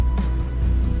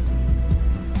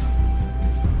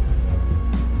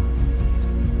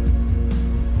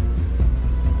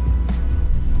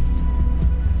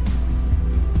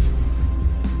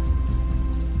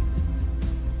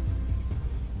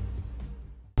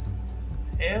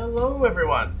Hello,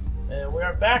 everyone, and we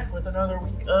are back with another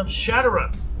week of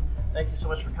Shadowrun. Thank you so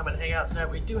much for coming and hanging out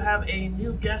tonight. We do have a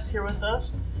new guest here with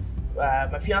us,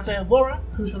 my fiance Laura,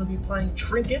 who's going to be playing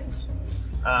Trinkets,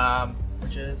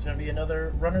 which is going to be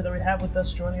another runner that we have with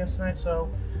us joining us tonight. So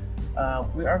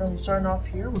we are going to be starting off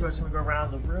here. We're just going to go around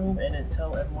the room and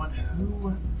tell everyone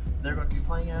who they're going to be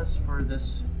playing as for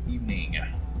this evening.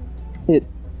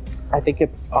 I think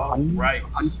it's on. Right.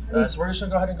 So we're just going to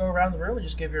go ahead and go around the room and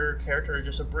just give your character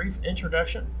just a brief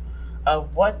introduction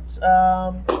of what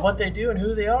they do and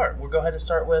who they are. We'll go ahead and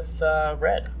start with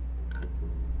Red.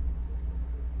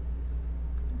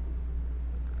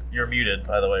 You're muted,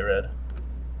 by the way, Red.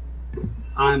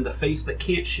 I'm the face that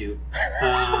can't shoot.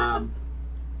 And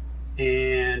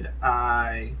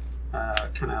I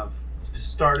kind of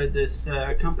started this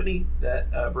company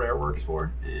that Brer works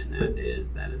for, and that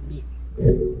is me.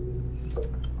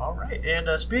 All right.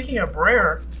 And speaking of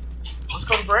Brer, let's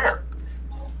go to Brer.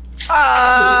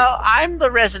 I'm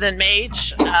the resident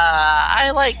mage.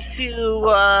 I like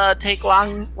to take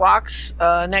long walks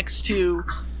next to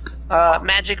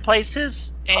magic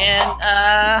places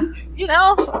and,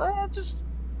 just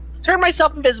turn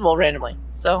myself invisible randomly.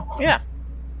 So, yeah.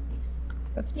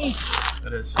 That's me.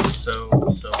 That is just so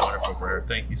wonderful, Brer.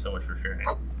 Thank you so much for sharing.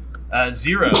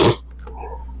 Zero.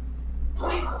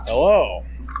 Hello.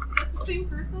 Is that the same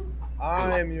person?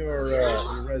 I'm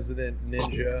your resident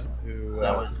ninja who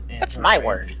That's my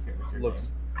word.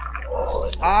 looks.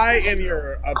 I am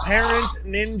your apparent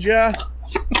ninja.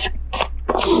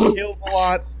 Kills a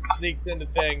lot, sneaks into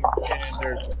things, and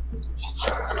there's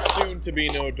soon to be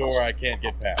no door I can't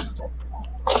get past.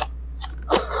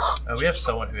 We have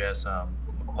someone who has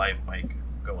live mic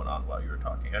going on while you were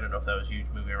talking. I don't know if that was you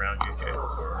moving around, JJ,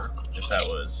 or if that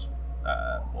was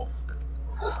Wolf.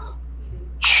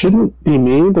 Shouldn't be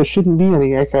me. There shouldn't be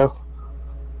any echo.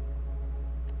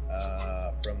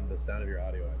 From the sound of your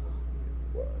audio, I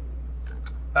believe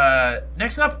it was.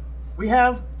 Next up, we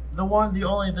have the one, the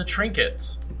only, the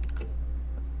Trinket.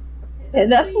 Hey,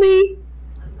 that's me.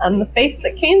 I'm the face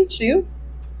that can't shoot.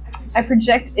 I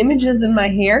project images in my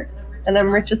hair, and I'm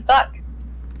rich as fuck.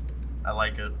 I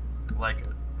like it.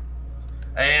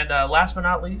 And last but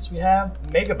not least, we have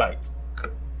Megabyte.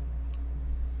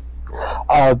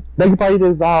 Megabyte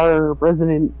is our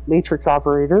resident Matrix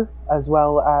operator, as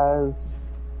well as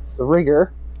the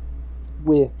rigger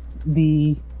with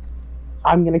the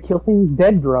I'm gonna kill things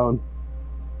dead drone.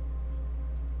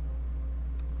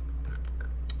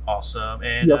 Awesome.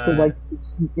 And You also like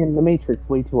in the Matrix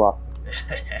way too often.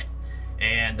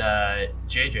 and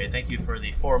JJ, thank you for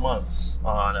the 4 months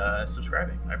on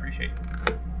subscribing. I appreciate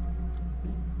it.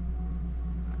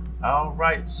 All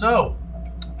right, so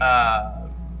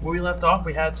where we left off,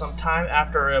 we had some time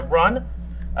after a run,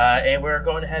 and we're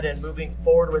going ahead and moving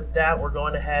forward with that. We're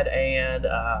going ahead and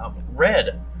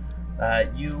Red,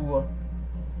 you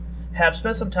have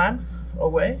spent some time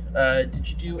away. Did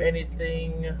you do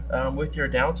anything with your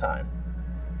downtime?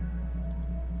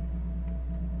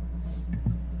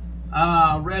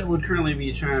 Red would currently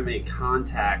be trying to make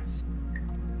contacts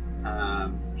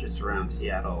just around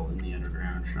Seattle in the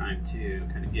underground, trying to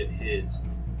kind of get his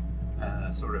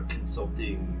sort of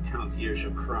consulting concierge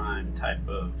of crime type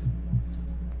of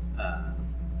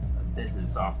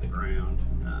business off the ground.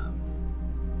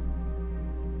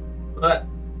 But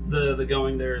the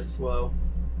going there is slow.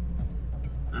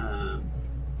 Yeah,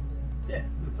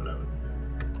 that's what I would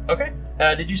do. Okay.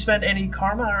 Did you spend any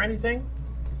karma or anything?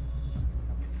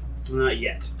 Not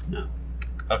yet, no.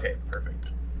 Okay, perfect.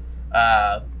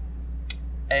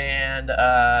 And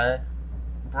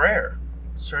Brer,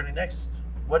 starting next.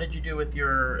 What did you do with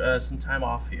your some time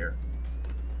off here?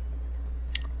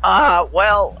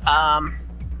 While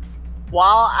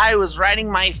I was writing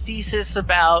my thesis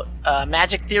about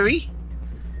magic theory,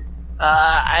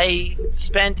 I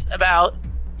spent about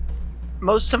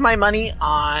most of my money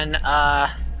on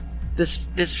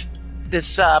this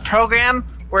program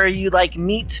where you like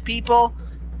meet people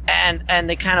and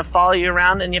they kind of follow you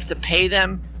around and you have to pay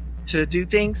them to do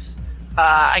things.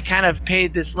 I kind of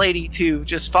paid this lady to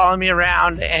just follow me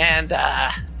around and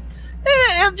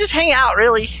just hang out,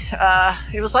 really.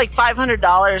 It was like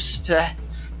 $500 to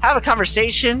have a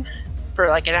conversation for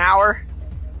like an hour.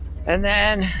 And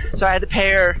then, so I had to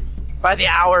pay her by the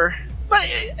hour. But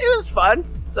it was fun.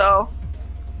 So,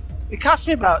 it cost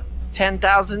me about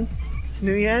 10,000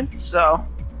 New Yen. So,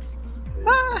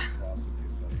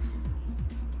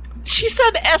 she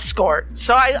said escort.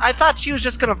 So I thought she was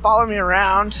just going to follow me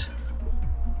around.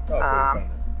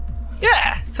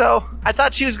 Yeah, so I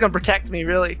thought she was going to protect me,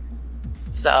 really.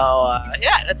 So,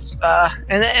 yeah, that's,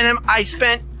 and then I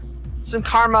spent some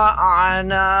karma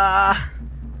on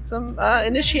some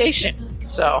initiation.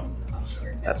 So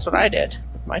that's what I did.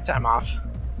 My time off.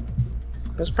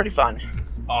 It was pretty fun.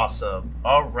 Awesome.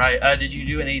 All right. Did you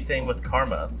do anything with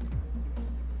karma?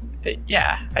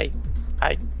 Yeah, I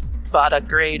bought a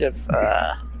grade of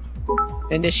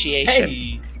initiation.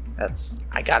 Hey.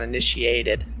 I got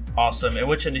initiated. Awesome. And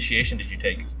which initiation did you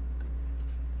take?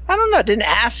 I don't know. It didn't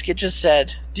ask. It just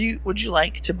said, would you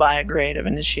like to buy a grade of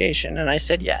initiation? And I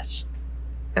said yes.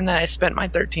 And then I spent my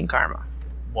 13 karma.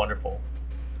 Wonderful.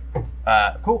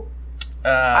 Cool.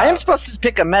 I am supposed to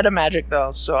pick a meta magic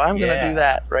though, so I'm Yeah. gonna do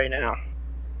that right now.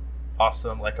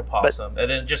 Awesome, like a possum.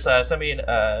 And then just send me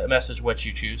a message what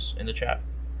you choose in the chat.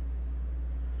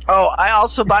 Oh, I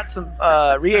also bought some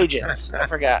reagents. I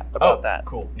forgot about that.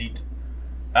 Cool, neat.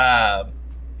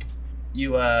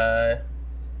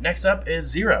 Next up is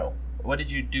Zero. What did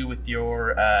you do with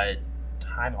your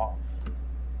time off?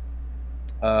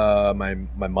 My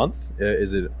month?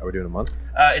 Is it? Are we doing a month?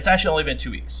 It's actually only been 2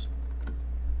 weeks.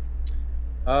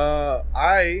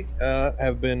 I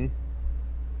have been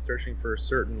searching for a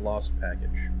certain lost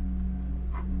package.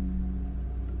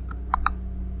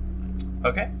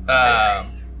 Okay.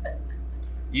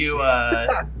 You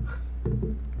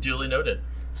duly noted.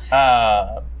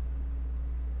 Are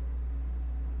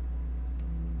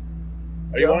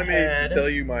you Go wanting me to ahead. tell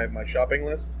you my shopping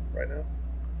list right now?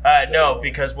 No,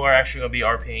 because we're actually going to be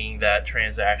RPing that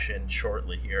transaction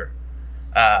shortly here.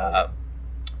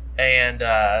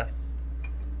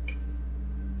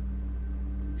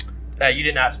 You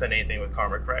did not spend anything with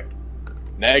karma, correct?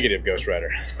 Negative, Ghost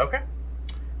Rider. Okay.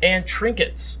 And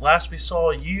trinkets. Last we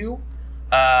saw you,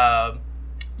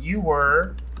 you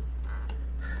were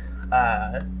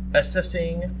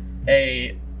assisting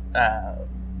a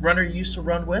runner you used to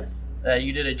run with.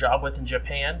 You did a job with in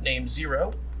Japan named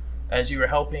Zero, as you were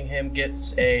helping him get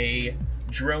a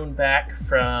drone back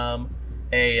from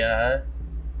a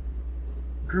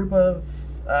group of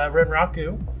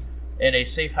Renraku in a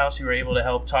safe house. You were able to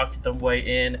help talk them way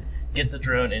in, get the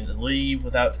drone, and leave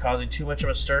without causing too much of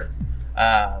a stir.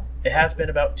 It has been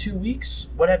about 2 weeks.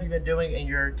 What have you been doing in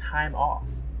your time off?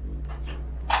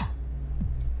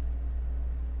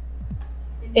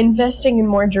 Investing in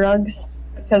more drugs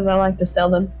because I like to sell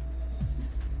them.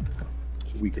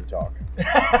 We can talk.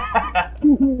 That's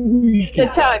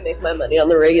how I make my money on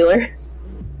the regular.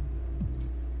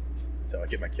 That's how I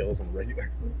get my kills on the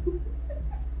regular.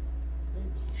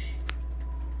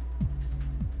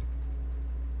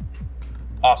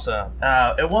 Awesome.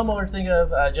 And one more thing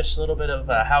of just a little bit of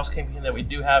housekeeping that we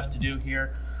do have to do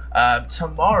here.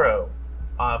 Tomorrow,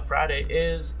 Friday,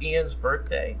 is Ian's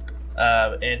birthday,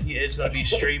 and he is going to be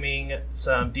streaming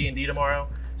some D&D tomorrow.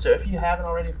 So if you haven't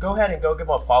already, go ahead and go give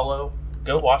him a follow.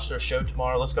 Go watch their show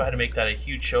tomorrow. Let's go ahead and make that a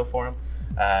huge show for him.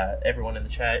 Everyone in the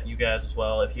chat, you guys as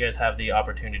well, if you guys have the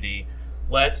opportunity,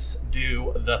 let's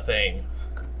do the thing.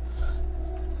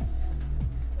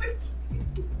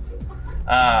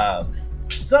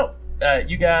 So,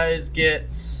 you guys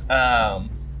get, last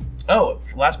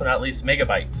but not least,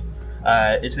 Megabytes.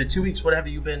 It's been 2 weeks. What have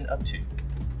you been up to?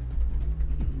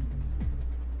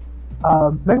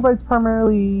 Megabytes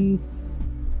primarily.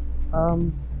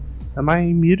 Am I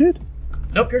muted?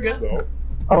 Nope, you're good. So,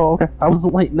 Oh, okay. I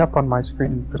wasn't lighting up on my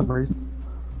screen for some reason.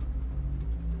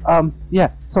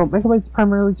 Yeah. So Megabytes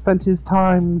primarily spent his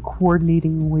time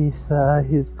coordinating with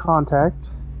his contact,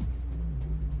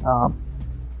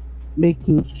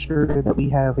 making sure that we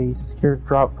have a secure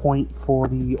drop point for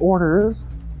the orders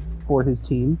for his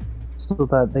team, so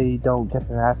that they don't get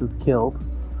their asses killed.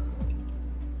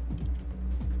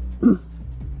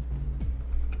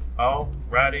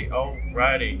 Alrighty.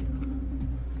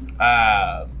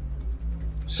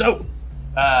 So,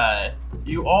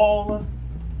 you all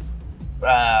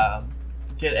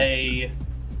get a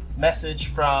message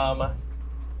from,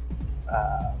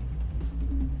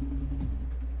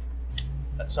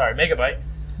 Megabyte,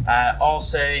 all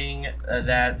saying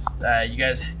that you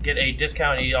guys get a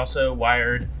discount. He also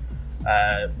wired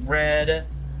Red,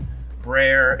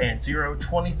 Brer, and Zero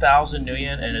 20,000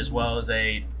 Nuyen, and as well as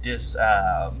a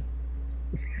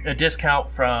discount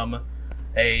from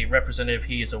a representative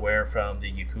he is aware from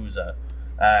the Yakuza.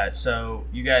 So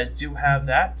you guys do have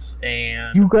that,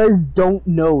 and You guys don't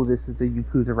know this is a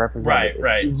Yakuza representative.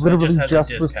 Right. You So it literally just has a just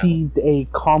discount. received a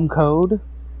comm code,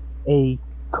 a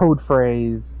code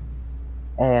phrase,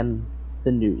 and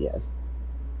the new yen.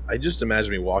 I just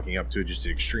imagine me walking up to just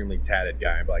an extremely tatted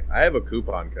guy and be like, I have a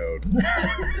coupon code.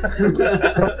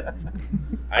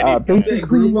 I need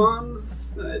basically-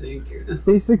 Groupons? I think.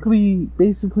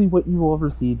 Basically, what you all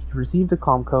received. You received a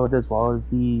comm code as well as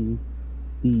the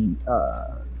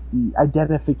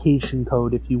identification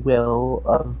code, if you will,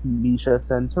 of Misha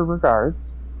sends her regards.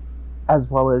 as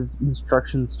well as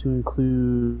instructions to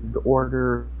include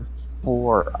orders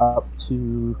for up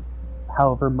to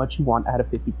however much you want at a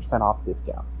 50% off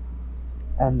discount,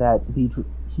 and that he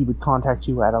would contact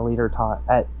you at a later time,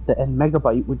 and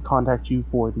Megabyte would contact you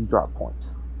for the drop point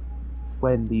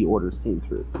when the orders came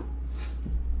through.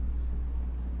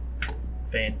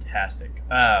 Fantastic.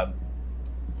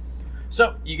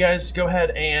 So you guys go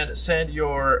ahead and send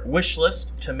your wish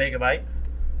list to Megabyte,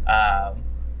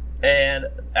 and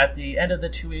at the end of the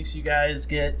 2 weeks, you guys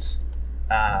get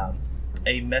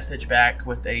a message back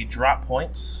with a drop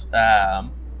point,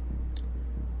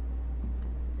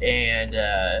 and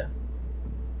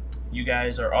you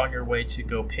guys are on your way to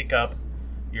go pick up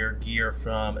your gear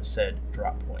from said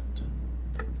drop point.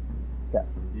 Yeah,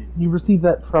 you received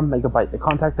that from Megabyte. The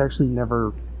contact actually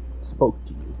never spoke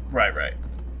to you. Right.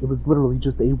 It was literally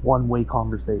just a one-way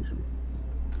conversation.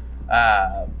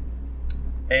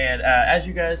 And as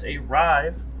you guys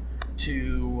arrive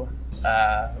to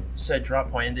said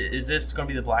drop point, is this going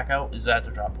to be the blackout? Is that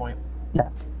the drop point?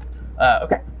 Yes.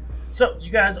 Okay. So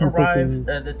you guys arrive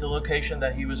at the location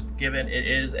that he was given. It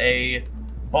is a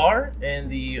bar in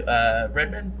the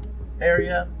Redmond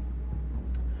area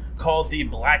called the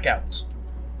Blackout.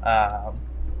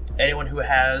 Anyone who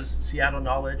has Seattle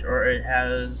knowledge or it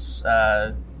has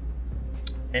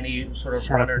any sort of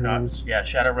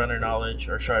Shadowrunner knowledge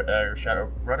or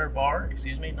Shadowrunner bar,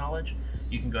 knowledge,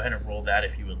 you can go ahead and roll that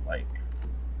if you would like.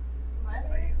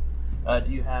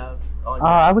 Do you have?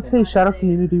 I would say Shadow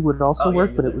Community would also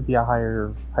work, but it would be a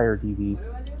higher DV.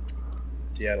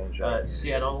 Seattle and Shadow.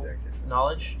 Seattle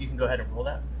knowledge. You can go ahead and roll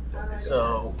that.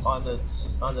 So on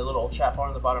the little chat bar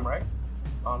on the bottom right,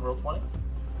 on roll 20,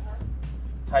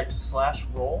 type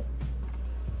 /roll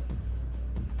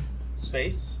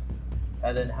space,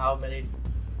 and then how many?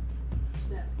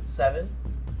 7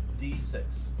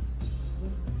 D6.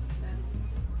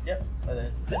 Yep, and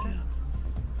then.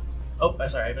 Oh,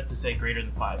 sorry, I meant to say greater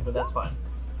than 5, but that's fine.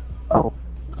 Oh.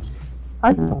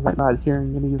 I know I'm not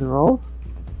hearing any of the rolls.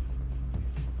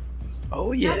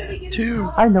 Oh yeah, 2.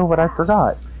 I know what I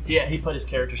forgot. Yeah, he put his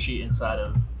character sheet inside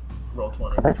of roll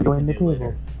 20. That's going to the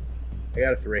table. I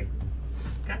got a 3.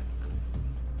 Okay.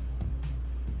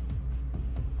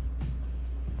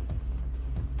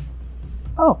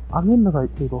 Oh, I'm in the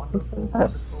right table. Wonderful.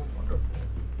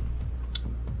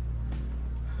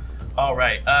 All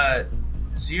right,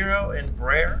 Zero and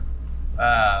Brer,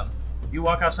 you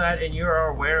walk outside and you are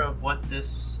aware of what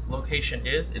this location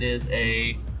is. It is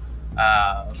a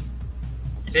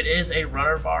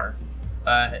runner bar.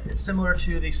 It's similar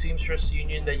to the Seamstress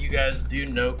Union that you guys do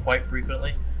know quite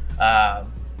frequently.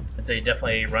 It's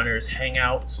definitely a runner's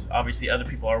hangout. Obviously, other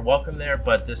people are welcome there,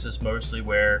 but this is mostly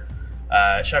where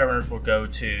Shadowrunners will go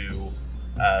to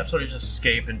sort of just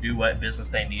escape and do what business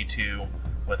they need to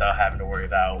without having to worry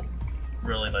about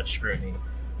really much scrutiny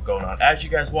going on. As you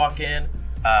guys walk in,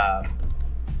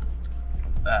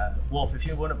 Wolf, if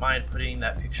you wouldn't mind putting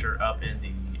that picture up in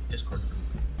the Discord group.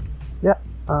 Yeah,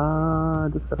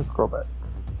 just gotta scroll back.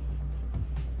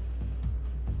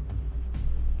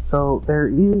 So there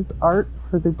is art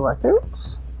for the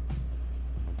Blackouts.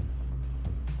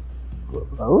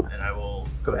 Load. And I will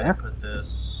go ahead and put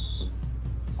this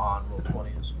on roll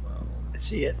 20 as well. I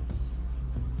see it.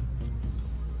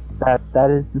 That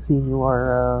is the scene you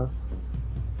are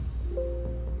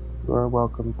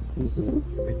welcome to.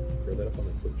 Throw that up on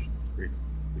the Twitch. Pretty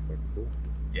fucking cool.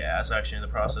 Yeah, I was actually in the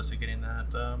process of getting that.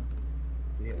 Yeah,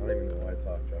 I don't even know why I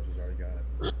talk. Josh has already got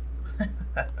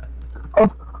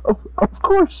it. Of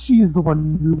course she's the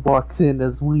one who walks in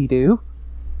as we do.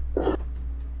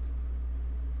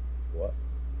 What?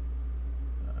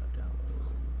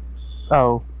 Downloads.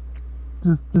 Oh,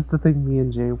 just the thing me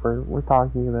and Jay were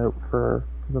talking about for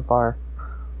the bar.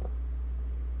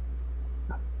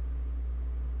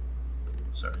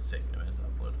 Sorry, it's taking a minute to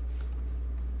upload.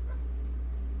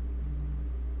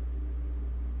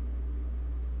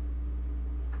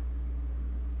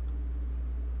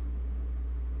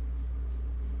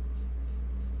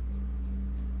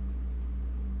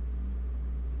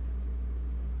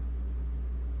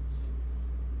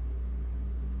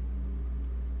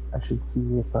 I should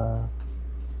see if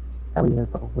Ellie has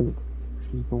a link.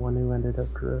 She's the one who ended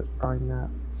up drawing that.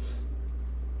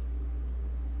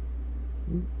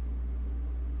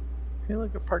 Hey,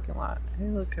 look, a parking lot. Hey,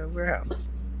 look, a warehouse.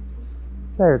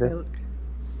 There it Hey, is. look.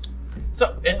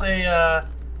 So it's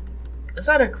it's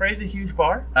not a crazy huge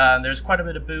bar. There's quite a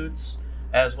bit of booths,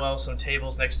 as well as some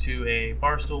tables next to a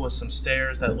bar stool with some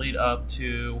stairs that lead up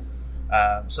to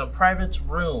some private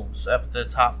rooms up at the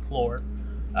top floor.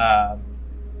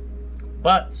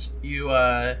 But you,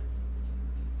 like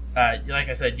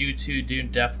I said, you two do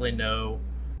definitely know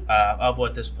of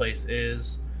what this place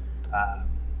is.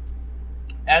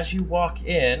 As you walk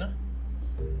in,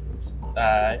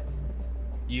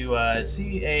 you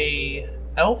see a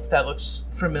elf that looks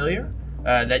familiar,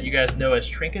 that you guys know as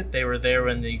Trinket. They were there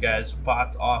when you guys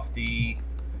fought off the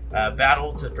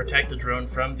battle to protect the drone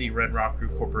from the Red Rock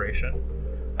Group Corporation.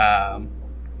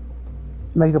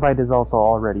 Megabyte is also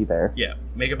already there. Yeah,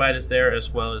 Megabyte is there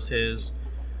as well as his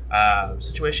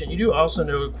situation. You do also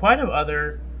know quite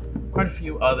a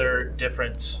few other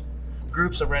different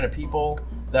groups of random people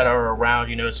that are around.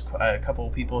 You notice a couple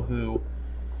of people who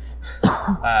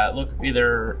look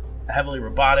either heavily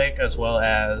robotic as well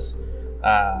as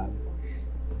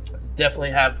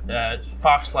definitely have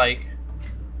fox-like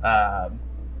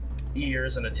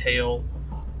ears and a tail.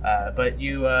 But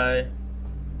you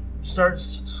start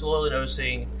slowly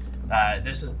noticing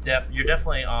this is you're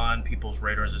definitely on people's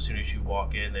radars as soon as you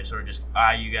walk in. They sort of just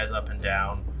eye you guys up and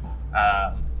down,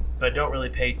 but don't really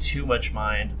pay too much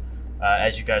mind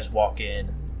as you guys walk in.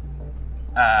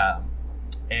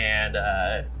 And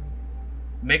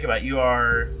Megabyte, you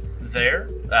are there,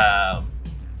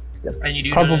 Yep. and you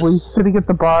do Probably notice, sitting at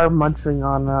the bar munching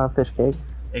on fish cakes.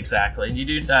 exactly, and you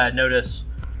do notice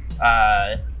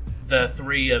the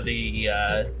three of the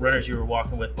runners you were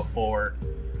walking with before,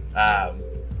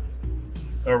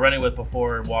 or running with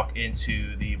before, walk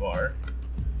into the bar.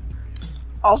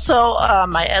 Also,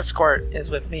 my escort is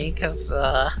with me because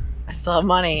I still have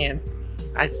money and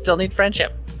I still need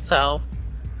friendship. So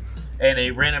And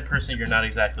a random person you're not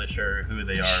exactly sure who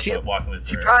they are, but walking with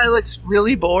she her. probably looks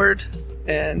really bored,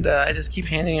 and I just keep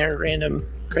handing her random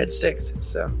cred sticks.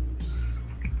 So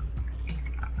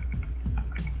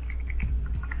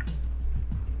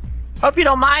hope you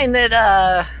don't mind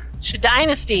that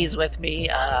Dynasty's with me.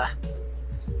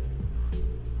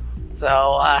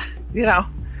 You know,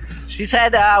 she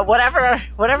said whatever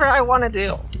I want to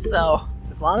do. So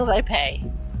as long as I pay.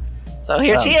 So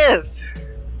here she is.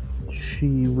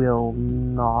 She will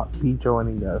not be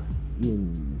joining us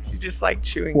She's just like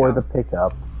chewing for gum. the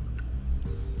pickup.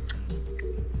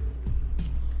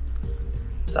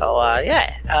 So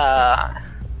yeah.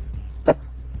 That's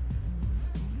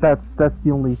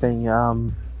the only thing.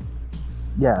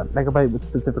 Yeah, Megabyte would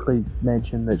specifically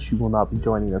mention that she will not be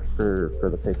joining us for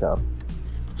the pickup.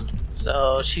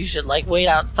 So she should like wait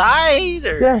outside,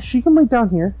 or Yeah, she can wait down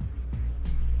here.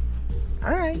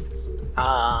 all right.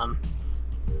 I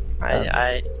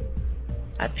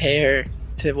pay her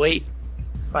to wait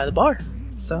by the bar.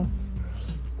 So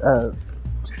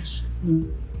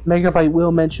Megabyte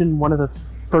will mention one of the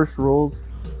first rules.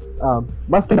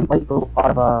 Must have like a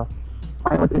lot of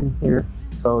violence in here,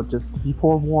 so just be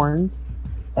forewarned.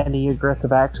 Any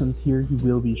aggressive actions here, you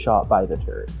will be shot by the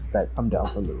turrets that come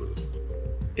down from the roof.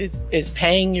 is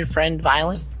paying your friend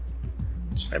violent?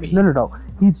 I mean, No.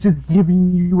 He's just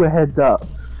giving you a heads up.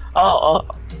 oh,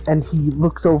 And he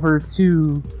looks over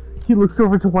to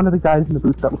one of the guys in the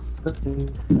booth that was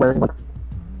wearing like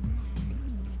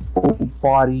full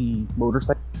body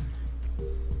motorcycle.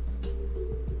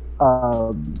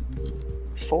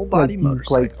 full body He's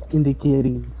motorcycle. like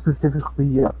indicating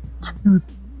specifically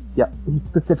he's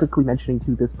specifically mentioning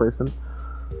to this person,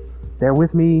 they're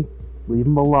with me, leave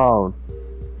them alone.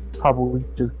 Probably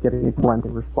just getting a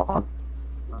blanket response.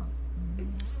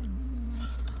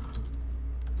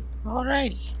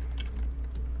 Alrighty.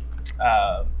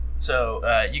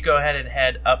 So you go ahead and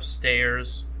head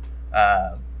upstairs,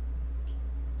 and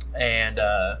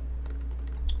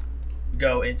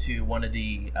go into one of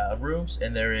the rooms,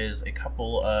 and there is a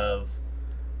couple of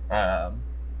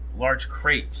large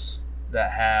crates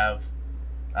that have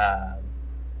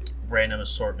random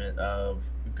assortment of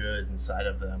goods inside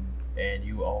of them, and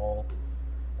you all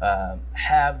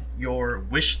have your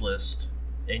wish list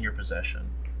in your possession.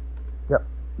 Yep.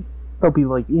 They'll be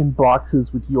like in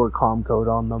boxes with your comm code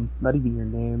on them, not even your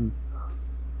names.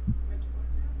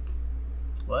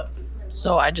 What?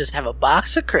 So I just have a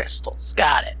box of crystals.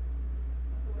 Got it.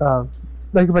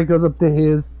 Megabyte goes up to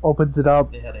his, opens it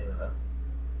up. They had a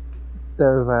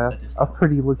There's a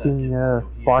pretty looking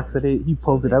box at it. He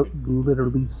pulls it out,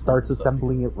 literally starts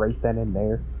assembling it right then and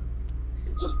there.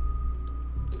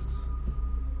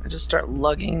 I just start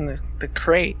lugging the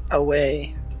crate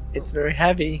away. It's very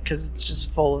heavy because it's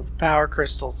just full of power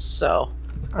crystals. So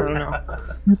I don't know.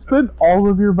 You spent all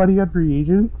of your money on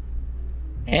reagents?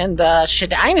 And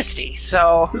Dynasty.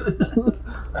 So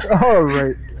Oh,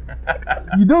 right.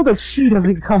 You know that she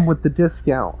doesn't come with the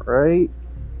discount, right?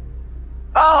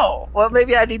 oh well,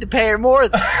 maybe I need to pay her more.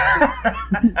 Then.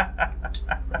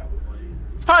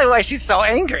 That's probably why she's so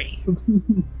angry. All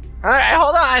right,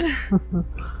 hold on.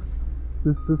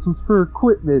 This was for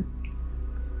equipment.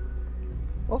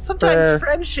 Well, sometimes Fair.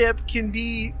 friendship can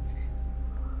be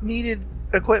needed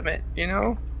equipment, you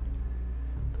know?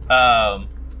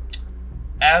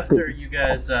 After you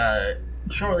guys,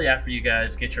 shortly after you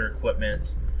guys get your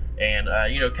equipment and,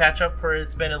 catch up for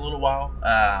it's been a little while,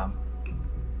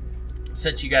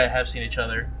 since you guys have seen each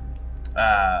other,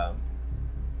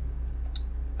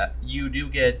 you do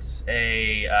get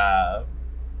a,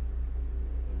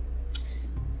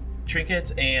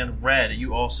 Trinket and Red,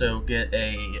 you also get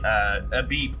a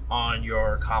beep on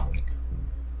your comlink.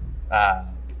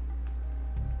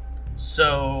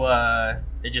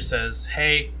 It just says,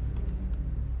 "Hey,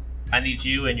 I need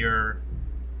you and your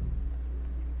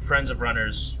friends of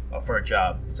runners for a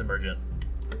job. It's emergent."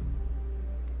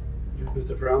 Who's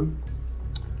it from?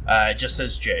 It just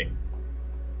says Jay.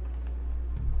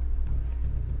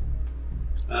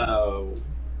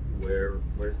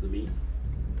 Where's the meet?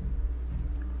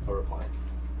 I'll reply.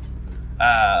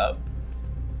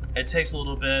 It takes a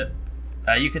little bit.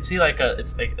 You can see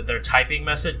it's like their typing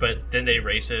message, but then they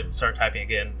erase it, start typing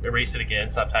again, erase it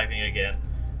again, stop typing again,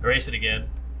 erase it again,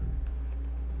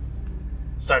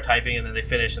 start typing, and then they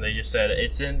finish, and they just said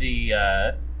it's in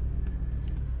the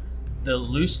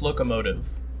loose locomotive.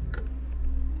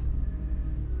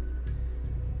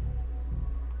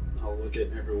 I'll look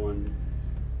at everyone.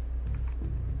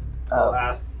 I'll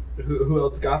ask who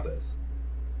else got this.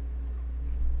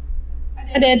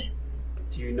 I did.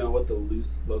 Do you know what the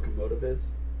loose locomotive is?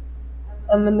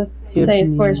 I'm gonna say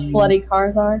it's where slutty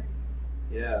cars are.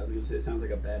 Yeah, I was gonna say it sounds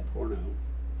like a bad porno.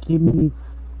 Give me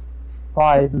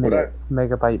 5 minutes,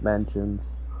 Megabyte mentions.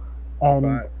 And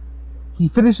 5. he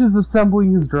finishes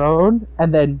assembling his drone,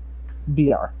 and then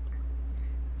BR.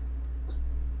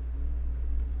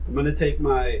 I'm gonna take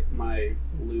my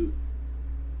loot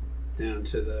down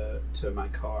to my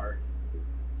car,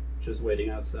 just waiting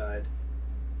outside.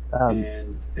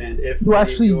 And if you any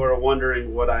actually- of you are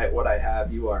wondering what I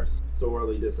have, you are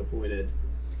sorely disappointed.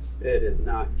 It is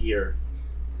not gear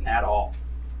at all.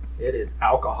 It is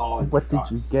alcohol and What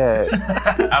cigars. did you get?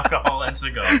 Alcohol and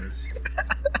cigars.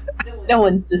 No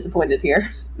one's disappointed here.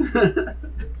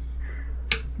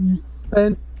 You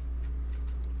spent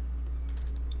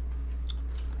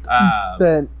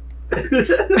Um,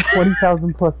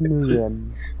 20,000 plus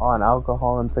million on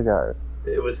alcohol and cigars.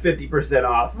 It was 50%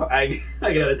 off. I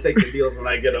gotta take the deals when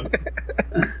I get them.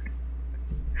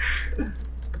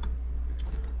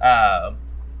 Oh.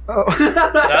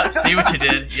 See what you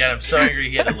did? Yeah, I'm so angry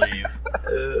he had to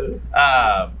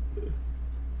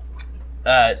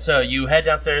leave. So you head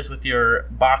downstairs with your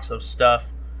box of stuff.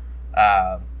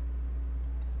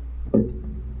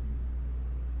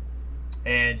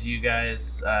 And you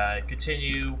guys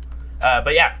continue.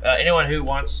 But yeah, anyone who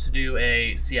wants to do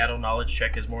a Seattle knowledge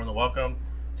check is more than welcome.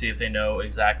 See if they know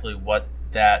exactly what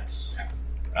that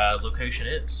location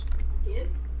is.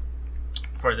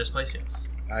 For this place, yes.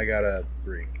 I got a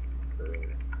 3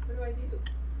 earlier. What do I do?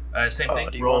 Same Oh, thing.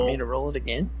 do you roll. want me to roll it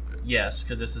again? Yes,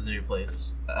 because this is the new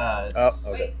place. Oh,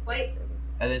 okay. Wait.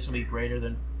 And this will be greater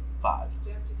than 5. Do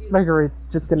you have to do Megarate's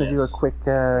just gonna do a Yes. quick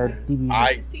DV.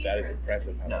 That is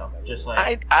impressive. how No, that just works.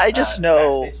 like I just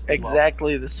know fast-paced as well.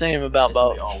 exactly the same about This will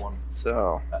both. be all one.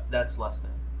 So That's less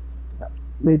than.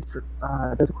 Just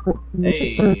a quick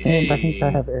Hey, search, and I think hey. I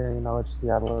have area knowledge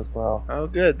Seattle as well. oh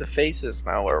good, the face is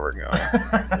now where we're going.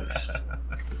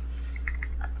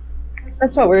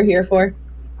 That's what we're here for.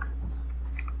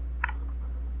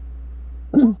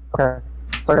 Okay.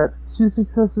 So I got 2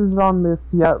 successes on the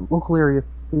Seattle local area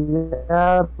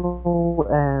Seattle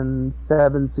and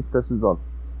 7 successes on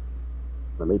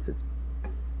the Matrix.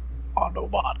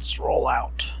 Autobots roll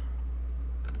out.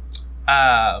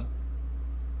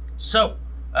 So,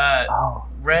 Oh,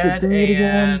 Red do it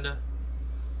again.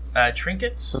 and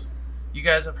Trinkets, you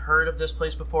guys have heard of this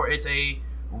place before. It's a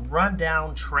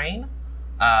rundown train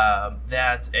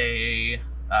that a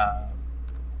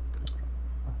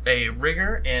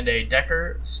rigger and a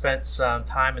decker spent some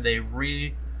time, and they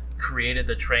recreated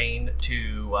the train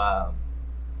to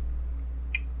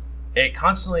it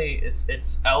constantly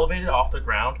it's elevated off the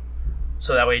ground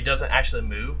so that way it doesn't actually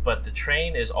move, but the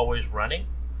train is always running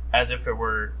as if it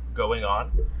were going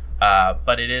on,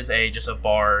 but it is just a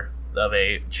bar of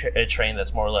a train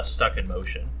that's more or less stuck in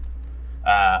motion.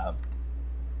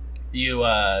 You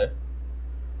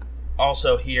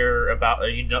also hear about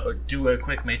do a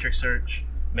quick matrix search,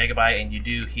 Megabyte, and you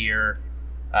do hear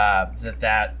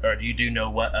or you do know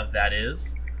what of that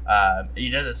is.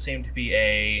 It doesn't seem to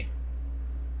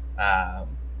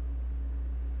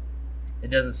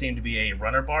be a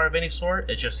runner bar of any sort.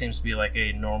 It just seems to be like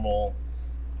a normal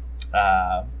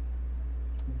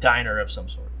diner of some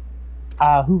sort.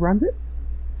 Who runs it?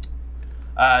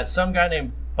 Some guy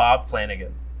named Bob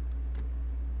Flanagan.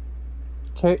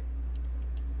 Okay.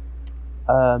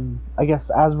 I guess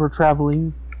as we're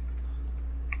traveling,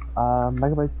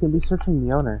 Megabyte's gonna be searching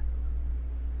the owner.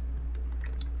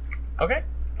 Okay.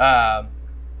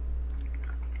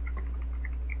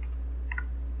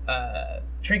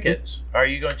 Trinkets. Are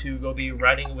you going to go be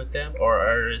riding with them, or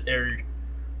are you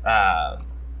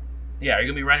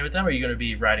gonna be riding with them, or are you gonna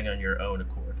be riding on your own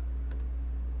accord?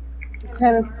 What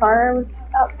kind of car was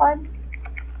outside?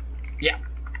 Yeah.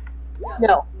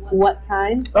 No. What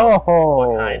kind? Oh.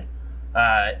 What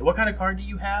kind? What kind of car do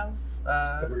you have?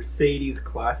 A Mercedes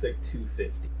Classic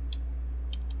 250.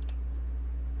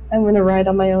 I'm gonna ride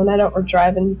on my own. I don't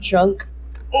drive drunk.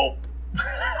 Oh.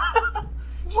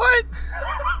 What?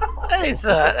 That is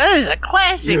a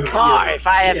classic car. If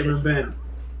I have to,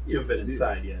 You haven't been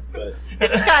inside yet, but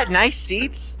it's got nice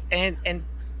seats and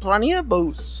plenty of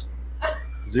booze.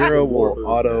 Zero More will booze,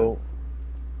 auto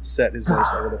set his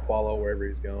motorcycle to follow wherever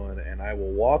he's going, and I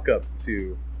will walk up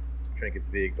to Trinket's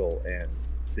vehicle and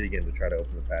begin to try to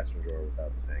open the passenger door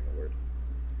without saying a word.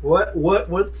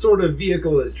 what sort of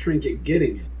vehicle is Trinket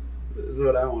getting in? Is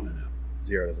what I want to know.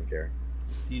 Zero doesn't care.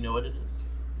 Do you know what it is?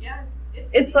 Yeah,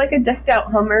 It's like a decked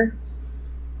out Hummer.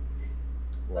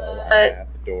 Well, Uh, I'm at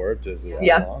the door just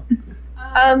yeah. along.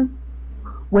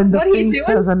 When the What are you Finch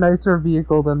doing? has a nicer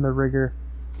vehicle than the Rigger.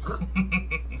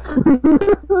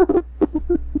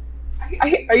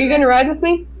 Are you gonna ride with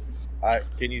me?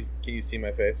 Can you see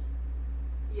my face?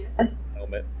 Yes.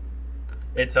 Helmet.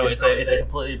 It's a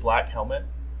completely black helmet.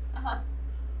 Uh-huh.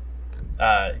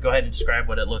 Go ahead and describe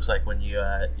what it looks like when you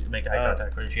make eye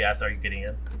contact when she asks, "Are you getting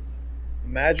in?"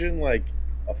 Imagine like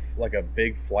a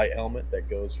big flight helmet that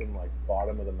goes from like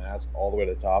bottom of the mask all the way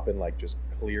to the top in like just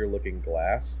clear looking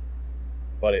glass,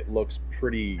 but it looks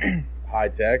pretty high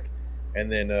tech. And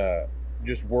then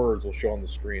just words will show on the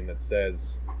screen that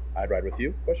says, "I'd ride with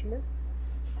you?" Question mark.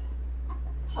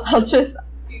 I'll just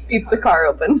keep the car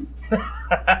open.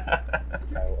 I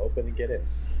will open and get in.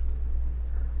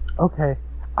 Okay,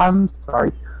 I'm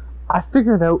sorry. I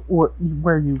figured out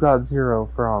where you got Zero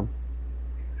from.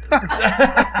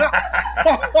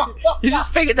 You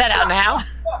just figured that out now.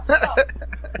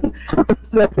 Took a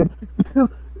second. Because,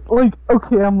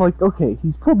 okay,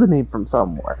 he's pulled the name from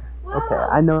somewhere. Okay,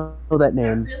 I know that Is that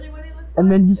name. really what he looks And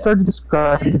like? then you started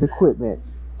describing his equipment.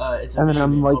 It's a And then video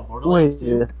I'm game like, called Borderlands wait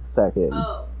 2. a second.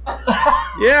 Oh.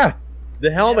 Yeah,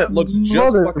 the helmet looks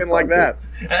just fucking like that.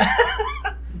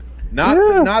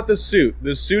 Not the suit.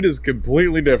 The suit is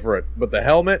completely different, but the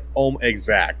helmet,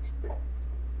 exact.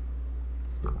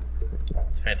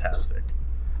 It's fantastic.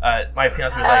 My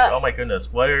fiance was like, "Oh my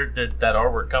goodness, where did that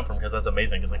artwork come from?" Because that's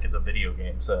amazing. Because it's a video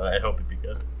game, so I hope it'd be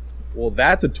good. Well,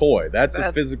 that's a toy. That's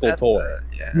a physical toy.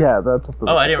 Yeah, that's a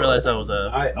Oh, I didn't realize that was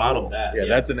a I model. that. Yeah,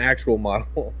 that's an actual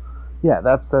model. Yeah,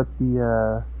 that's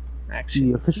the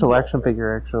Actually, official action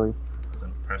figure actually. It's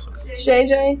impressive.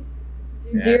 JJ,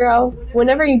 Zero,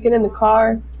 whenever you get in the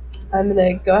car, I'm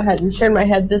gonna go ahead and turn my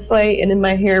head this way and in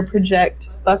my hair project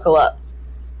buckle up.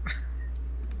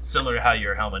 Similar to how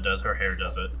your helmet does, her hair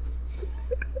does it.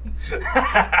 So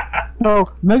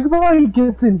Megabyte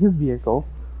gets in his vehicle,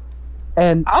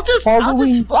 and I'll just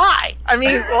fly. I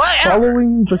mean, whatever.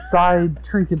 following beside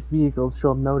Trinket's vehicle,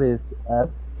 she'll notice a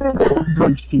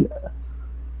big cheetah.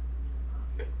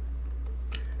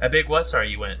 A big what? Sorry,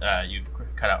 you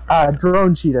cut out. For a second.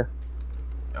 Drone cheetah.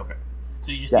 Okay.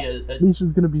 So you Yeah, see a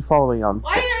Misha's gonna be following on.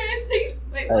 Why are things?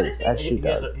 Wait, what is As he? she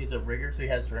does. he's a rigger, so he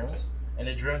has drones, and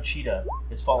a drone cheetah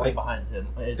is following behind him.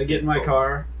 I get in my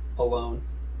car alone.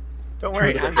 Don't Turn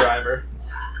worry, to the I'm driver,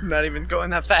 not even going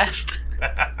that fast.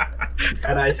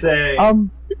 and I say,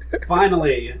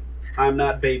 "Finally, I'm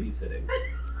not babysitting."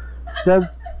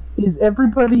 Is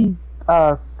everybody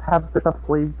have their stuff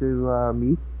slaved to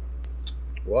me?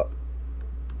 What?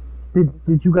 Did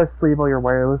you guys slave all your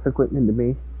wireless equipment to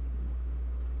me?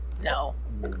 No.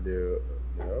 No.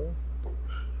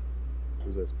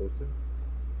 Was I supposed to?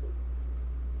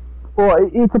 Well,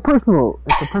 it's a personal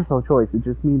choice. It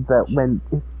just means that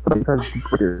if somebody tries to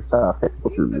put your stuff, it's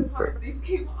He's so hard. These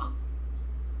came off.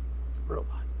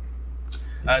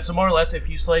 So more or less, if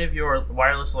you slave your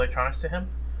wireless electronics to him,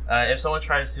 if someone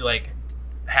tries to like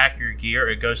hack your gear,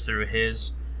 it goes through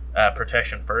his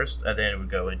protection first, and then it would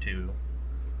go into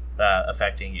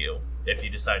affecting you if you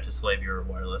decide to slave your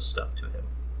wireless stuff to him.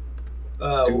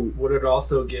 Would it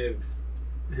also give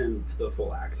him the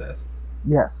full access?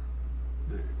 Yes.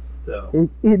 So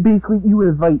It basically you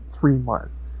invite 3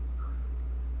 marks.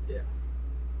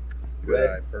 Could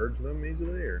I purge them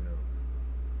easily or no?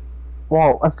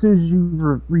 Well, as soon as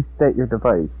you reset your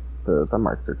device, the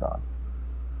marks are gone.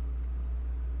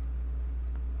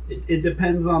 It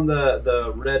depends on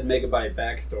the red megabyte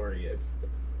backstory. If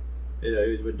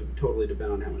it would totally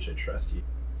depend on how much I trust you.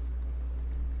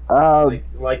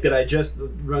 Like, did I just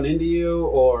run into you,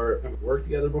 or have we worked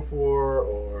together before,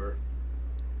 or?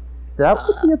 That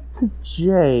would be up to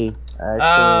Jay.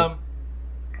 Actually.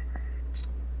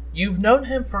 You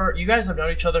guys have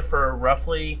known each other for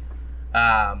roughly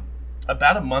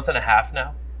about a month and a half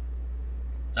now.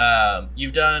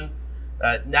 You've done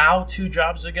now 2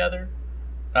 jobs together,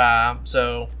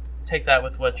 so take that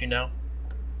with what you know.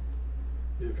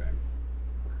 Okay.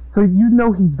 So you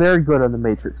know he's very good on the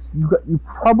Matrix. You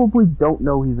probably don't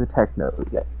know he's a techno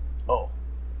yet. Oh.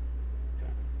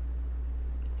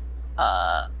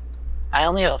 I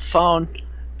only have a phone,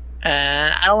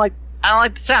 and I don't like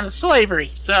the sound of slavery,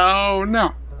 so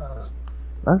no.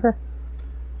 Okay.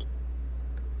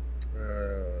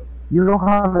 You don't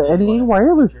have any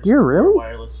wireless gear, really?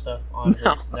 Wireless stuff on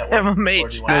No, his network, I'm a or do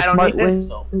mage. you I want don't to need do it it.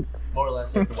 yourself? More or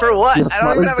less. Like For what? Yeah, I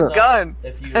don't even have a smartly gun.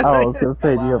 If you, Oh, I was gonna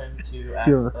say, do you allow have, him to you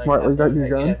have a smartly got your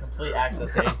gun? complete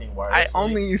access to anything wirelessly. I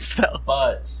only use spells.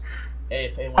 But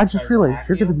if anyone I tries just to realized hack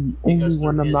you're you, gonna be it the goes only through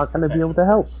one I'm his not gonna be able to protection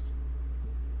help. first.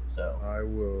 So I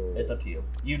will. it's up to you.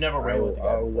 You've never ran with the guy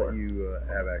I'll before. let you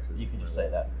have access. You to can my just say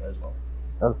that as well.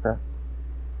 Okay.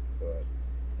 But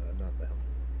not the helmet.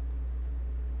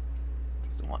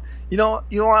 You don't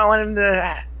want him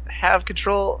to have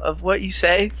control of what you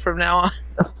say from now on?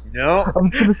 No. I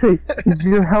was gonna say, is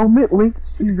your helmet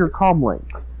linked to your comm link?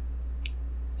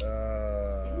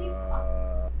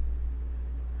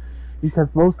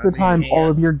 Because most of the time, all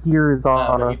of your gear is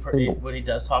on a single when he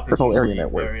does talk, it's personal area usually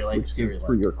network, very like which is serial.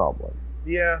 through your comm link.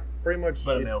 Yeah, pretty much.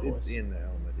 But a male It's voice. in the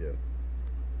helmet. Yeah.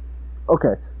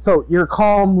 Okay, so your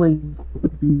comm link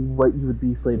would be what you would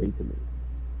be slaving to me.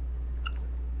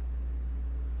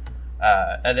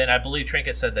 And then I believe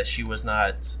Trinket said that she was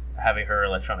not having her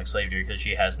electronic slave gear because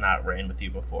she has not ran with you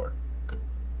before.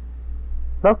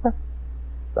 Okay.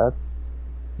 That's...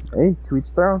 Hey, to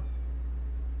each their own.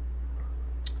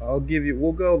 I'll give you.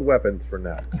 We'll go with weapons for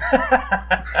now.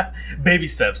 Baby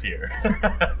steps here.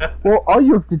 Well, all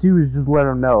you have to do is just let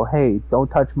them know, hey, don't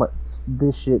touch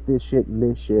this shit, and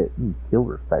this shit, and he'll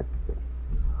respect it.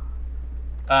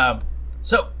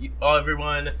 So,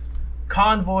 everyone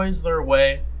convoys their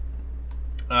way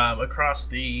across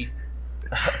the...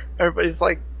 Everybody's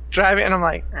like driving, and I'm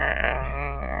like,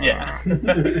 Yeah.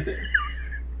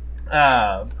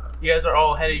 You guys are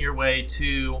all heading your way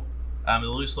to the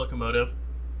loose locomotive.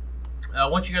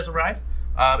 Once you guys arrive,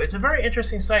 it's a very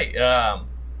interesting sight.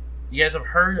 You guys have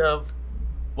heard of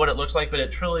what it looks like, but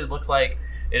it truly looks like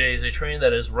it is a train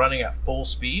that is running at full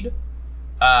speed,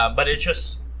 but it's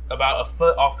just about a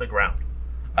foot off the ground.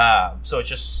 So it's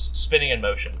just spinning in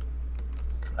motion.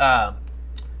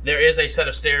 There is a set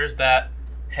of stairs that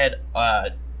head,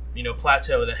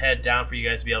 plateau that head down for you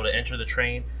guys to be able to enter the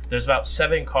train. There's about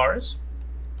 7 cars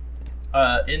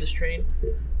in this train,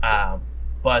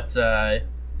 but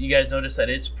you guys notice that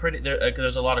it's pretty.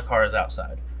 There's a lot of cars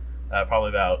outside, probably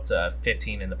about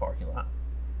 15 in the parking lot.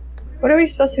 What are we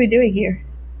supposed to be doing here?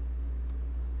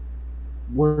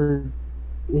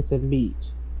 It's a meet.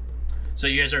 So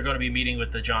you guys are going to be meeting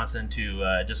with the Johnson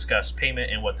to discuss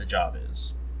payment and what the job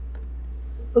is.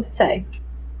 Okay.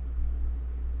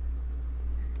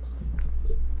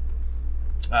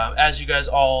 As you guys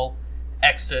all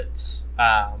exit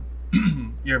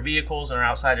your vehicles and are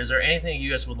outside, is there anything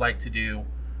you guys would like to do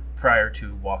prior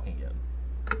to walking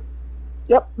in?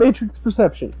 Yep, Matrix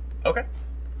Perception. Okay.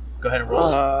 Go ahead and roll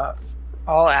it.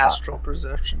 All astral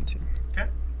perception too. Okay.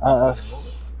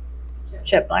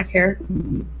 Jet black hair.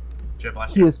 Jet black.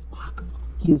 He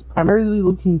is primarily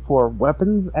looking for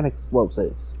weapons and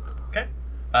explosives. Okay.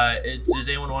 Does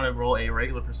anyone want to roll a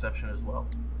regular perception as well?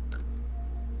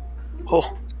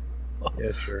 Oh,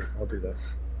 Yeah, sure. I'll do that.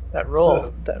 that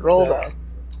roll that's-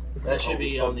 though. That should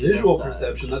be on the visual other side.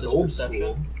 perception. Just That's this old perception.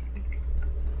 school.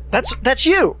 That's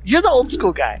you. You're the old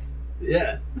school guy.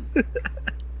 Yeah.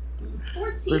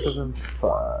 14.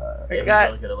 5. I Yeah,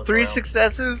 got we gotta look 3 around.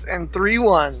 successes and 3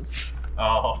 ones.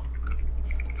 Oh,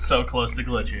 so close to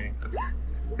glitching.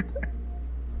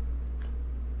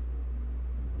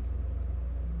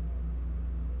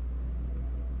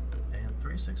 And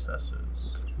 3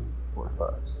 successes. 4,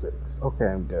 5, 6. Okay,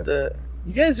 I'm good.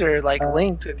 You guys are like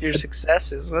linked with your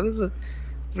successes. What is it?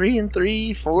 3 and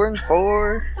 3, 4 and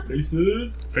 4.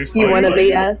 Faces. You want to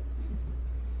be us?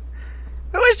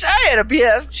 I wish I had a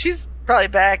BF. She's probably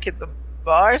back at the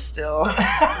bar still.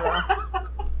 So.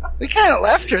 We kind of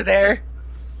left her there.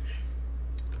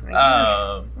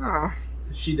 Oh,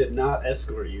 She did not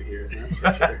escort you here. That's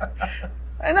for sure.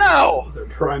 I know. Their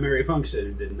primary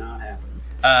function did not happen.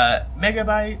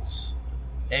 Megabytes,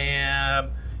 and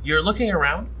you're looking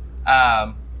around.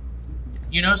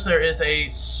 You notice there is a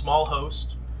small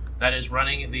host that is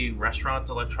running the restaurant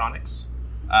electronics.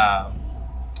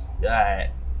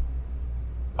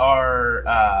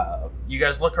 You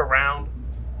guys look around,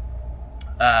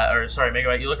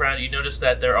 Megabyte, you look around, you notice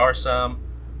that there are some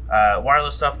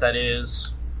wireless stuff that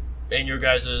is in your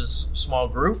guys' small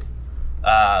group,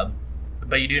 but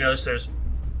you do notice there's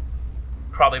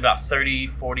probably about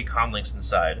 30-40 comlinks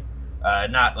inside.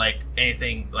 Not like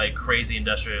anything like crazy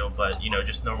industrial, but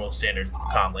just normal standard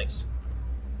comlinks.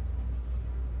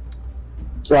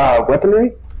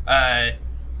 Weaponry?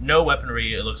 No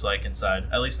weaponry, it looks like, inside.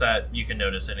 At least that you can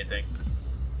notice anything.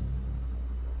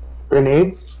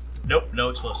 Grenades? Nope, no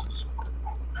explosives.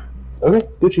 Okay,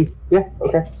 Gucci. Yeah,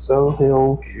 okay. So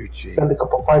he'll send a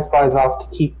couple fly spies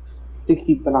off to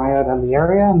keep an eye out on the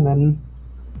area, and then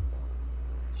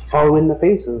follow in the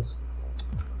faces.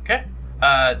 Okay.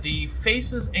 The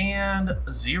faces and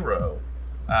Zero.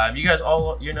 You guys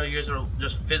all, you guys are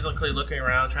just physically looking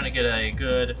around, trying to get a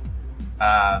good,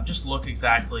 just look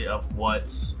exactly of what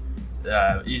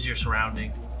is your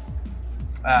surrounding.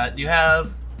 You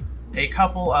have a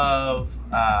couple of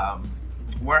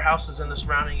warehouses in the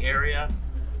surrounding area.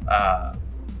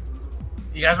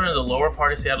 You guys are in the lower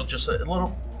part of Seattle, just a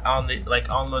little on the,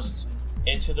 almost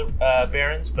into the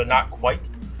Barrens, but not quite.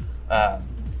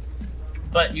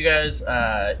 But you guys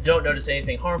don't notice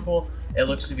anything harmful. It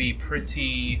looks to be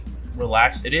pretty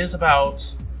relaxed. It is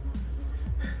about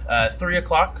 3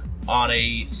 o'clock on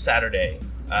a Saturday.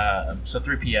 So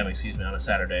 3 p.m., excuse me, on a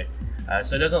Saturday.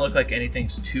 So it doesn't look like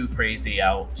anything's too crazy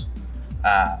out.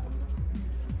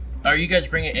 Are you guys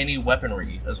bringing any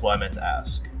weaponry, is what I meant to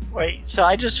ask. Wait, so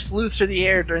I just flew through the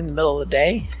air during the middle of the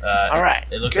day? All right,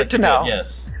 it looks good like to know.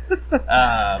 Yes.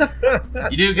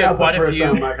 You do get quite a few.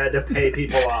 I've had to pay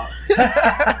people off.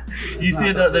 You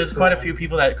see, there's quite a few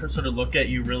people that sort of look at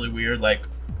you really weird, like,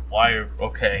 why are,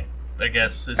 okay, I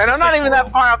guess. It's And I'm not even that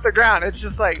world. far off the ground. It's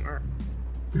just like...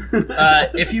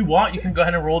 If you want, you can go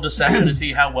ahead and roll deception to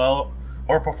see how well,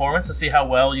 or performance to see how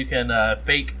well you can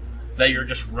fake that you're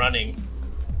just running.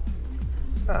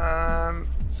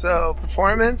 So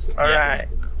performance. All Yeah.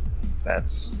 right.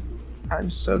 I'm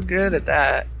so good at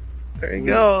that. There you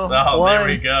go. Oh, One. there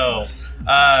we go.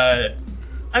 I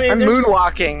mean, I'm there's-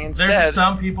 moonwalking instead. There's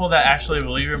some people that actually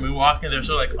believe you're moonwalking. They're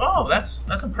sort of like, "Oh, that's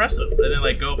impressive," and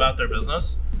then go about their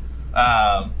business.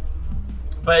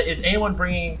 But is anyone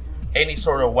bringing any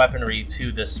sort of weaponry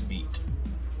to this meet?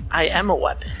 I am a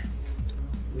weapon.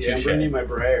 Yeah, I'm Touche. bringing my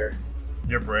brayer.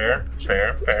 Your brayer,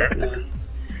 fair. Yeah.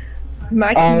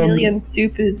 My chameleon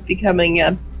soup is becoming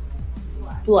a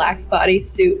black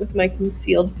bodysuit with my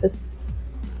concealed pistol.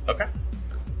 Okay.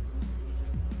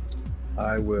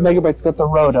 I will. Megabyte's got the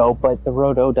Roto, but the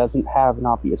Roto doesn't have an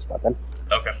obvious weapon.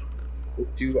 Okay.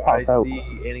 Do I Pop out. see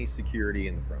any security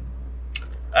in the front?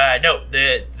 No.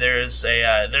 It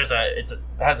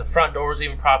has the front doors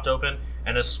even propped open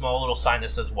and a small little sign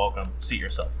that says "Welcome. Seat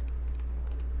yourself."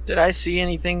 Did I see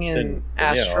anything in Then,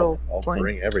 astral I'll plane?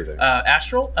 bring everything.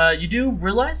 Astral, you do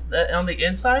realize that on the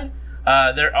inside,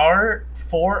 there are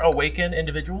 4 awakened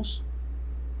individuals.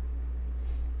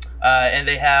 And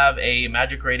they have a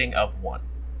magic rating of 1.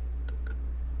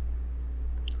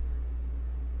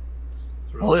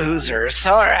 It's really Losers.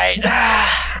 All right.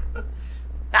 Not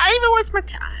even worth my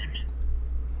time.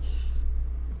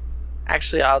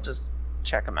 Actually, I'll just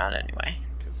check them out anyway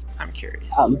because I'm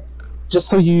curious. Just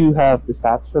so you have the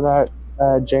stats for that,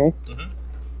 Jay, Mhm.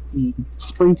 the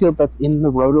Springfield that's in the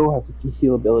Roto has a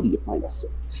concealability of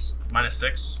 -6.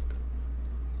 -6?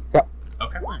 Yep.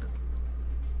 Okay.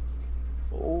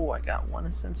 Oh, I got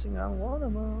 1 sensing on one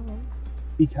of them.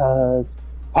 Because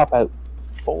pop out.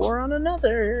 4 on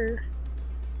another.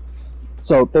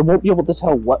 So they won't be able to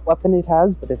tell what weapon it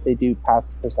has, but if they do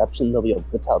pass perception, they'll be able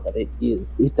to tell that it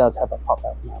does have a pop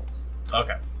out mount.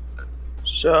 Okay.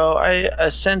 So I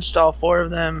sensed all 4 of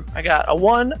them. I got a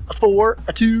 1, a 4,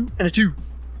 a 2, and a 2.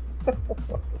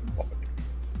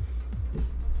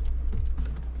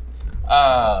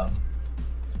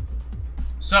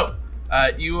 So,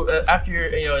 you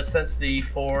after you sense the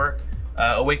 4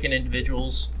 awakened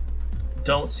individuals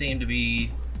don't seem to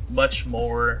be much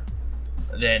more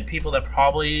than people that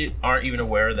probably aren't even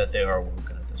aware that they are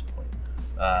awoken at this point.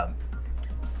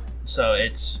 So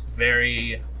it's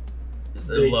very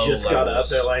They low just got up. levels.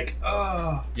 They're like,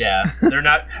 oh. Yeah, they're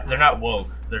not woke.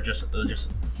 They're just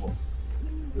woke.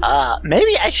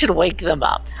 Maybe I should wake them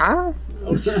up, huh?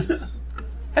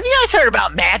 Have you guys heard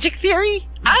about magic theory?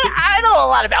 I know a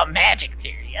lot about magic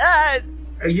theory.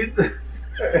 Are you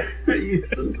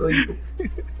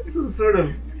some sort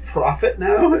of prophet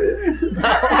now?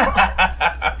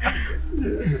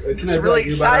 Can She's really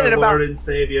excited our about Lord and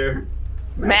Savior?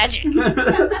 magic.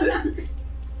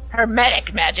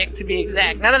 Hermetic magic, to be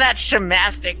exact. None of that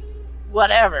shamastic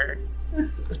whatever.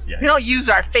 Yeah. We don't use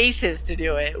our faces to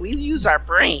do it. We use our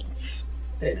brains.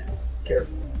 Hey now,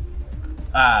 careful.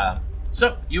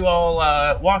 So you all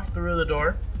walk through the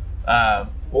door.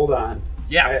 Hold on.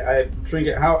 Yeah. I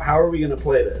Trinket, how are we gonna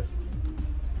play this?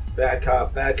 Bad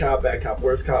cop, bad cop, bad cop,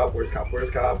 worst cop, worst cop,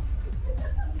 worst cop.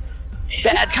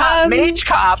 Bad cop, mage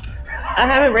cop. I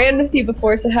haven't ran with you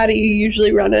before, so how do you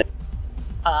usually run it?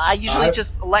 I usually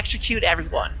just electrocute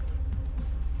everyone.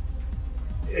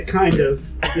 Kind of,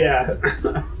 yeah.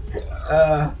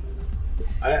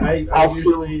 I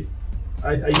usually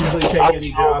take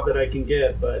any job that I can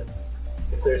get, but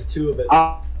if there's two of us,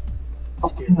 I'll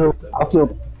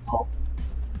field.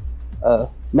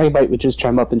 Megabyte would just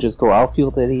chime up and just go, I'll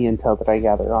field any intel that I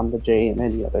gather on the J and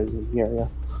any others in the area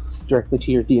directly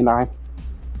to your DNI.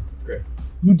 Great.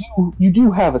 You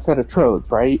do have a set of trodes,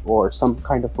 right? Or some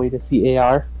kind of way to see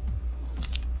AR?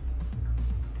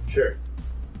 Sure.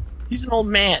 He's an old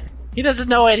man. He doesn't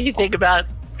know anything about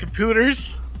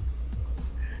computers.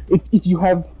 If you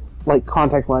have like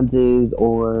contact lenses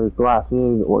or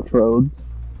glasses or trodes,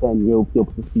 then you'll be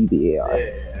able to see the AR.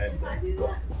 Yeah.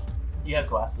 You have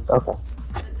glasses. Okay.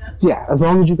 Yeah, as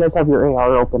long as you guys have your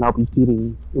AR open, I'll be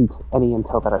feeding any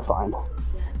intel that I find.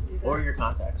 Or your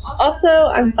contacts. Also,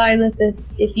 I'm fine with it.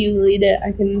 If you lead it,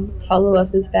 I can follow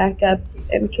up as backup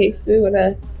in case we want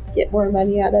to get more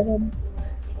money out of him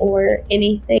or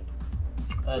anything.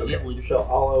 You have leadership. So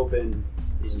I'll open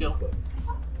these Skill. close.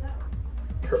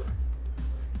 Perfect.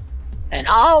 And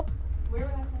I'll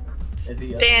It'd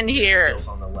be, stand here skills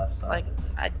on the left side. like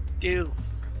I do.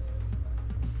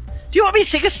 Do you want me to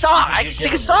sing a song? I can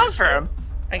sing a song for him.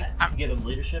 You give him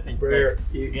leadership and Brer,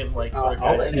 you give him like I'll sort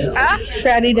of let guidance. you Huh?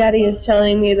 Bratty Daddy is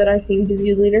telling me that I can give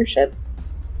you leadership.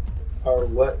 Or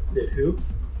what? Did who?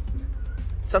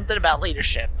 Something about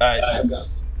leadership.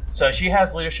 So she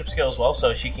has leadership skill as well,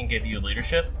 so she can give you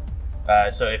leadership.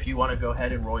 So if you want to go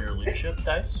ahead and roll your leadership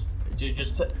dice,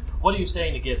 what are you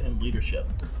saying to give him leadership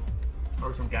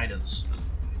or some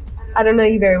guidance? I don't know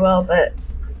you very well, but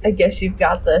I guess you've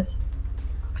got this.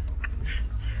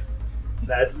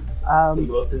 That's the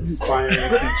most inspiring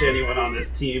speech anyone on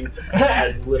this team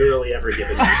has literally ever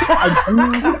given me.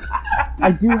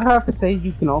 I do have to say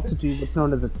you can also do what's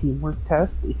known as a teamwork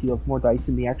test if you have more dice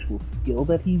in the actual skill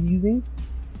that he's using.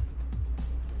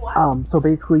 So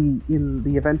basically, in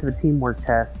the event of a teamwork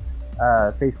test,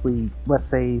 basically, let's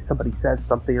say somebody says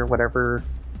something or whatever,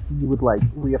 you would like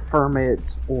reaffirm it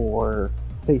or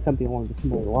say something along the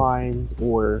similar lines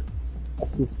or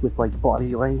assist with like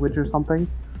body language or something.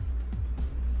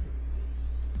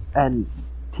 And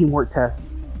teamwork tests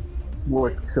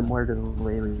work similar to the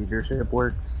way leadership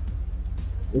works.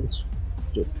 It's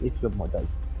just if you have more dice,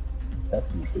 that's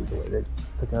usually the way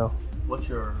to go. What's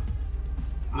your?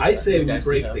 I say we Guys,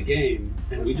 break you know. the game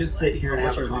and we just sit here and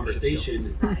have What's a your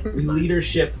leadership conversation. We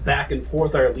leadership back and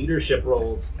forth our leadership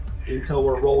rolls until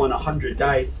we're rolling 100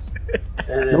 dice,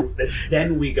 and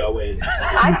then we go in.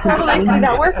 I totally see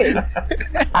that working.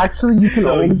 Actually, you can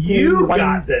So only you do one.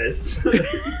 got this.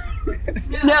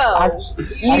 No,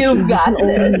 you've got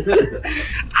this.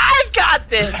 I've got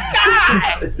this,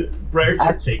 guys. Brer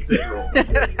just takes it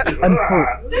and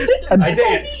rolls. I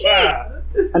dance.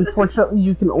 Unfortunately,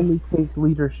 you can only take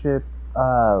leadership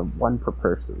one per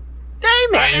person.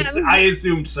 Dayman, I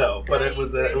assumed so, but it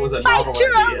was a novel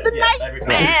fighter idea. of the night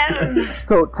man.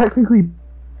 So technically,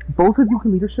 both of you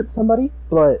can leadership somebody,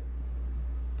 but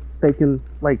they can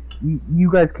like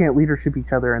you guys can't leadership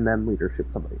each other and then leadership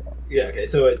somebody else. Yeah. Okay.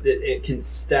 So it can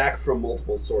stack from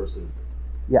multiple sources.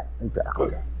 Yeah,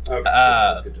 exactly. Okay.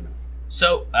 That's good to know.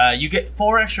 So you get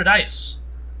 4 extra dice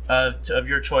of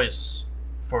your choice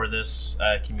for this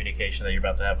communication that you're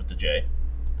about to have with the J.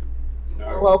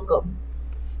 Welcome.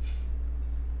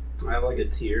 I have like a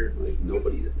tier. Like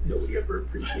nobody ever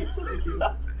appreciates what I do.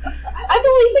 I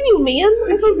believe in you, man.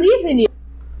 I believe in you.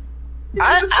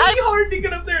 I'm hard to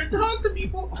get up there and talk to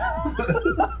people.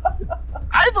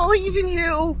 I believe in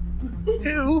you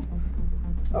too.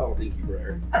 Oh, thank you,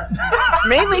 Brer.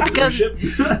 Mainly because Leadership.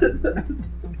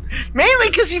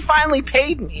 you finally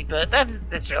paid me, but that's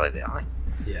really the only.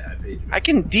 Yeah, I paid you. I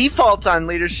can default on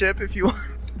leadership if you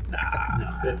want.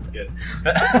 No, that's good.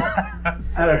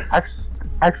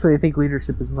 Actually, I think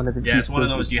leadership is one of the. Yeah, it's one of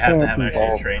those you have to have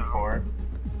actually trained for.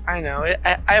 I know.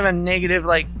 I have a negative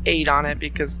 8 on it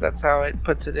because that's how it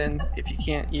puts it in if you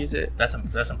can't use it. That's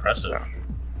impressive. So,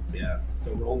 Yeah.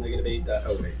 So roll -8 die.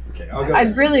 Oh wait. Okay. I'll go.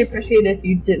 I'd really appreciate it if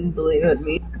you didn't believe in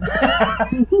me.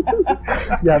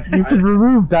 Yes, you can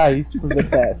remove dice from the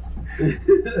test.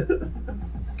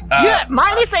 Yeah,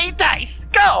 -8 dice.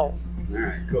 Go. All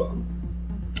right. Cool.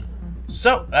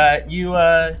 So, you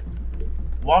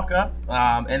walk up,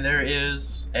 and there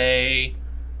is a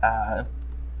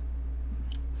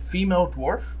female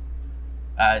dwarf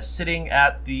sitting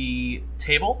at the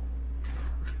table,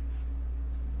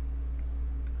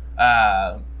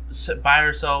 sit by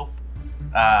herself,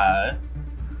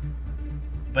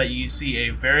 but you see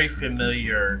a very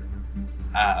familiar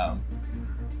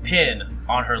pin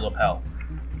on her lapel.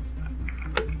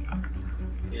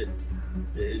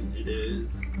 It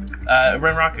is.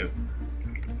 Renraku.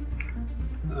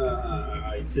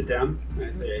 I sit down and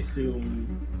I say, I assume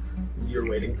you're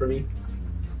waiting for me.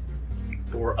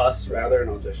 Or us, rather, and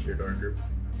I'll gesture to our group.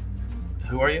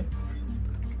 Who are you?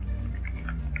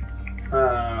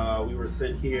 We were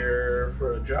sent here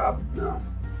for a job? No.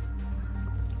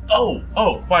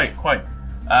 Oh, quite.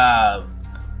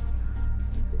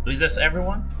 Is this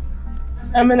everyone?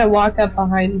 I'm gonna walk up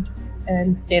behind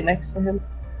and stand next to him.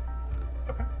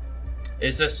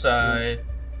 Is this, so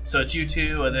it's you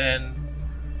two, and then,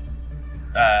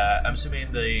 I'm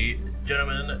assuming the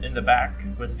gentleman in the back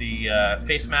with the,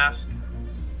 face mask,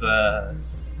 the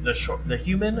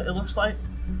human, it looks like,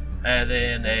 and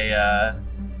then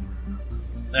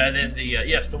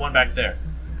yes, the one back there.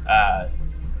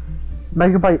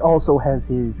 Megabyte also has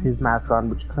his mask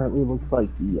on, which currently looks like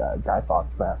the Guy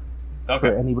Fawkes mask. Okay.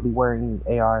 For anybody wearing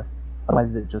AR,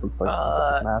 otherwise it just looks like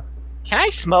a mask. Can I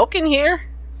smoke in here?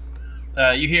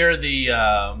 You hear the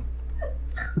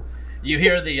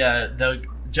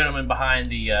gentleman behind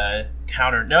the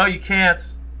counter. No, you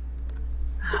can't.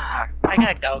 I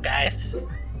gotta go, guys.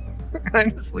 I'm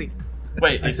asleep.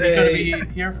 Wait, is he going to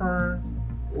be here for?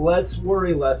 Let's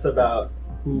worry less about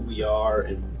who we are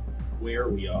and where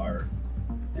we are,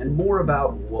 and more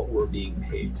about what we're being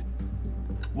paid to do.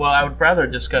 Well, I would rather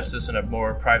discuss this in a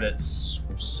more private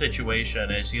situation.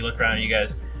 As you look around, you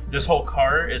guys, this whole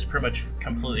car is pretty much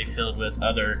completely filled with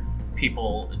other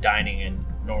people dining in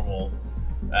normal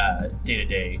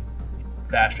day-to-day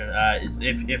fashion.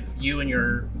 If you and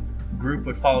your group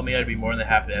would follow me, I'd be more than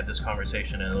happy to have this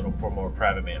conversation in a little more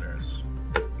private manners.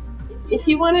 If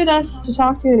you wanted us to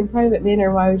talk to you in a private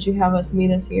manner, why would you have us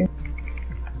meet us here?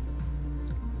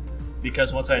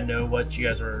 Because once I know what you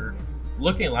guys are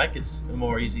looking like, it's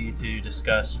more easy to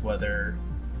discuss whether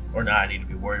or not I need to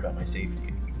be worried about my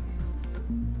safety.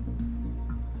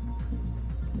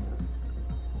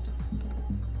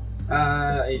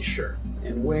 Sure.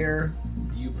 And where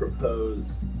do you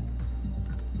propose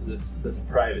this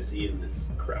privacy in this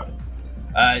crowd?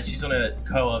 She's gonna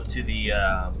go up to the,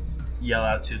 yell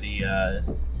out to the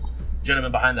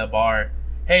gentleman behind the bar.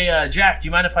 Hey, Jack, do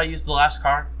you mind if I use the last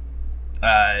car?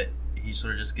 He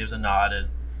sort of just gives a nod, and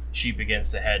she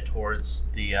begins to head towards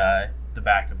the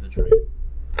back of the train.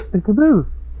 The caboose.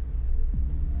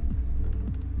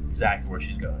 Exactly where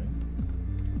she's going.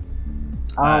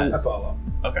 I follow.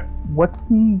 Okay. What's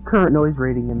the current noise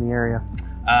rating in the area?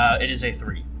 It is a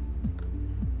 3.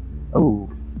 Oh,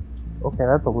 okay,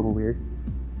 that's a little weird.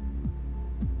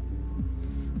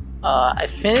 I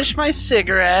finish my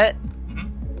cigarette,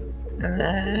 Mm-hmm. and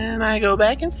then I go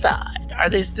back inside. Are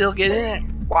they still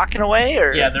walking away,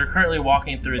 or? Yeah, they're currently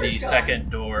walking through the second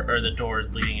door, or the door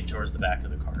leading towards the back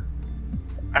of the car.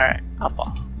 All right, I'll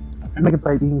follow.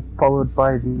 Megabyte being followed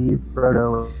by the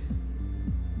Frodo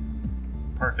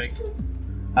Perfect.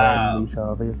 and Misha,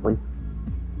 obviously.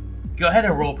 Go ahead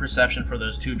and roll perception for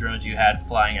those 2 drones you had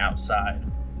flying outside.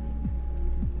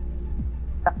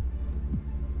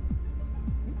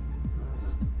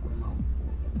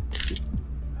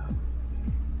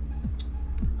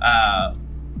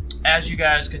 As you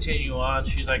guys continue on,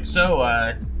 she's like, so,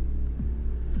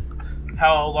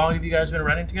 how long have you guys been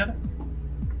running together?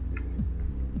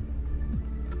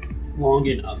 Long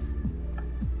enough.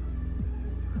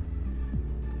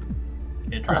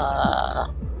 Interesting.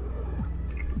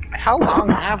 How long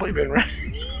have we been running?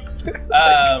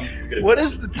 What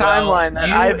is the timeline that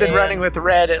you I've been and- running with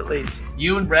Red, at least?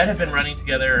 You and Red have been running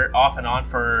together off and on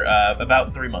for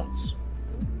about 3 months.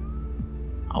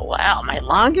 Oh, wow, my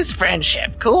longest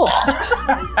friendship. Cool.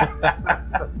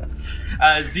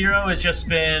 Zero has just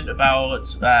been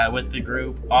about with the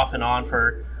group off and on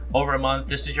for over a month.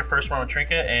 This is your first run with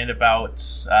Trinket, and about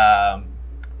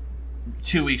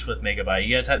 2 weeks with Megabyte.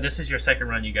 You guys have this is your second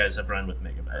run you guys have run with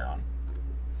Megabyte on.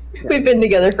 We've been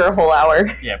together for a whole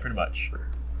hour. Yeah, pretty much.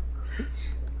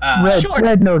 Red, sure.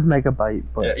 Red knows Megabyte,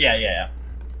 but Yeah.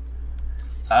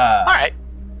 All right.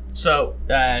 So,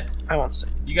 I won't say.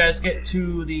 you guys get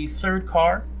to the third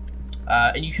car,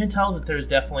 and you can tell that there's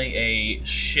definitely a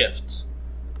shift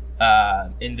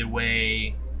in the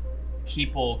way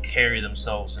people carry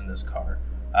themselves in this car.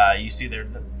 You see their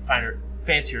finer,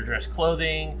 fancier dressed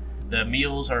clothing. The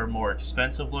meals are more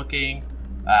expensive looking.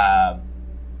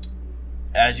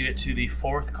 As you get to the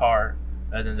fourth car,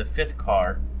 and then the fifth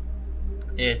car,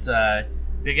 it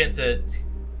begins to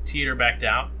teeter back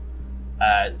down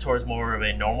towards more of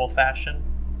a normal fashion.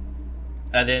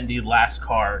 And then the last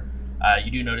car,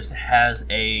 you do notice it has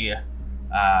a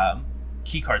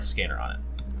keycard scanner on it.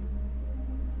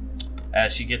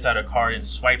 As she gets out a card and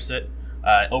swipes it,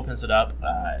 opens it up,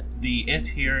 the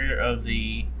interior of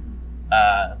the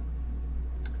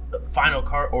final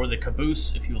car, or the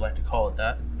caboose, if you would like to call it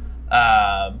that,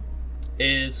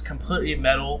 is completely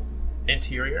metal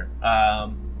interior.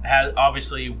 Has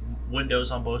obviously windows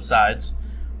on both sides,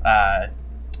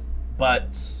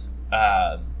 but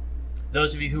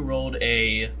those of you who rolled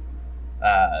the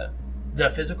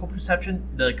physical perception,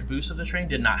 the caboose of the train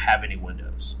did not have any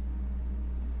windows.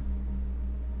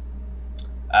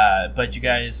 But you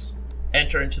guys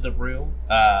enter into the room,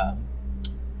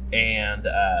 and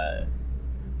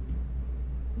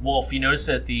Wolf, you notice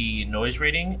that the noise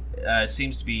rating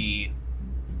seems to be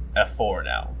a 4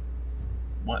 now.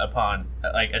 Upon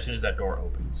as soon as that door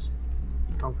opens.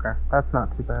 Okay, that's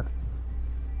not too bad.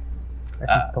 I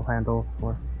can still handle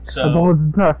 4. So, as long as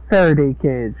it's not a Faraday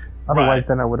cage. Otherwise, Right.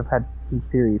 then I would have had some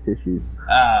serious issues.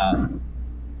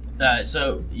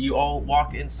 So you all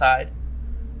walk inside.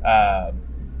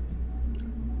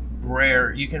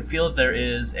 Where you can feel that there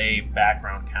is a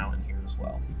background count in here as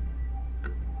well.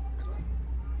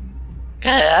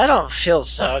 God, I don't feel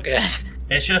so good.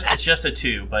 It's just a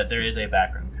 2, but there is a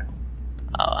background count.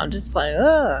 Oh, I'm just like,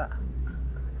 ugh.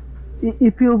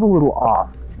 It feels a little off.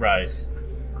 Right.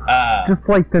 Just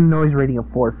like the noise rating of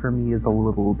 4 for me is a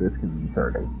little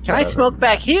disconcerting. Can I smoke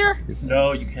back here?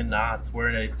 No, you cannot. We're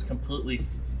in a completely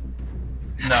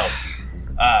no.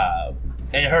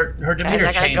 And her demeanor Guys,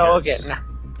 I changes. gotta go again.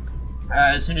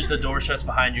 As soon as the door shuts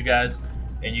behind you guys,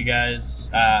 and you guys,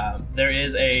 there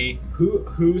is a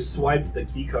Who swiped the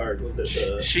key card? Was it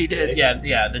the? She did.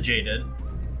 yeah, the J did.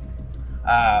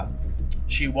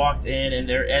 She walked in, and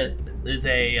there is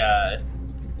a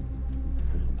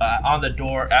on the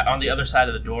door, on the other side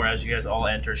of the door. As you guys all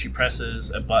enter, she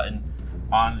presses a button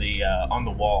on the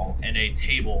wall, and a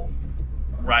table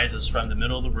rises from the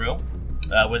middle of the room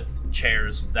with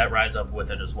chairs that rise up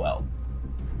with it as well.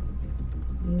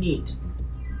 Neat.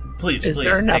 Please, Is please.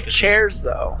 there enough take a seat. chairs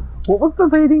though? What was the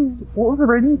rating? What was the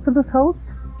rating for this house?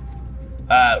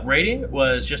 Rating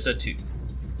was just a 2.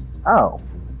 Oh.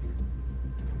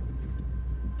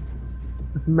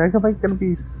 Is Megabyte gonna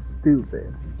be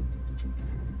stupid?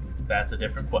 That's a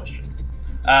different question.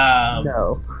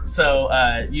 No. So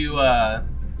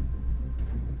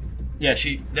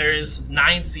there is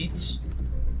 9 seats.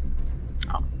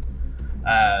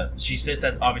 She sits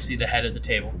at obviously the head of the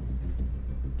table.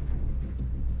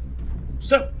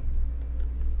 So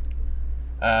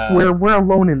We're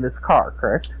alone in this car,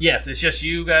 correct? yes, it's just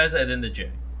you guys and then the J.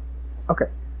 Okay.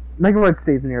 Megabyte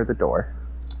stays near the door.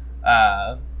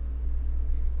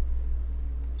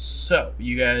 So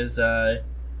you guys are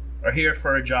here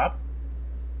for a job,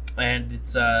 and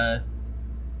it's a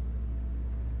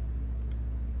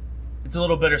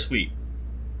little bittersweet.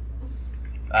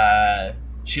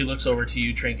 She looks over to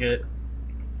you, Trinket.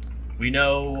 We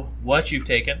know what you've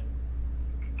taken.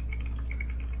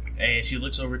 And she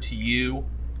looks over to you,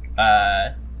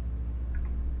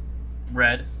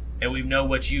 Red, and we know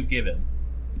what you've given.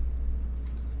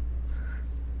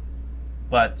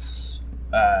 But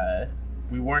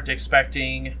we weren't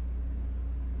expecting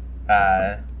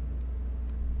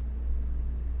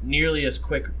nearly as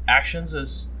quick actions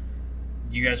as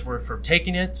you guys were for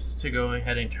taking it to go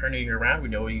ahead and turning it around. We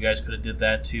know you guys could have did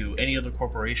that to any other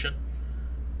corporation.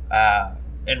 And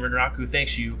Renraku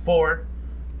thanks you for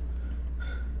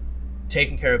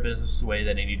taking care of business the way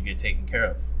that they need to get taken care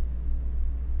of.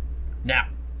 Now,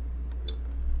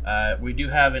 we do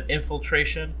have an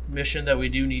infiltration mission that we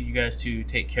do need you guys to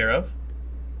take care of.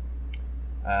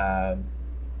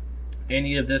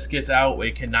 Any of this gets out,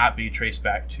 it cannot be traced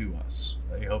back to us.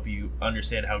 I hope you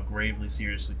understand how gravely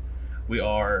seriously we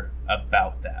are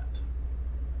about that.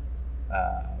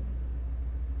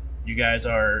 You guys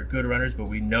are good runners, but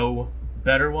we know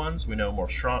better ones. We know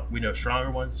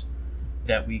stronger ones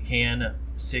that we can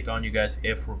sick on you guys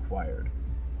if required.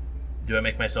 Do I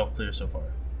make myself clear so far?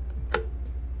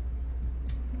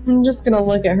 I'm just gonna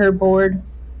look at her board.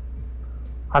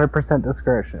 100%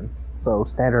 discretion. So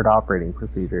standard operating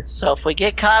procedure. So if we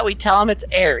get caught, we tell them it's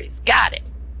Ares. Got it.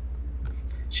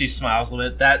 She smiles a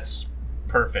little bit. That's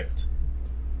perfect.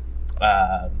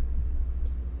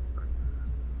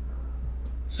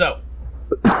 So,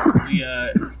 we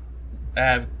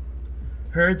have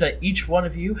heard that each one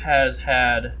of you has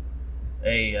had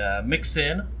a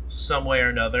mix-in some way or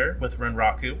another with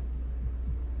Renraku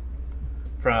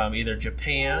from either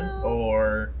Japan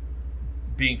or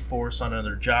being forced on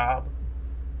another job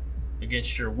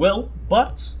against your will,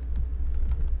 but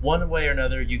one way or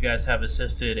another you guys have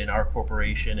assisted in our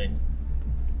corporation in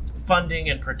funding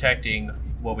and protecting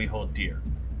what we hold dear.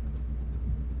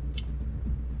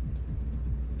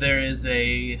 There is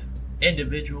a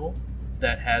individual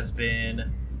that has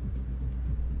been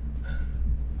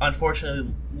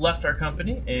unfortunately left our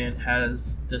company and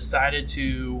has decided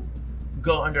to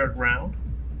go underground,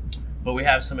 but we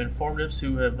have some informatives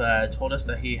who have told us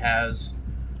that he has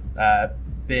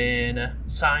been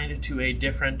signed to a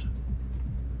different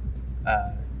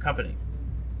company.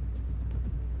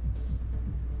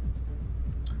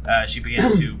 She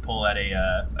begins to pull at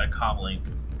a comm link.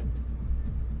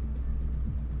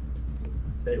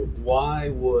 Say, why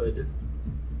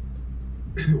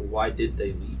did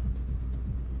they leave?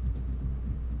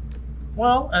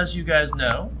 Well, as you guys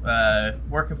know,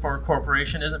 working for a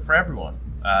corporation isn't for everyone.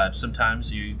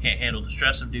 Sometimes you can't handle the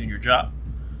stress of doing your job.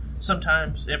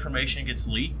 Sometimes information gets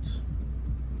leaked.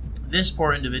 This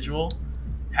poor individual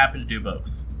happened to do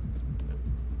both.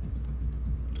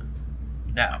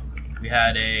 Now, we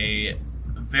had a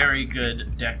very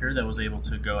good Decker that was able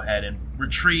to go ahead and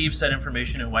retrieve said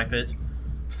information and wipe it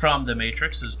from the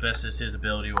Matrix as best as his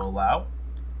ability will allow.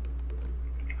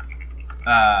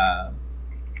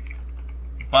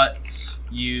 But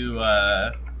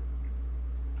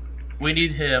we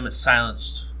need him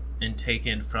silenced and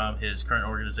taken from his current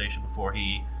organization before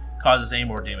he causes any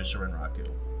more damage to Renraku.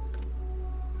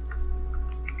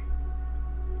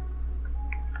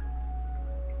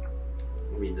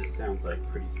 I mean, this sounds like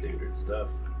pretty standard stuff.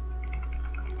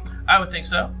 I would think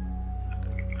so.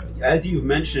 As you've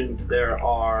mentioned, there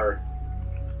are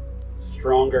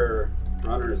stronger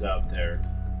runners out there.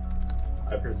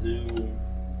 I presume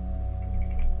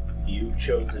you've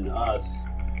chosen us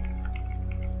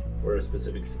for a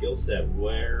specific skill set.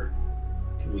 Where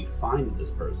can we find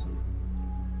this person?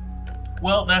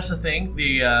 Well, that's the thing.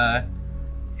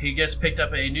 He just picked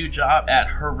up a new job at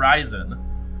Horizon.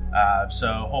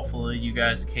 So hopefully you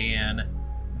guys can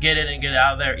get in and get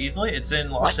out of there easily. It's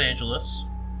in Los Angeles.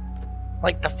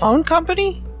 Like the phone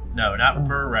company? No, not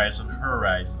Verizon.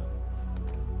 Horizon.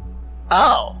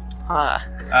 Oh.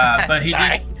 But he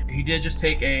Sorry. he did just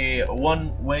take a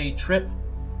one-way trip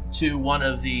to one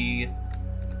of the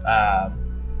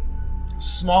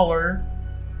smaller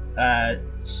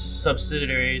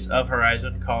subsidiaries of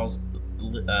Horizon called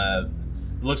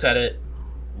looks at it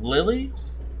Lilly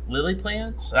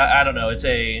Plants. I don't know. It's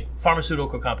a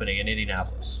pharmaceutical company in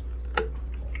Indianapolis.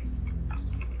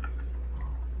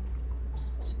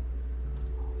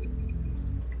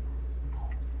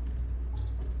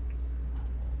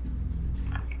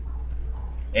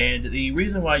 And the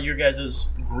reason why your guys'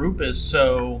 group is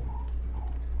so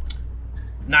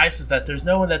nice is that there's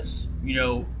no one that's,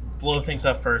 blow things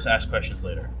up first, ask questions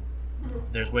later.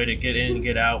 There's a way to get in and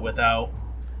get out without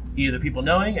either people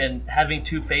knowing, and having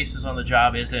two faces on the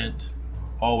job isn't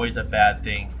always a bad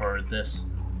thing for this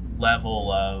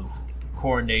level of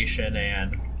coordination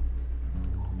and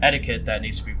etiquette that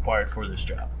needs to be required for this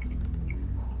job.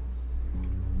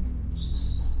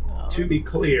 To be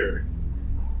clear,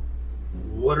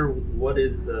 what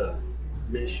is the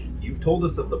mission? You've told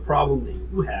us of the problem that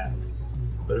you have,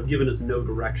 but have given us no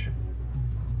direction.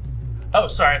 Oh,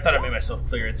 sorry, I thought I made myself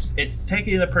clear. It's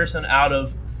taking the person out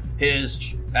of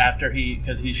his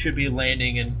because he should be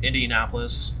landing in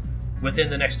Indianapolis within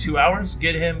the next 2 hours.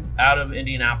 Get him out of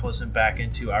Indianapolis and back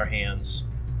into our hands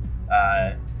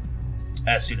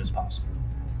as soon as possible.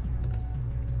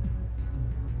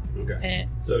 Okay.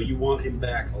 So you want him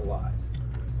back alive?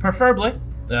 Preferably.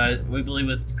 We believe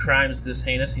with crimes this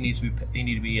heinous, he need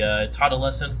to be taught a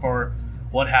lesson for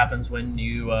what happens when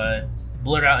you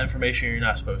blurt out information you're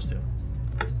not supposed to.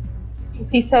 If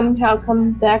he somehow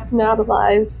comes back not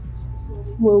alive,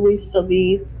 will we still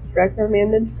be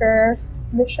reprimanded for our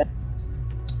mission?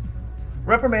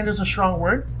 Reprimand is a strong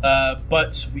word,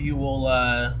 but you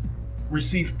will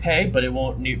receive pay, but it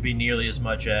won't be nearly as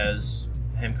much as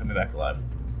him coming back alive.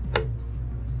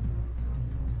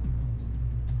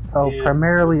 So Yeah.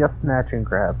 primarily a snatch and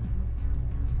grab.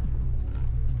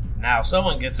 Now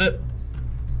someone gets it.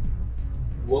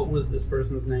 What was this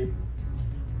person's name?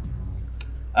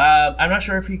 I'm not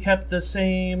sure if he kept the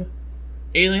same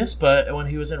alias, but when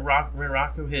he was in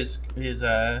Renraku, his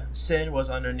sin was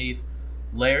underneath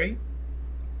Larry.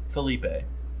 Felipe.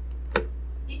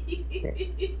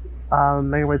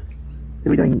 Megabyte's are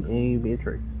we doing a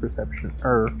matrix perception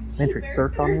or matrix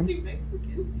search on him?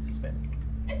 He's Hispanic.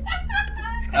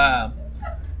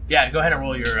 Yeah, go ahead and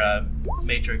roll your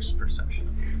matrix perception.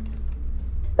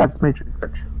 That's matrix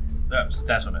search. That's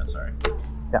what I meant, sorry.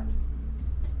 Yeah.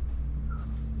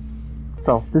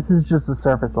 So this is just the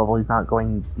surface level. He's not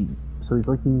going deep. So he's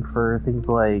looking for things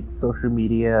like social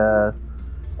media,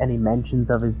 any mentions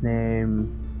of his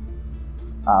name,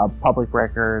 public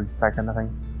records, that kind of thing.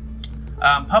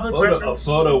 Public records. A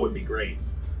photo would be great.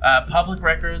 Public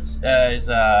records is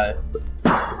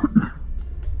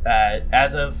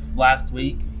as of last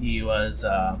week, he was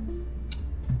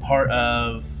part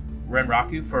of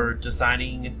Renraku for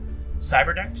designing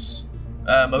cyberdecks,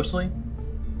 mostly.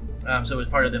 So it was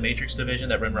part of the Matrix division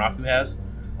that Renraku has,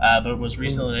 but was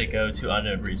recently let go to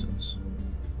unknown reasons.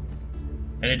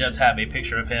 And it does have a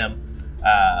picture of him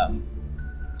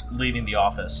leaving the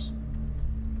office.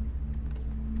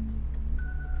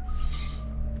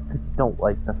 I don't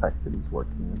like the fact that he's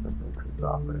working as a matrix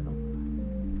operator.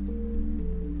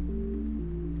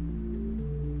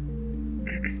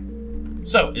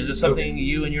 So, is this something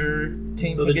you and your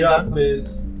team So can the get job done?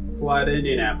 is fly to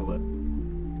Indianapolis,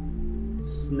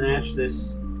 snatch this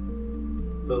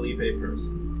Felipe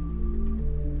person,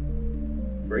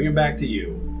 bring him back to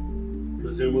you,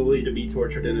 presumably to be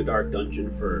tortured in a dark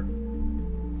dungeon for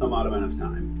some odd amount of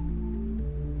time.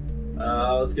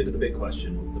 Let's get to the big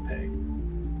question. What's the pay?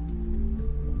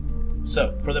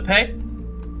 So, for the pay,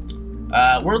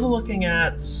 we're looking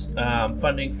at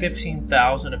funding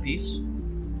 $15,000 apiece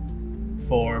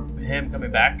for him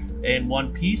coming back in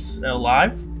one piece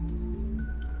alive.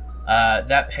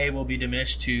 That pay will be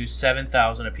diminished to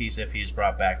 $7,000 apiece if he's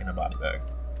brought back in a body bag.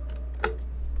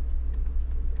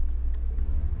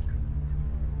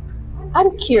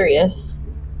 I'm curious.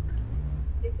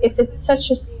 If it's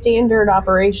such a standard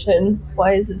operation,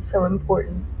 why is it so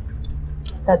important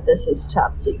that this is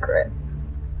top secret?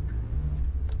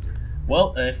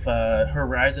 Well, if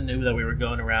Horizon knew that we were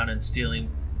going around and stealing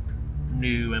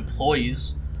new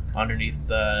employees underneath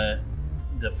the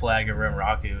flag of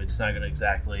Renraku, it's not going to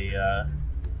exactly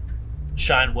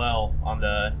shine well on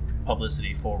the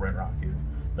publicity for Renraku.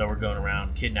 That we're going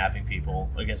around kidnapping people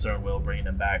against their own will, bringing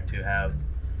them back to have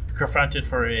confronted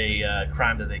for a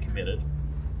crime that they committed.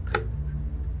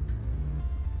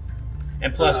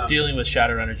 And plus, dealing with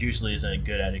Shadowrunners usually isn't a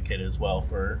good etiquette as well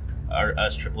for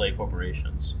us AAA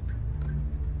corporations.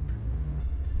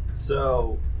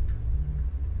 So,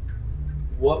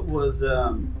 what was,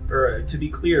 or to be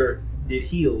clear, did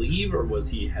he leave or was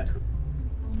he headhunted?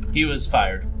 He was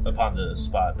fired upon the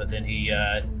spot, but then he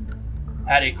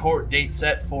had a court date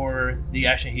set for the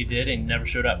action he did and never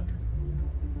showed up.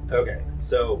 Okay,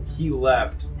 so he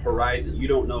left Horizon. You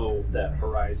don't know that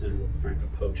Horizon was trying to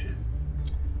poach him.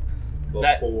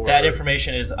 That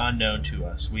information is unknown to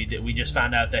us. We just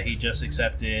found out that he just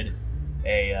accepted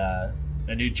a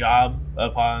new job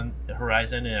upon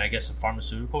Horizon, and I guess a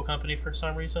pharmaceutical company for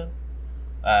some reason.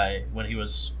 When he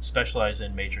was specialized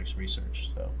in Matrix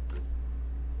research, so.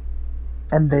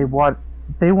 And they want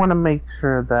to make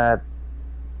sure that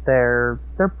their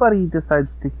buddy decides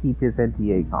to keep his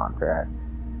NDA contract.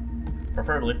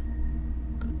 Preferably.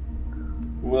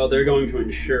 Well, they're going to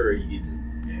ensure you.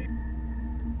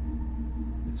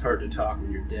 It's hard to talk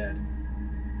when you're dead.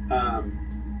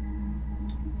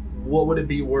 What would it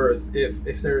be worth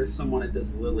if there is someone at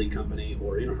this Lily company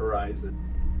or in Horizon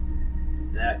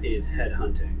that is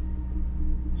headhunting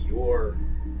your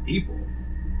people,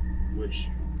 which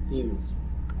seems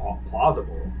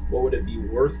plausible? What would it be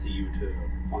worth to you to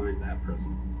find that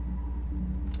person?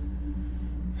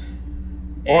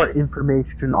 Or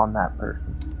information on that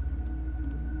person.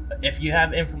 If you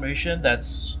have information,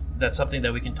 that's something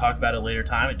that we can talk about at a later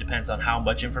time. It depends on how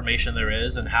much information there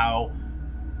is and how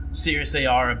serious they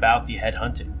are about the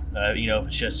headhunting. If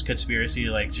it's just conspiracy,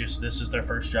 like just this is their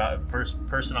first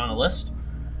person on a list,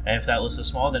 and if that list is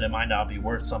small, then it might not be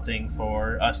worth something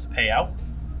for us to pay out.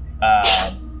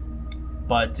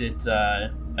 But it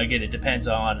again, it depends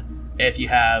on if you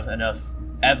have enough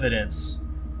evidence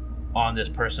on this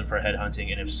person for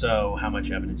headhunting, and if so, how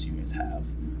much evidence you guys have.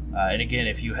 And again,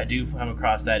 if you do come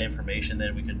across that information,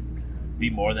 then we could be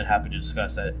more than happy to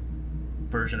discuss that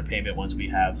version of payment once we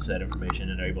have that information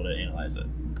and are able to analyze it.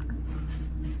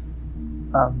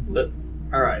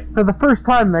 All right. For the first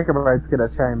time, Megabyte's gonna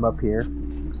chime up here.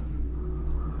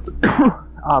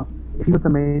 He was a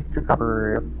Matrix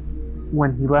operator.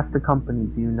 When he left the company,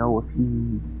 do you know if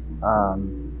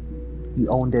he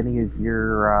owned any of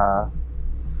your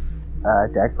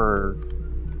deck or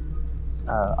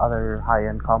other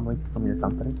high-end comlinks from your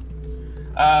company?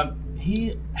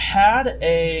 He had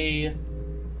a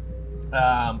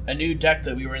new deck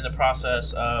that we were in the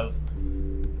process of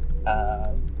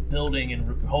building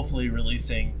and hopefully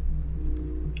releasing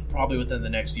probably within the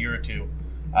next year or two.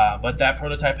 But that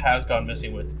prototype has gone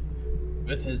missing with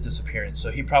his disappearance,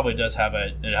 so he probably does have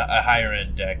a higher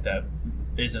end deck that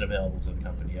isn't available to the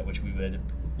company yet, which we would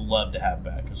love to have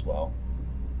back as well.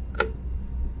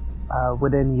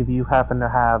 Would any of you happen to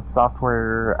have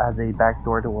software as a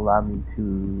backdoor to allow me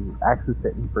to access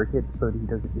it and break it so that he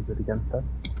doesn't use it against us?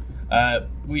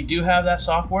 We do have that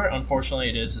software. Unfortunately,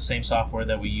 it is the same software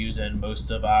that we use in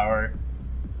most of our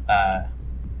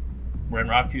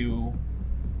Renraku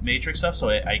Matrix stuff, so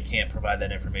I can't provide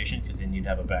that information because then you'd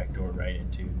have a backdoor right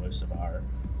into most of our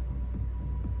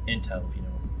intel, if you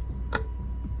know.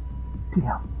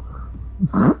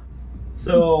 Damn.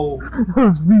 So, I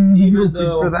was really Even hoping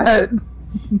though- for that.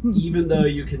 even though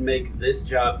you can make this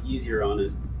job easier on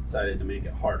us, decided to make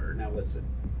it harder. Now listen,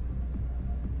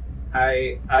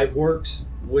 I've worked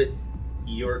with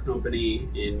your company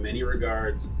in many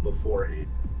regards beforehand,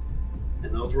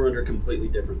 and those were under completely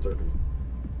different circumstances.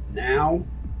 Now,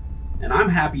 and I'm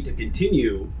happy to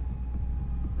continue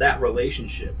that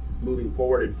relationship moving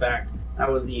forward. In fact,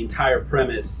 that was the entire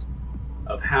premise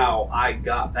of how I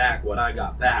got back what I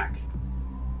got back,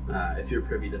 if you're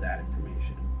privy to that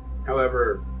information.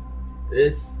 However,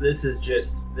 this is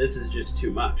just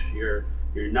too much. You're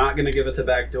not going to give us a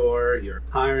backdoor. You're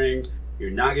hiring.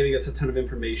 You're not giving us a ton of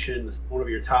information. This is one of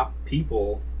your top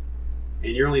people,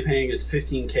 and you're only paying us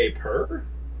 $15K per.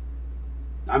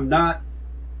 I'm not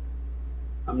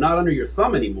under your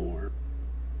thumb anymore.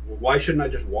 Why shouldn't I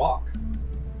just walk?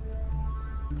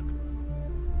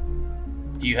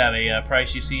 Do you have a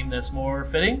price you seem that's more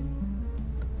fitting?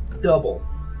 Double.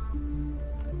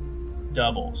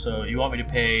 Double. So you want me to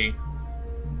pay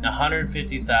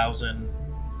 $150,000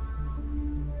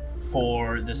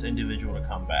 for this individual to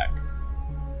come back?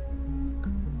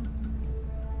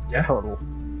 Yeah. Total.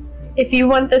 If you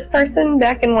want this person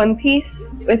back in one piece,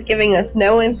 with giving us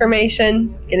no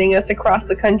information, getting us across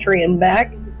the country and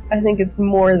back, I think it's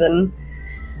more than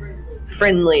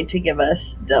friendly to give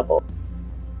us double.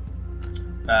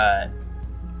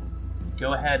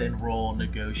 Go ahead and roll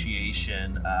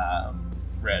negotiation,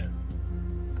 Red.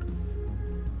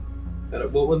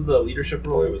 What was the leadership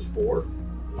role? It was 4.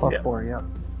 Plus Yeah. 4, yeah.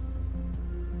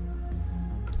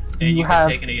 And you have-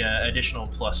 can take any additional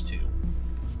 +2.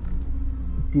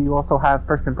 Do you also have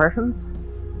first impressions?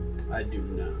 I do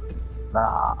not.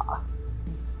 Ah.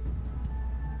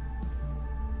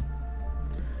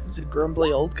 He's a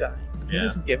grumbly old guy. He Yeah.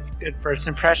 doesn't give good first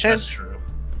impressions. That's true.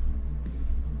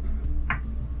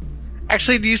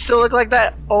 Actually, do you still look like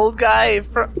that old guy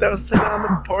that was sitting on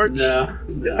the porch? No.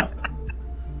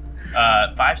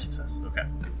 5 success. Okay.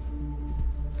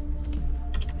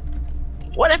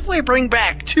 What if we bring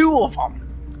back 2 of them?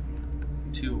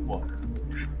 2 what?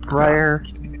 Briar.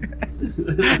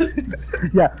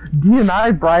 Yeah,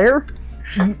 D&I, Briar.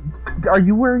 Are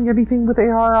you wearing anything with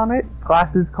AR on it?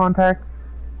 Glasses, contacts?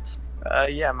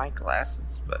 Yeah, my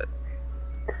glasses, but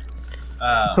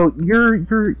So you're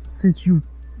since you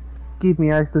gave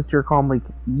me access to your comm link,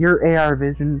 your AR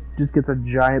vision just gets a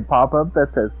giant pop-up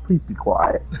that says, "Please be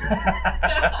quiet."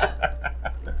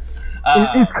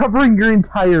 It's covering your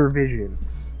entire vision.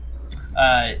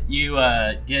 You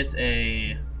get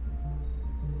a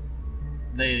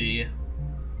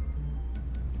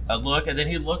look, and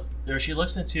then she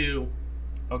looks into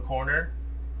a corner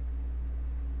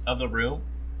of the room,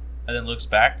 and then looks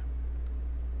back.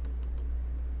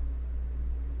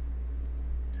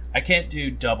 I can't do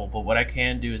double, but what I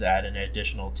can do is add an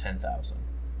additional 10,000.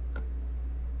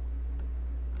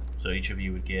 So each of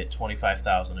you would get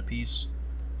 25,000 apiece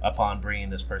upon bringing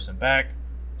this person back,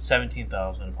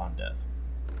 17,000 upon death.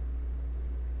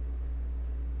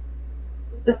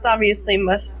 This obviously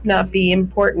must not be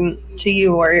important to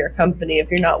you or your company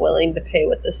if you're not willing to pay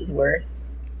what this is worth.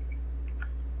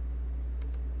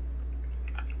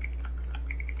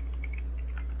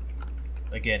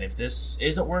 Again, if this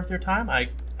isn't worth your time, I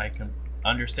can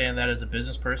understand that as a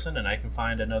business person, and I can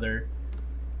find another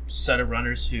set of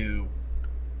runners who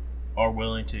are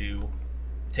willing to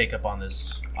take up on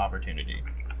this opportunity.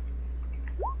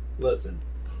 Listen,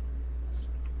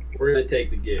 we're gonna take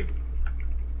the gig,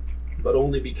 but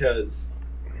only because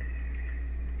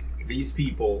these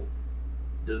people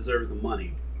deserve the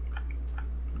money.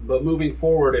 But moving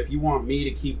forward, if you want me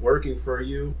to keep working for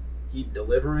you, keep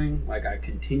delivering like I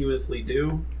continuously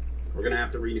do, we're gonna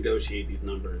have to renegotiate these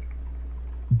numbers.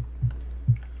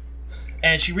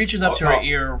 And she reaches up to her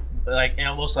ear, like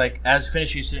almost like as soon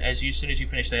as you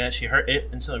finish that, it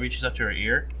instantly reaches up to her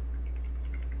ear.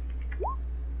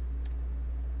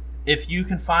 if you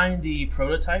can find the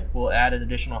prototype, we'll add an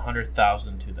additional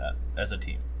 100,000 to that as a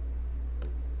team.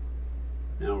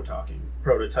 Now we're talking.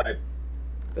 Prototype.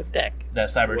 The deck. That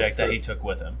cyber What's deck that the- he took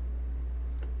with him.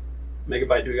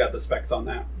 Megabyte, do we got the specs on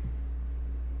that?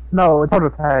 No, a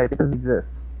prototype doesn't exist.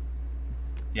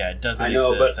 Yeah, it doesn't I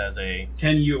know, exist but- as a.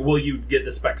 Will you get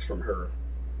the specs from her?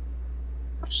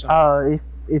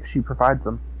 If she provides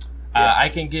them. I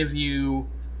can give you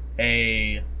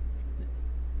a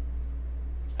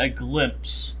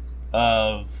glimpse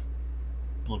of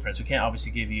blueprints. We can't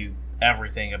obviously give you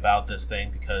everything about this thing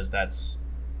because that's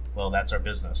our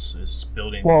business, is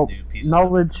building Well, these new pieces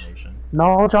knowledge- of information.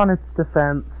 Knowledge on its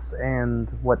defense and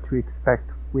what to expect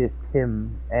with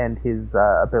him and his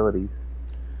abilities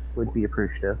would be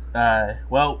appreciative.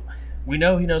 Well, we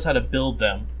know he knows how to build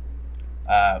them,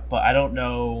 but I don't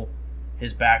know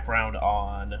his background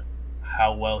on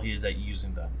how well he is at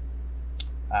using them.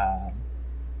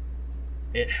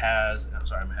 It has. I'm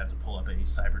sorry, I'm gonna have to pull up a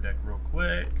cyber deck real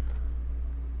quick.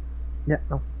 Yeah,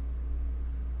 no.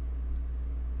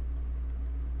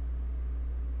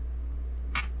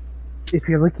 If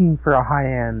you're looking for a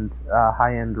high-end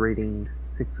rating,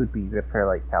 6 would be the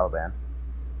Fairlight Caliban.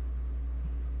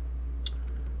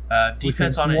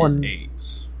 Defense is on it is one-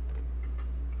 8.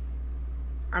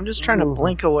 I'm just trying to Ooh.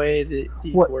 blink away these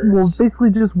What? words. Well,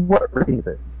 basically, just what rating is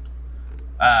it?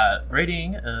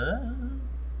 Rating.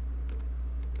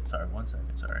 Sorry, 1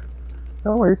 second. Sorry.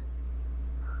 No worries.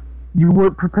 You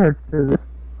weren't prepared for this,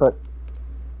 but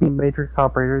being Matrix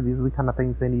operator, these are the kind of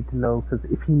things they need to know. Because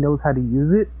if he knows how to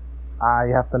use it, I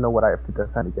have to know what I have to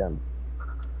defend against.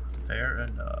 Fair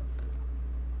enough.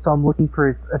 So I'm looking for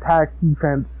its attack,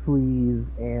 defense, sleeves,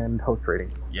 and host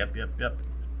rating. Yep.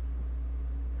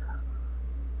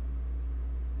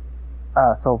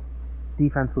 So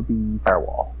defense would be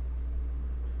firewall.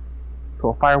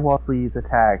 So firewall, sleeves,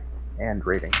 attack, and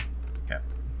rating. Okay.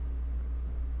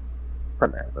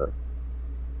 Primarily.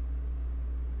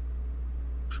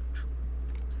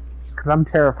 Because I'm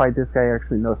terrified this guy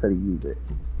actually knows how to use it.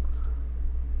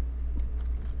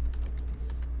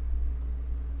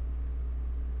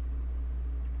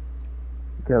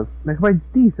 Because Megabyte's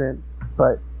decent,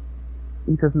 but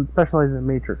he doesn't specialize in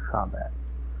Matrix combat.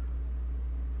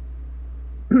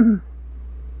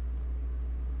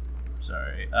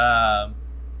 Sorry. Hello.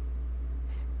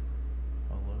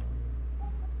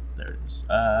 There it is.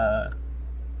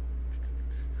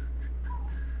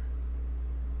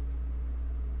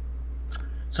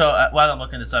 So while I'm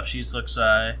looking this up, she looks.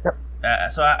 Yep.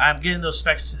 So I'm getting those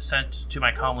specs sent to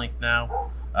my comlink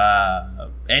now.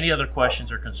 Any other questions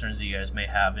or concerns that you guys may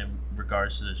have in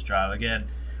regards to this job? Again,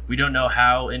 we don't know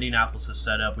how Indianapolis is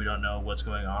set up. We don't know what's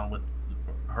going on with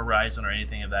Horizon or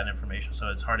anything of that information. So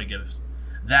it's hard to give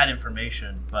that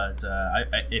information. But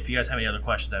if you guys have any other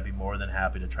questions, I'd be more than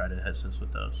happy to try to assist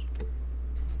with those.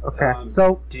 Okay,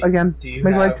 so do again, you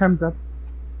Megabyte have- chimes up.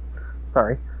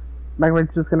 Sorry.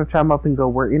 Megabyte's just going to chime up and go,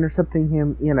 we're intercepting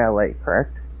him in LA,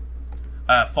 correct?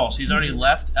 False. He's already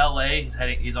left LA.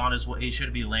 He's on his way. He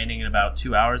should be landing in about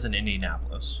 2 hours in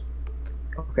Indianapolis.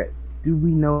 Okay. Do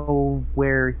we know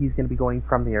where he's going to be going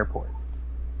from the airport?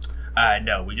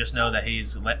 No, we just know that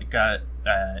he's got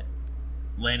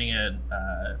landing at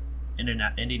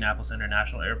Indianapolis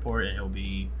International Airport, and he'll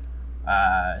be.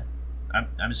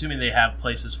 I'm assuming they have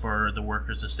places for the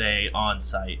workers to stay on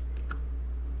site.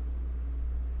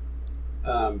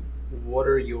 What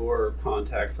are your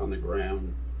contacts on the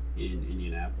ground in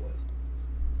Indianapolis?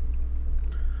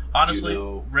 Honestly, You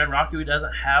know- Ren Rocky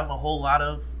doesn't have a whole lot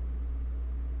of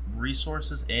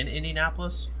resources in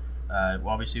Indianapolis.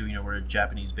 Obviously, we're a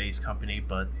Japanese-based company,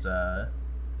 but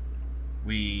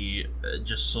we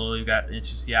just slowly got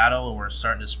into Seattle, and we're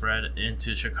starting to spread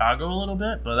into Chicago a little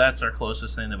bit. But that's our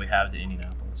closest thing that we have to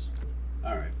Indianapolis.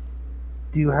 All right.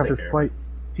 Do you We'll have take his care of flight?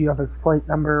 Do you have his flight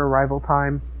number, arrival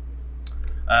time?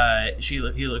 She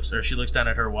looks down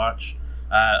at her watch.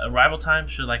 Arrival time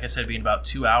should, like I said, be in about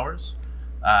 2 hours.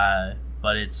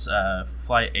 But it's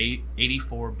flight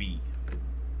 84B.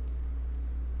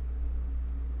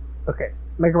 Okay.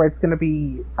 Megabyte's going to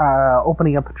be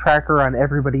opening up a tracker on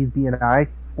everybody's DNI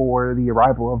for the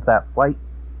arrival of that flight,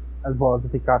 as well as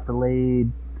if it got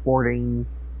delayed, boarding,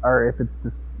 or if it's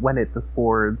just when it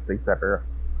disboards, etc.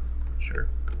 Sure.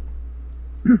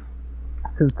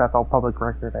 Since that's all public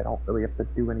record, I don't really have to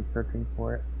do any searching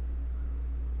for it.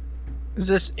 Is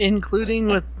this including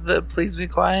with the please be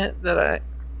quiet that I...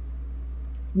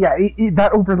 Yeah,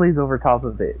 that overlays over top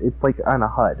of it. It's like on a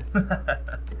HUD.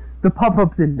 The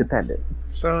pop-up's independent.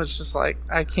 So it's just like,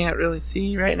 I can't really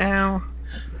see right now.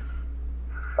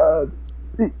 Are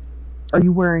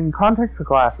you wearing contacts or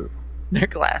glasses? Their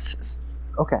glasses.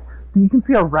 Okay. So you can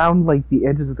see around like the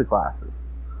edges of the glasses.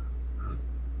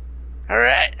 All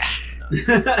right.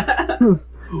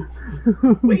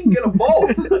 We can get them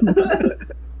both.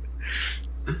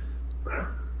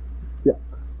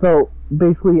 So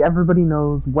basically, everybody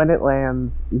knows when it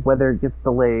lands, whether it gets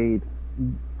delayed,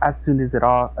 as soon as they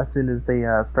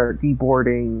start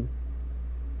deboarding,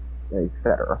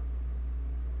 etc.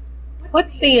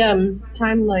 What's the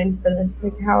timeline for this?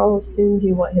 Like, how soon do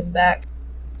you want him back?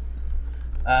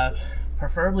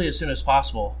 Preferably as soon as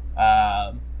possible.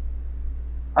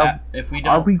 If we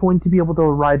don't, Are we going to be able to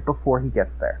arrive before he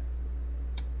gets there?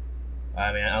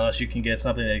 I mean, unless you can get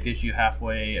something that gets you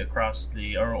halfway across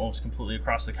or almost completely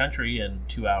across the country in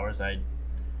 2 hours, I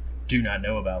do not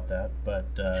know about that. But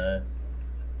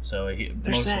so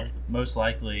most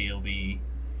likely he'll be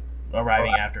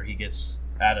arriving after he gets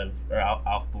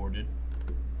outboarded.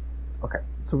 Okay,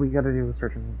 so we got to do the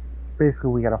searching.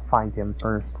 Basically, we got to find him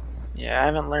first. Yeah, I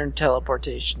haven't learned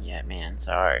teleportation yet, man.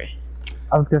 Sorry.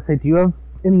 I was gonna say, do you have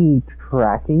any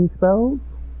tracking spells?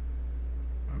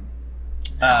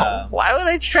 Why would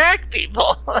I track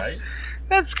people? Right?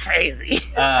 That's crazy.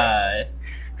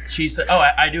 She said, "Oh,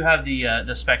 I do have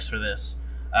the specs for this.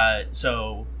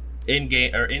 So in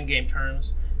game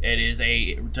terms, it is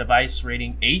a device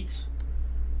rating 8.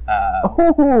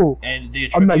 And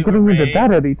the I'm not getting attribute into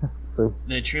that anytime soon.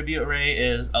 the attribute array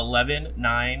is 11,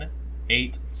 9,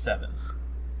 8, 7.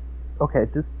 Okay,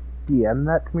 just DM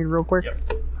that to me real quick. Yep.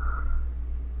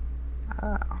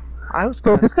 I was So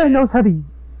going if this guy knows how to,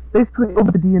 basically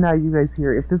over the DNI you guys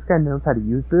hear, if this guy knows how to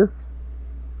use this,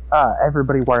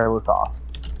 everybody wireless off.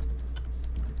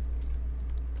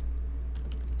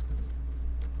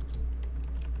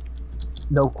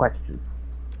 No questions.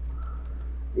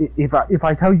 If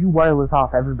I tell you wireless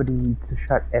off, everybody needs to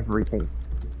shut everything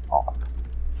off.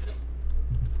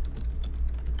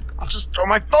 I'll just throw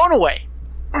my phone away.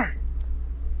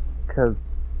 Because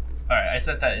All right, I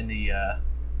sent that in the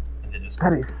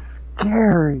Discord. that is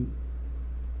scary.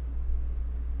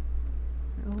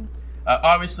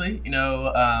 Obviously,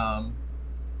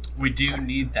 we do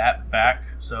need that back.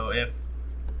 So if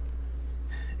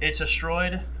it's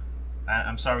destroyed,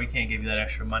 I'm sorry we can't give you that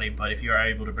extra money. But if you are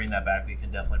able to bring that back, we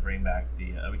can definitely bring back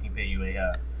we can pay you a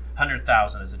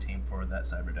 100,000 as a team for that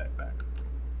cyber deck back.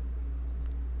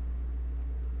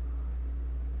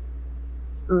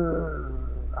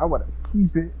 I want to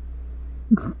keep it.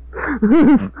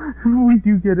 If we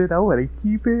do get it, I want to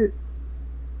keep it.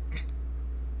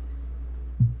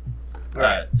 All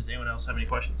right. Does anyone else have any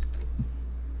questions?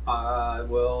 I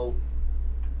will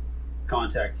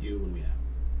contact you when we have.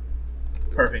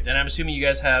 Perfect. And I'm assuming you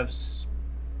guys have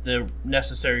the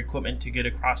necessary equipment to get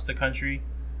across the country,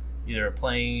 either a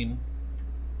plane,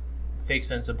 fake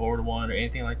sense aboard one, or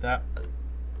anything like that.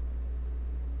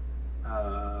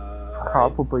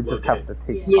 Probably just look have at- to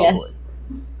take Yes. public.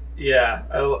 Yeah,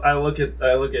 I look at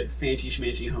fancy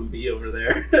schmancy Humvee over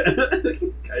there.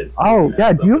 Guys, Oh,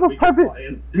 yeah, do you have a we can private- fly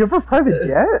in. You have a private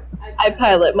jet? I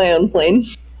pilot my own plane.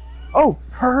 Oh,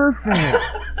 perfect.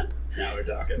 Now we're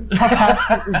talking. How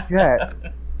fast is your jet?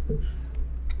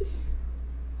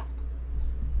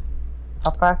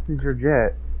 How fast is your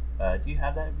jet? Do you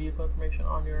have that vehicle information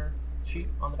on your sheet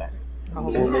on the back?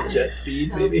 Normal jet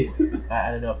speed, maybe.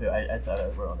 I don't know if I thought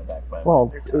it were on the back, but Well,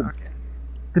 They're talking.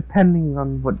 depending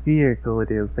on what vehicle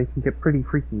it is, they can get pretty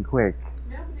freaking quick.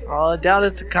 Well, I doubt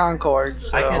it's a Concorde,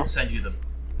 so... I can send you the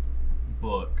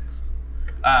book.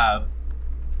 All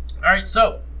right,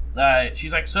 so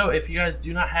she's like, so if you guys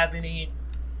do not have any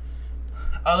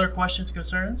other questions,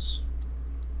 concerns,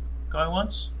 going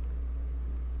once.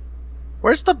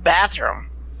 Where's the bathroom?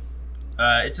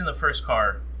 It's in the first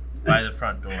car by the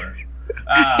front door.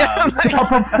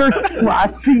 Pop-up starts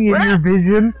flashing in your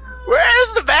vision.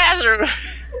 Where's the bathroom?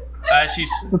 She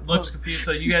looks confused.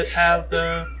 So you guys have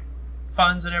the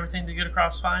funds and everything to get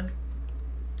across fine?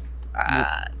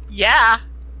 Yeah.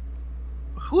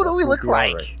 Who do we look We'll be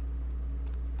like? alright.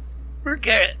 We're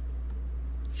good.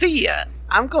 See ya.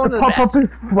 I'm going The to the pop-up bathroom.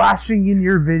 is flashing in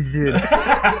your vision. All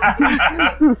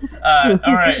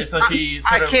right, so she I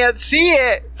sort of can't see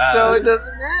it, so it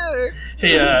doesn't matter.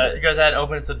 she goes ahead and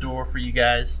opens the door for you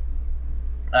guys,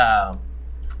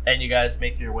 and you guys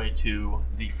make your way to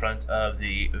the front of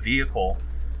the vehicle,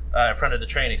 front of the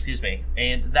train, excuse me,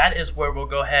 and that is where we'll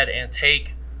go ahead and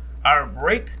take our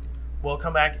break. We'll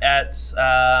come back at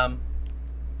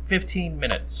 15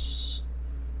 minutes.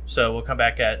 So we'll come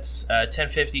back at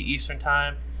 10:50 Eastern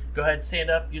Time. Go ahead, stand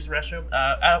up, use the restroom.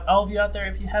 All of you out there,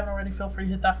 if you haven't already, feel free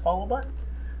to hit that follow button.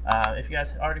 If you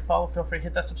guys already follow, feel free to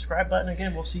hit that subscribe button.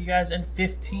 Again, we'll see you guys in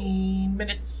 15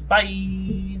 minutes.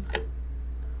 Bye!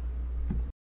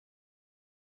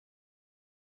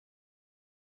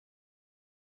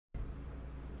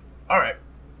 Alright.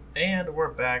 And we're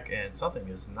back, and something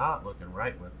is not looking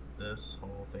right with this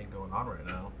whole thing going on right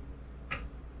now.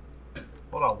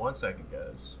 Hold on 1 second,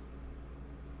 guys.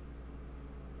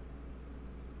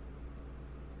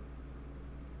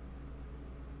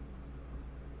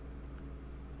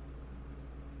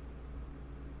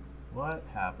 What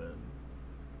happened?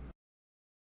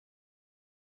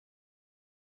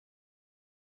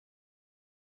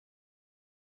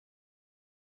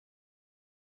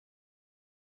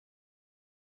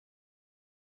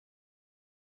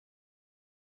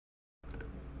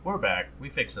 We're back. We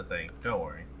fixed the thing. Don't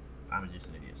worry. I'm just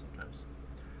an idiot sometimes.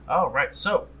 Alright,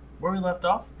 so where we left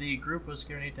off, the group was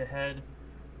going to need to head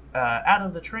out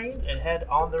of the train and head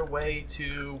on their way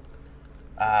to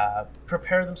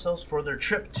prepare themselves for their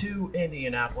trip to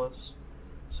Indianapolis.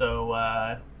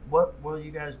 So, what will you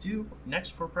guys do next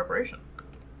for preparation?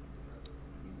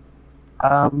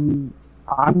 I'm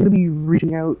going to be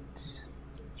reaching out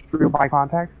through my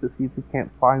contacts to see if we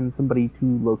can't find somebody to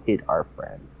locate our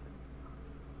friend.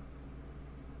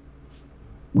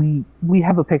 We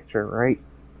have a picture, right?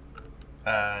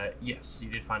 Yes, you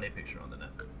did find a picture on the net.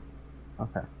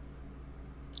 Okay.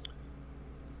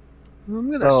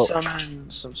 I'm gonna So, summon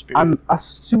some spirit. I'm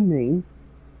assuming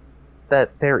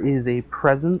that there is a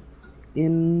presence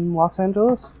in Los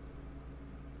Angeles.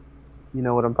 You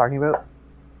know what I'm talking about?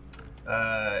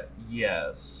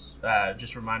 Yes.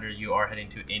 Just a reminder, you are heading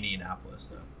to Indianapolis,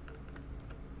 though.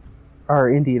 Or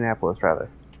Indianapolis, rather.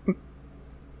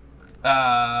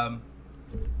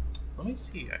 Let me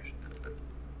see, actually.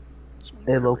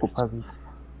 A local presence.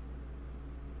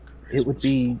 It would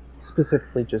be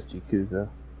specifically just Yakuza.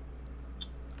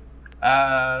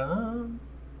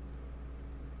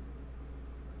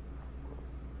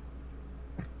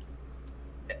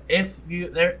 If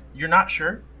you're not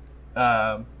sure.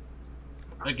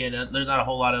 Again, there's not a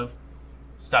whole lot of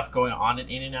stuff going on in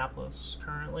Indianapolis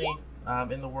currently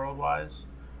in the world-wise.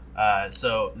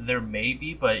 So there may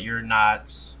be, but you're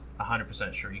not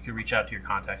 100% sure. You could reach out to your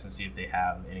contacts and see if they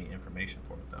have any information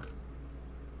for it,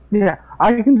 though. Yeah,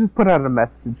 I can just put out a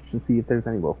message to see if there's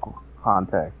any local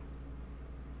contact.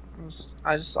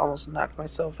 I just almost knocked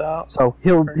myself out. So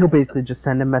he'll basically just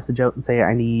send a message out and say,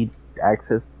 I need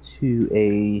access to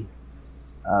a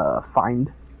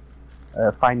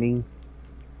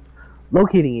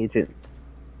locating agent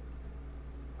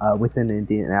within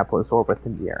Indianapolis or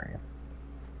within the area.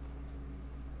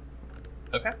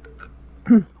 Okay.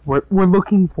 We're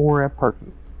looking for a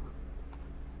person.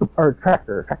 Or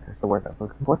tracker. Tracker's the word I'm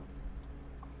looking for.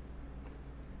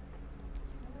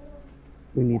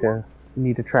 We need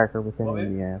a tracker within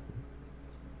Indianapolis.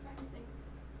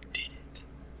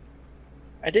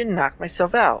 I didn't knock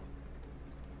myself out.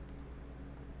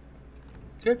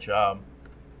 Good job.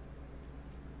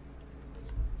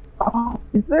 Oh,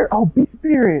 is there? Oh, be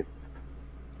spirits.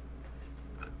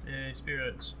 Yay,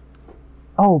 spirits.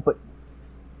 Oh, but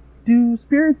do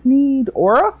spirits need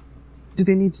aura? Do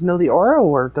they need to know the aura,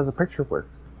 or does a picture work?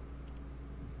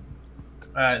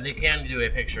 They can do a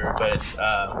picture, but it's,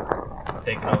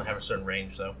 they can only have a certain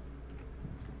range, though.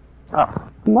 Oh,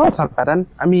 well, that's not bad then.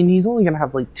 I mean, he's only gonna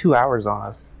have like 2 hours on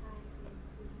us.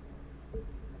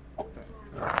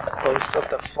 Well, we still have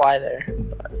to fly there.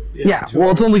 Yeah,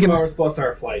 well, it's only 2 gonna- hours plus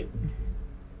our flight.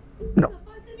 No,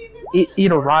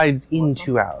 it arrives in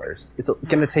 2 hours. It's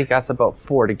gonna take us about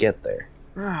 4 to get there.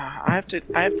 I have to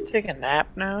take a nap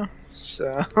now.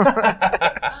 So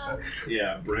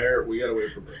Yeah, Brer, we gotta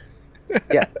wait for Brer.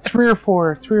 Yeah, 3 or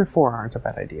 4 aren't a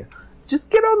bad idea. Just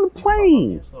get on the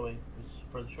plane. So wait, this is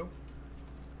for the show?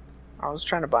 I was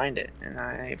trying to bind it and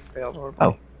I failed horribly.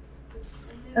 Oh.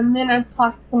 I'm gonna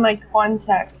talk to my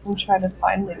contacts and try to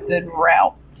find a good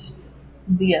route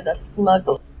via the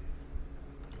smuggler.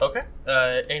 Okay.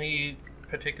 Any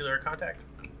particular contact?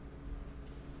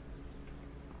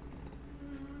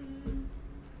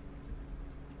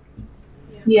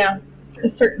 Yeah, a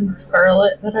certain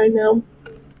Scarlet that I know.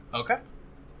 Okay.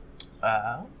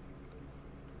 Oh,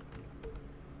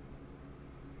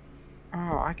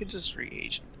 I could just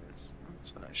reagent this.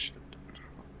 That's what I should have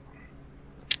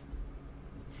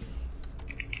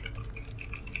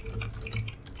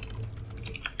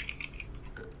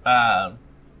done.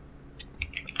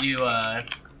 You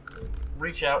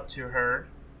reach out to her.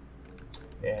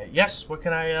 Yes, what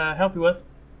can I help you with?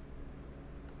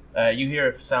 You hear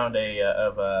a sound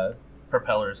of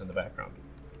propellers in the background.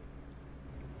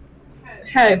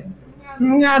 Hey,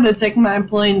 I gotta take my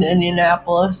plane to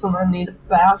Indianapolis and I need it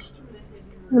fast.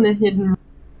 In a hidden.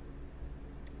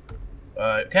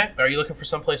 Okay, are you looking for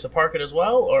some place to park it as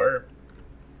well, or?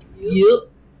 Yep.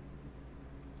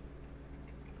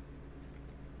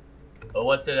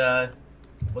 What's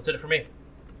it for me?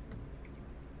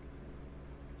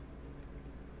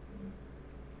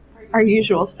 Our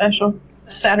usual special.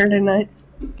 Saturday nights.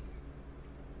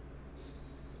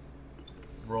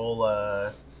 Roll.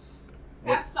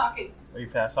 Fast talking. Are you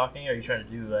fast talking? Are you trying to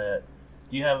do?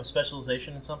 Do you have a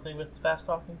specialization in something with fast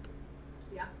talking?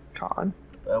 Yeah. Con.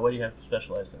 What do you have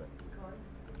specialized in it?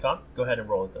 Con? Go ahead and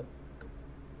roll it then.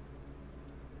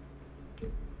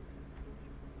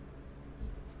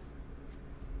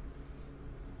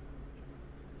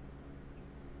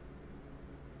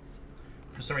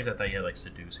 For some reason, I thought you had like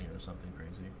seducing or something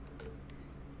crazy.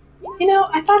 You know,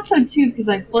 I thought so too because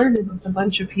I flirted with a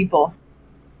bunch of people.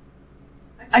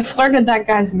 I flirted that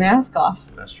guy's mask off.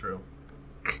 That's true.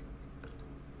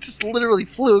 Just literally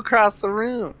flew across the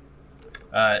room.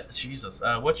 Jesus.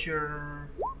 What's your?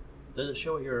 Does it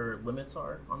show what your limits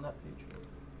are on that page?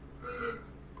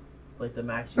 Like the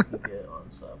max you can get on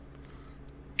stuff.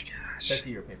 Gosh. I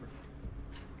see your paper.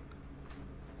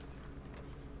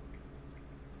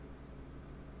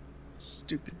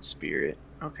 Stupid spirit.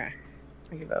 Okay.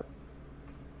 I give up.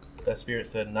 That spirit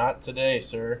said, "Not today,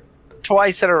 sir."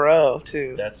 Twice in a row,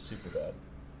 too. That's super bad.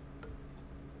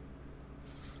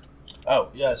 Oh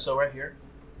yeah. So right here,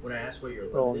 when I ask what your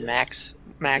Roll limit is,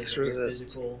 max it says your resist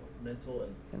physical, mental,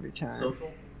 and every time.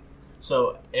 social.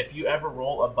 So if you ever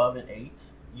roll above an 8,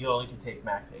 you only can take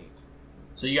max 8.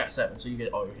 So you got 7, so you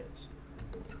get all your hits.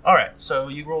 All right, so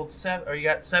you rolled 7, or you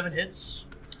got 7 hits.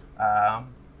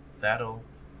 That'll.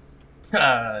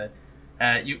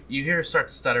 You hear her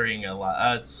start stuttering a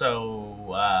lot.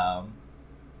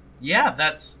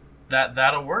 Yeah,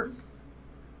 that'll work.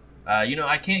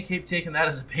 I can't keep taking that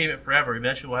as a payment forever.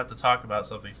 Eventually, we'll have to talk about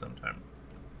something sometime.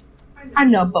 I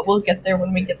know, but we'll get there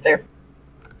when we get there.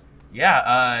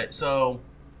 Yeah, so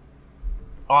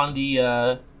on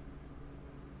the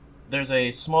there's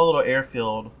a small little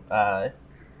airfield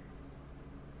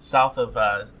south of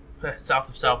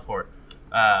Southport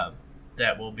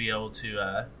that will be able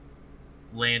to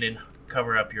land and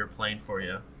cover up your plane for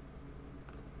you.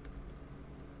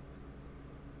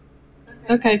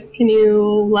 Okay, can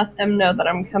you let them know that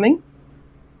I'm coming?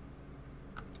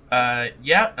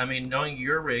 Yeah, I mean, knowing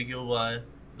your rig,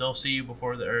 they'll see you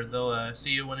before they'll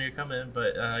see you when you come in.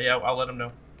 But yeah, I'll let them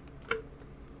know.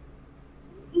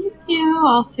 Yeah,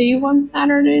 I'll see you on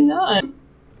Saturday night.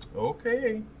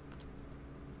 Okay.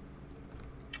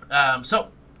 So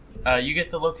you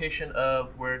get the location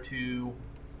of where to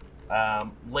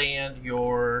land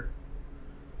your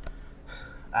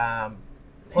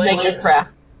plane. Mega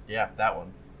craft. Yeah, that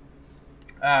one.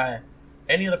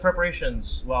 Any of the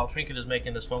preparations while Trinket is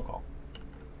making this phone call?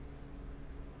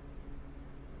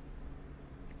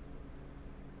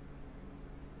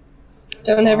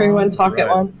 Don't everyone talk at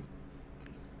Right. once.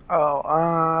 Oh,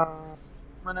 I'm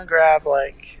gonna grab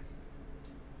like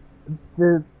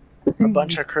The a city,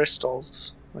 bunch of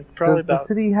crystals. Like probably does the about.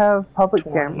 city have public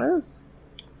 20. cameras?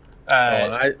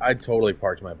 And I totally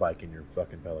parked my bike in your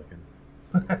fucking Pelican.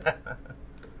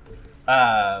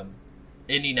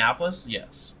 Indianapolis,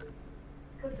 yes.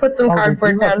 Put some Oh, they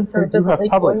cardboard do have- down so they it do doesn't have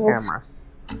leak public oil. cameras.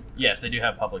 Yes, they do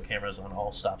have public cameras on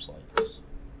all stop signs.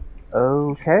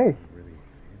 Okay, Really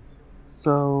fancy.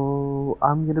 so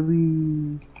I'm gonna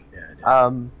be Yeah, I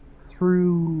did.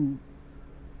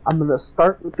 I'm gonna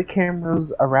start with the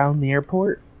cameras around the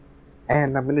airport,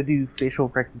 and I'm gonna do facial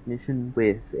recognition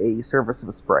with a service of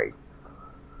a spray.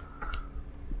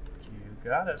 You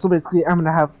got it. So basically, I'm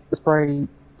gonna have the spray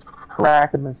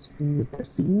track them as soon as they're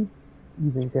seen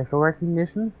using facial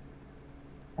recognition,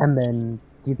 and then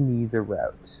give me the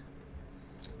route.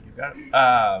 You got it.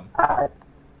 I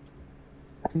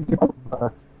think the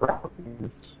route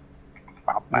is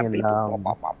in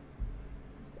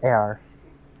AR.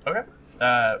 Okay.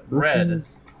 So this Red,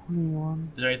 is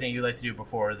 21. is there anything you'd like to do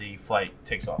before the flight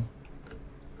takes off?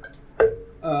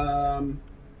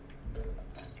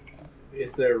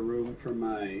 Is there room for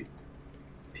my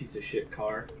piece of shit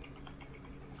car?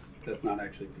 That's not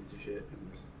actually a piece of shit.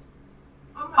 I'm just...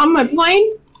 On my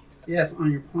plane? Yes,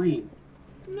 on your plane.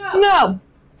 No. No.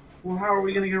 Well, how are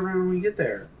we gonna get around when we get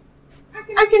there?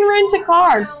 I can rent a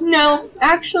car. No,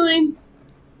 actually,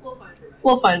 We'll find her.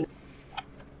 we'll find it.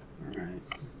 All right.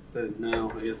 Then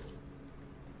no, I guess.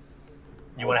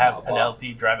 You want to have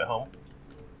Penelope drive it home?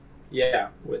 Yeah,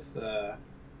 with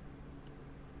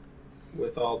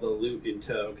all the loot in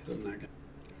tow, because I'm not gonna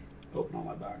open all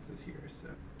my boxes here. So.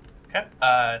 Okay.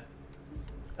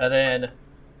 And then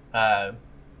I'm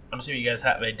assuming you guys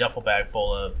have a duffel bag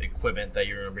full of equipment that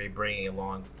you're going to be bringing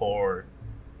along for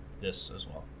this as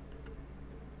well.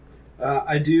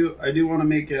 I do want to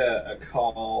make a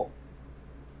call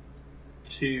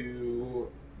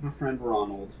to my friend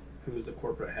Ronald, who is a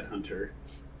corporate headhunter,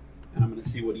 and I'm going to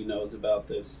see what he knows about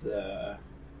this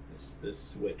this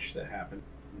switch that happened.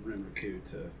 Renraku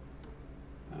to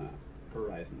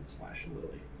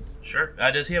Horizon/Lily. Sure.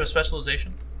 Does he have a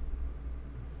specialization,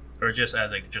 or just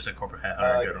as just a corporate hat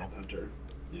hunter in general? Hunter.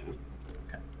 Yeah.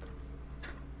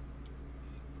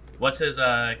 What's his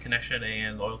connection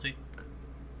and loyalty?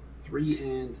 3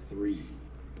 and 3.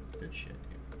 Good shit, dude.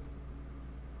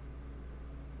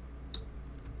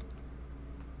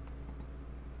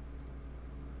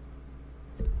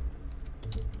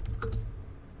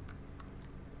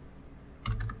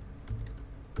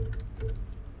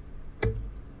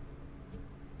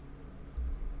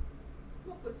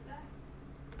 What was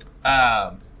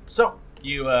that? So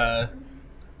you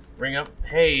ring up.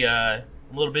 Hey, I'm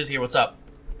a little busy here. What's up?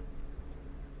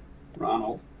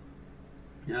 Ronald.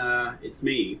 It's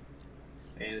me.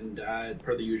 And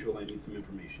per the usual, I need some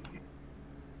information here.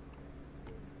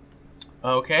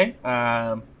 Okay.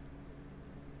 How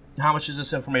much is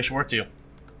this information worth to you?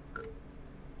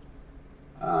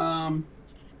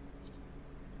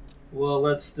 Well,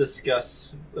 let's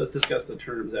discuss the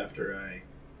terms after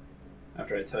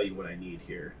I tell you what I need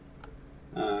here.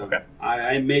 Okay.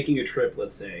 I'm making a trip,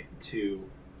 let's say, to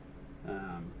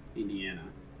Indiana,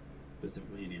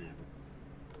 specifically Indianapolis.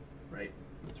 Right?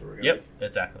 That's where we're going. Yep,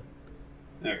 exactly.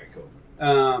 Okay, cool.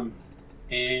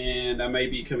 And I might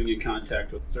be coming in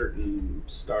contact with a certain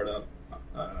startup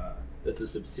that's a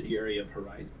subsidiary of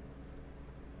Horizon.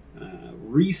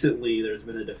 Recently, there's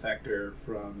been a defector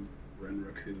from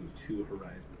Renraku to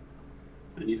Horizon.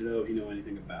 I need to know if you know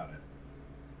anything about it.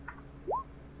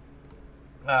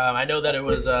 I know that it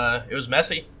was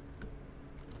messy.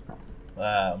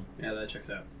 Yeah, that checks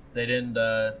out. They didn't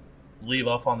leave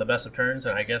off on the best of terms,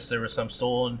 and I guess there was some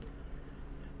stolen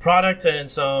product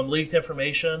and some leaked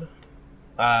information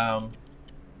about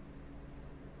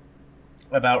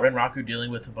Renraku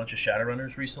dealing with a bunch of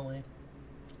Shadowrunners recently.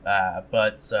 Yeah,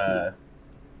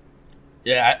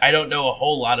 I don't know a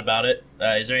whole lot about it.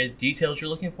 Is there any details you're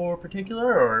looking for in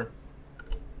particular, or?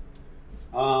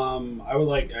 I would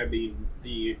like, any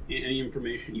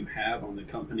information you have on the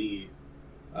company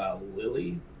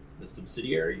Lily, the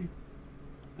subsidiary,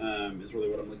 is really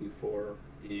what I'm looking for.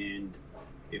 And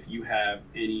if you have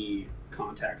any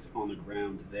contacts on the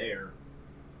ground there,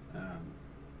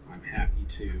 I'm happy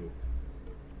to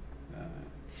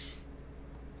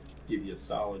give you a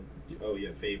solid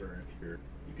favor if you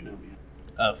can help me out.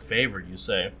 A favor, you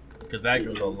say? Because that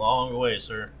goes a long way,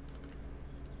 sir.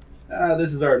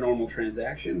 This is our normal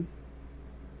transaction.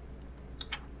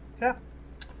 Okay.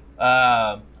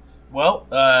 Well,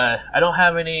 I don't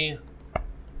have any.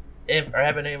 If I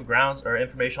have any grounds or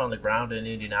information on the ground in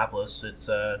Indianapolis, it's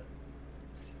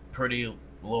pretty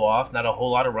low off. Not a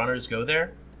whole lot of runners go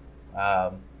there.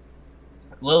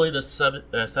 Lily, the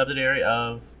subsidiary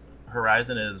of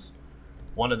Horizon, is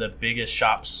one of the biggest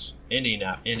shops in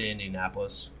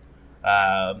Indianapolis.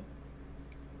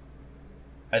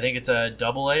 I think it's a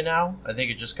AA now. I think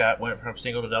it just went from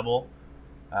single to double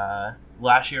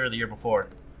last year or the year before.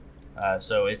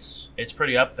 So it's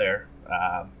pretty up there.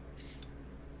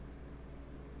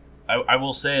 I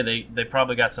will say they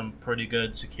probably got some pretty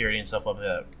good security and stuff like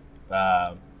that.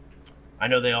 I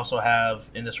know they also have,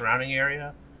 in the surrounding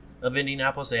area of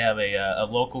Indianapolis, they have a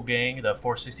local gang, the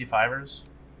 465ers.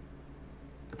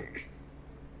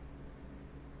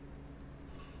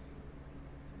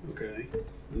 Okay.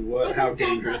 And how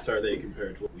dangerous are they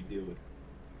compared to what we deal with?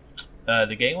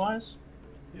 The gang-wise?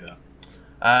 Yeah.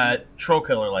 Troll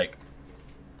killer, like.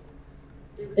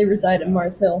 They reside at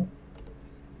Mars Hill.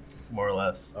 More or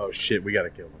less. Oh shit, we gotta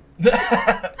kill them.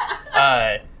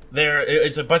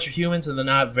 It's a bunch of humans, and they're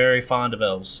not very fond of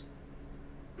elves.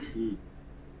 Mm.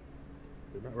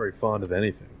 They're not very fond of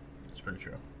anything. It's pretty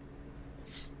true.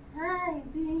 Hi,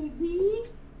 baby.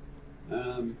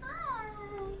 Hi.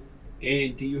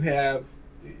 And do you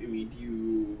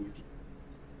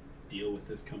deal with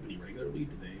this company regularly?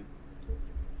 Do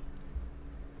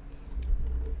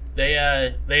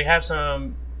they? They have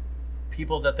some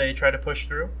people that they try to push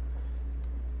through,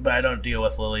 but I don't deal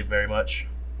with Lily very much.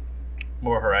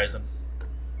 More Horizon.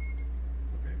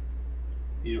 Okay.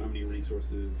 You don't have any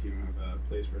resources. You don't have a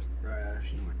place for us to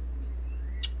crash.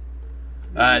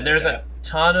 There's a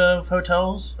ton of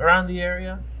hotels around the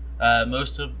area.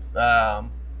 Most of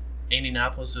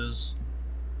Indianapolis is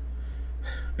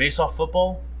based off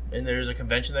football, and there's a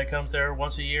convention that comes there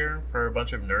once a year for a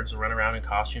bunch of nerds to run around in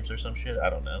costumes or some shit. I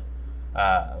don't know.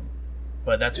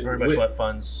 But that's pretty much what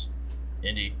funds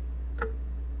Indy.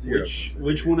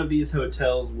 Which one of these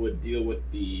hotels would deal with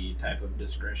the type of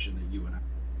discretion that you and I are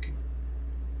looking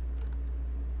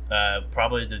for?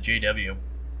 Probably the JW.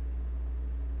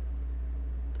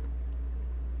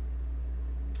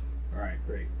 All right,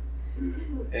 great.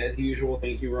 As usual,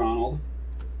 thank you, Ronald.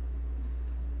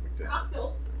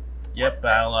 Yep,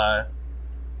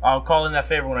 I'll call in that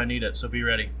favor when I need it, so be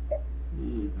ready.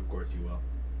 Of course you will.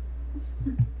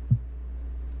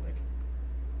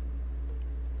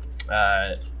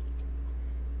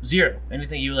 Zero,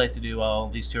 anything you would like to do while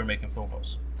these two are making phone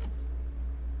calls?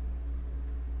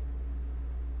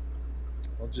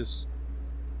 I'll just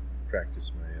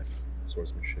practice my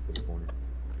swordsmanship in the corner.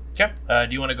 Okay.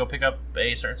 Do you want to go pick up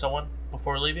a certain someone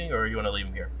before leaving, or you want to leave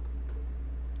him here?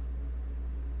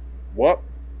 What?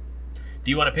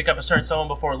 Do you want to pick up a certain someone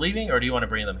before leaving, or do you want to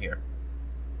bring them here?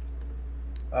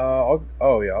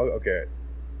 Okay.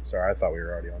 Sorry, I thought we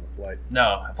were already on the flight.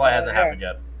 No, the flight hasn't happened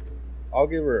yet. I'll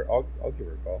give her a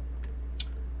call.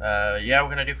 Yeah, what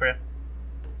can I do for you?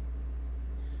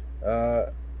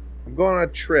 I'm going on a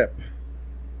trip.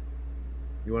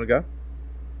 You want to go?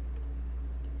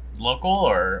 Local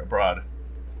or abroad?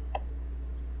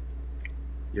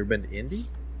 You ever been to Indy?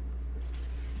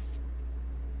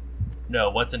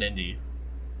 No, what's an indie?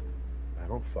 I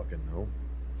don't fucking know.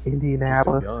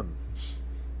 Indianapolis. Just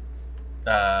a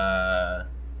gun.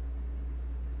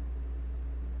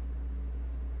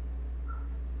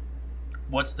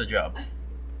 What's the job?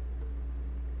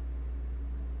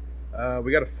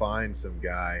 We gotta find some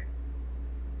guy.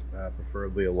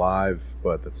 Preferably alive,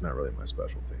 but that's not really my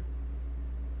specialty.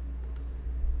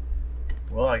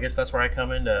 Well, I guess that's where I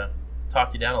come in to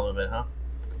talk you down a little bit, huh?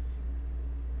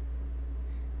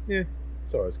 Yeah,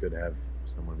 it's always good to have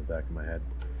someone in the back of my head.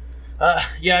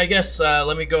 Yeah, I guess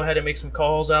let me go ahead and make some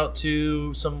calls out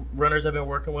to some runners I've been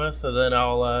working with, and then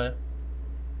I'll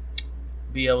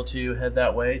be able to head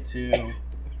that way to...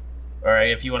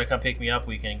 Alright, if you want to come pick me up,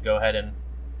 we can go ahead and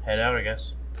head out, I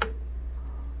guess.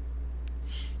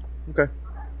 Okay.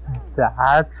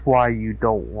 That's why you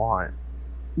don't want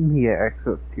me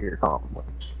access to your complex.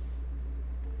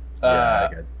 Yeah,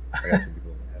 I got some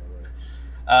people in my head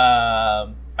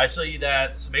already. I saw you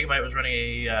that Megabyte was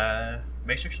running a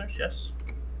Matrix search, yes?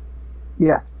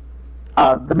 Yes.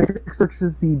 The Matrix search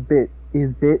is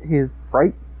his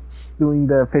sprite, doing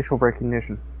the facial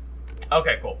recognition.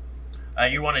 Okay, cool.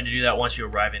 You wanted to do that once you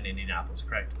arrive in Indianapolis,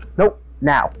 correct? Nope,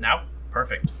 now. Now?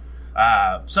 Perfect.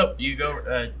 So, you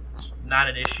go, not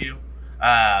an issue.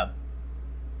 And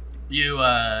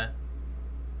you're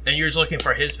just looking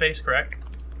for his face, correct?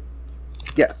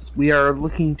 Yes, we are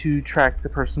looking to track the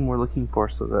person we're looking for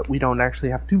so that we don't actually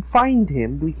have to find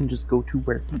him. We can just go to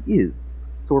where he is.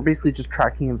 So we're basically just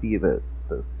tracking him via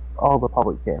all the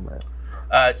public cameras.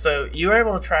 So you were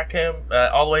able to track him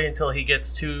all the way until he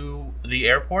gets to the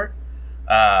airport.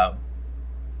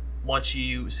 Once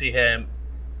you see him,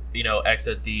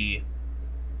 exit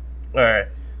or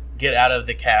get out of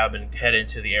the cab and head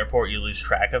into the airport, you lose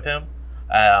track of him.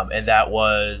 And that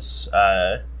was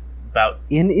about...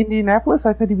 In Indianapolis?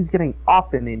 I thought he was getting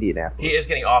off in Indianapolis. He is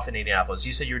getting off in Indianapolis.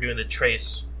 You said you were doing the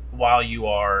trace while you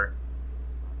are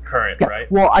current, yeah,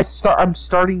 right? Well, I'm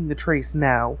starting the trace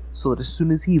now, so that as soon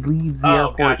as he leaves the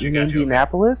airport in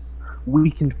Indianapolis,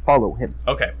 we can follow him.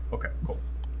 Okay, cool.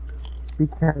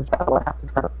 Because I will have to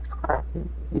try to track him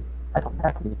if I don't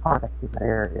have any contacts in that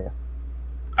area.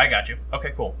 I got you.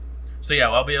 Okay, cool. So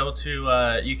yeah, I'll be able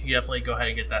to, you can definitely go ahead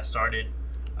and get that started.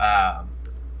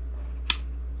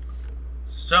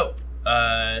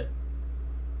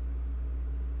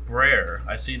 Brer,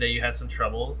 I see that you had some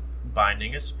trouble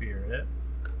binding a spirit.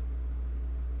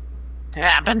 It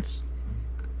happens.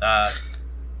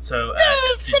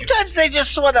 Sometimes they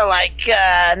just want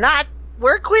to, not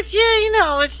work with you,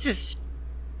 it's just...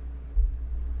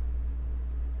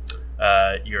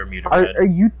 You're muted, Red.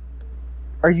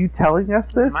 Are you telling us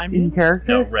this in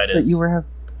character? No, Red is.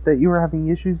 That you were having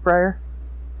issues, Briar?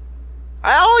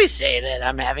 I always say that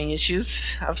I'm having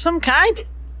issues of some kind.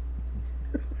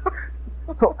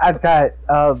 So at that,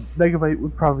 Megabyte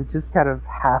would probably just kind of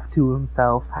half to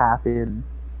himself, half to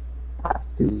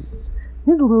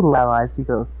his little allies. He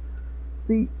goes,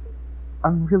 "See,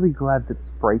 I'm really glad that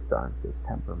sprites aren't this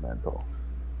temperamental."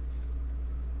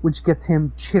 Which gets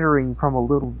him chittering from a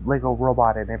little Lego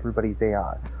robot in everybody's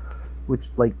AR.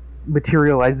 Which,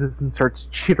 materializes and starts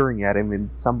chittering at him in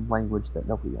some language that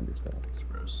nobody understands. It's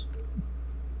gross.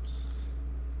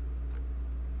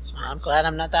 I'm glad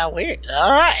I'm not that weird.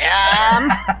 Alright,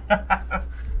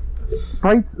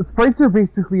 Sprites are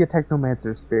basically a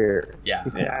technomancer spirit. Yeah.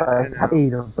 I have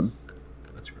 8 of them.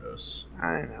 That's gross.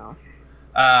 I know.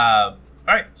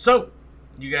 Alright, so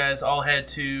you guys all head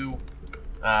to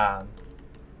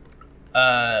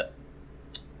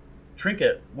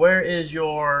Trinket, where is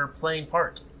your playing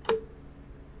part?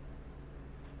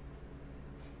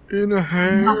 In a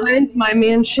hand. Behind my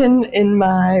mansion in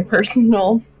my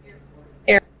personal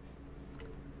area.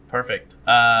 Perfect.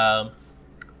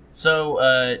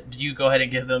 So, do you go ahead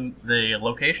and give them the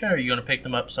location, or are you going to pick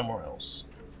them up somewhere else?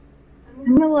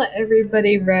 I'm gonna let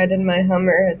everybody ride in my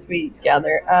Hummer as we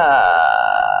gather.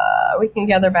 We can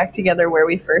gather back together where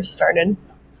we first started.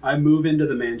 I move into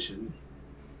the mansion.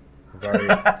 I've already-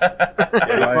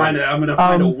 I'm gonna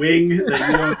find a wing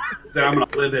that I'm gonna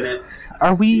live in it.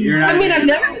 Are we? You're not I mean, I've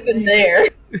never been there.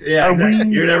 Yeah, Are exactly.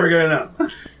 we- You're never gonna know.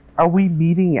 Are we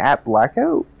meeting at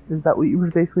Blackout? Is that what you were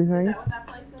basically Is saying? that what that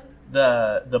place is?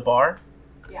 The bar?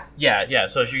 Yeah. Yeah.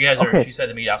 So you guys are. Okay. She said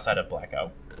to meet outside of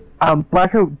Blackout.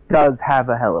 Blackout does have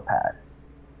a helipad.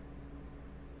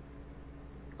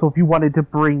 So if you wanted to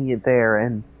bring it there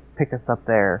and pick us up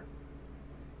there.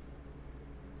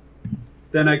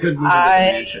 Then I could move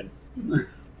into the mansion.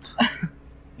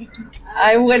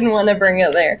 I wouldn't want to bring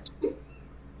it there.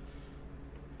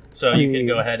 So you can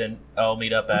go ahead and I'll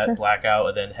meet up at Blackout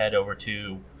and then head over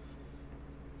to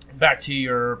back to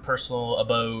your personal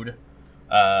abode.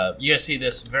 You guys see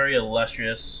this very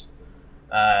illustrious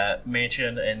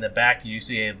mansion. In the back, you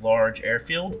see a large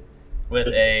airfield with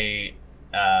a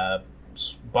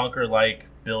bunker-like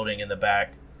building in the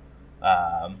back.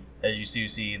 As you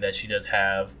see that she does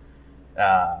have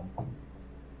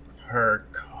her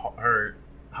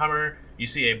Hummer. You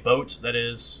see a boat that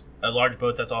is a large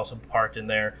boat that's also parked in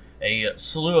there. A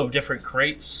slew of different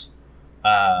crates,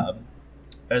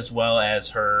 as well as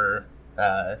her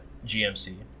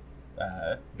GMC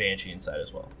Banshee inside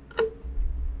as well.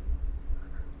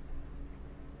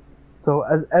 So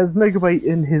as Megabyte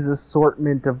in his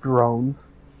assortment of drones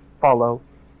follow,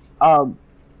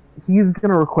 he's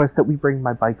gonna request that we bring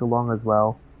my bike along as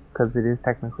well, because it is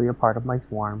technically a part of my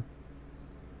swarm.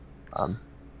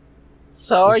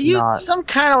 So are you not- some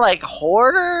kind of like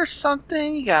hoarder or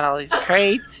something? You got all these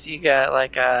crates. You got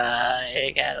like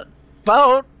you got a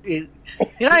boat. You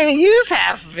don't even use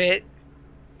half of it,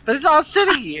 but it's all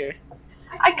sitting here.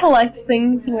 I collect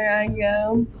things where I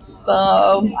go.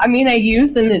 So, I mean, I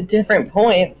use them at different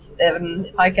points. And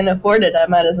if I can afford it, I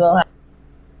might as well have.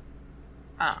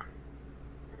 Oh.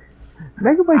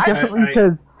 Megabyte definitely I-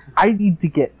 says, I need to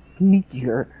get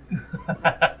sneakier.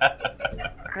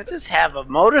 I just have a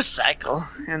motorcycle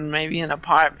and maybe an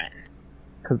apartment.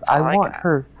 Because That's all I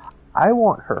got. I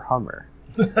want her Hummer.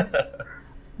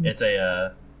 It's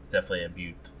a definitely a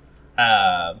beaut.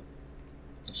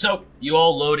 So you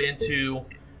all load into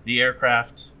the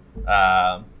aircraft.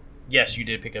 Yes, you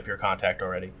did pick up your contact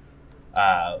already.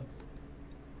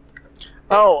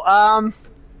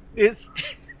 Is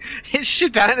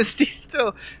Shit Dynasty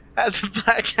still at the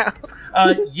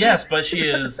Blackout? Yes, but she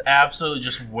is absolutely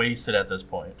just wasted at this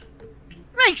point.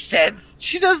 Makes sense.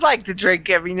 She does like to drink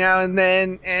every now and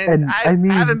then, and And, I I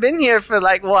mean- haven't been here for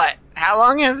like what? How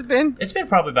long has it been? It's been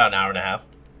probably about an hour and a half.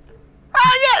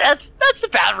 Oh yeah, that's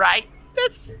about right.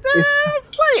 That's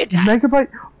plenty of time. Megabyte,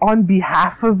 on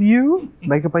behalf of you,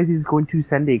 Megabyte is going to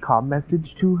send a comm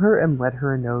message to her and let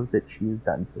her know that she is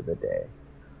done for the day.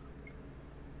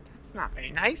 That's not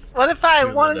very nice. What if I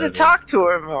Truly wanted to noted. talk to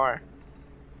her more?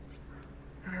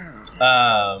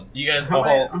 You guys How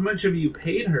all much have you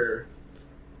paid her?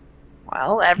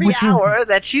 Well, every Which is- hour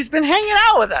that she's been hanging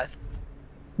out with us.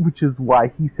 Which is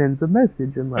why he sends a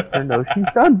message and lets her know she's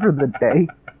done for the day.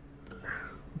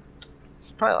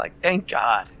 She's probably like, thank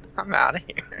God, I'm out of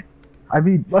here. I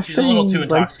mean, let's she's say, a little too like,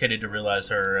 intoxicated to realize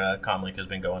her comm link has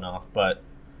been going off, but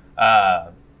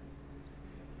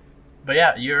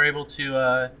yeah, you're able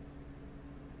to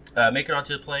make it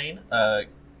onto the plane.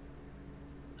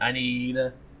 I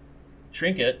need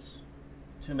trinkets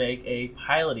to make a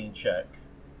piloting check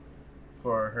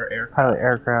for her aircraft. pilot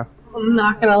aircraft. I'm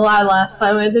not gonna lie, last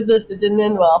time I did this, it didn't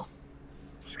end well.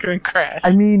 It's gonna crash.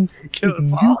 I mean, Kill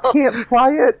if us you all. can't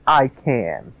fly it, I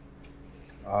can.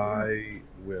 I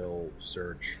will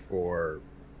search for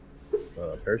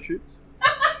parachutes.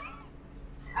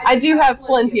 I do have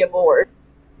plenty aboard.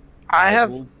 I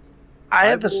have will-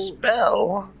 a will-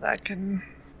 spell that can.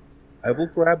 I will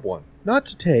grab one, not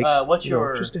to take, What's you know,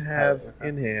 your just to have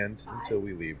in hand until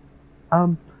we leave.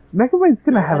 Megabyte's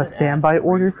gonna Go have a ahead and standby add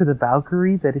order for the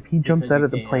Valkyrie that if he jumps Because out you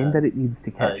of the can, plane that it needs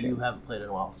to catch you him. haven't played in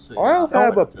a while. So I'll you're have not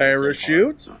a going to the same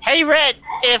parachute. Hey Red,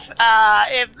 if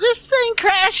this thing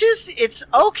crashes, it's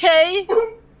okay.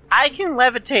 I can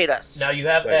levitate us. part. Now you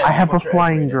have. I I have a what's your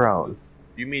flying rating? drone.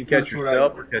 You mean catch That's what I-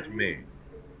 yourself or catch me?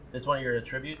 It's one of your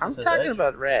attributes. I'm It says talking edge.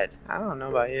 about Red. I don't know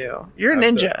about you. You're a I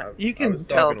was- ninja. I- You I can was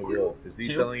tell. talking to Wolf. Is he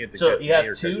Two. telling it to So catch you me have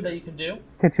or two catch that me? you can do.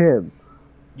 Catch him.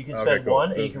 You can Okay, spend cool. one,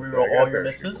 So and you can it's reroll like I all got your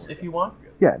parachute. misses if you want.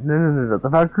 Yeah, no. The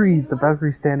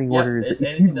Valkyrie's standing Yeah, order is it's that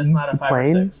if he anything that's leaves not a the 5 or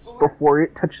plane 6. before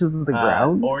it touches the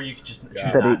ground, Or you could just choose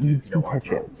That that not it to if needs you to don't want catch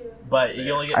to. him. But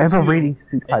you only get I have a two rating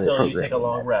 6 pilot until program. you take a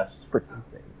long rest. Freaking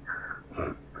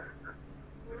thing.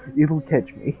 It'll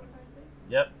catch me.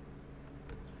 Yep.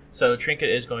 So Trinket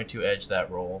is going to edge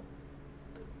that roll.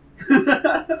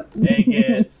 Let's And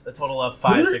gets a total of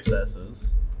 5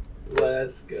 successes.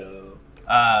 go.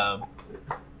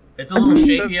 It's a little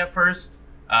shaky at first,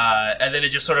 and then it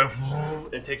just sort of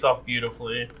it takes off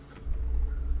beautifully.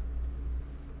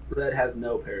 Red has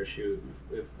no parachute.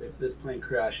 If this plane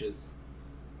crashes,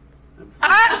 I'm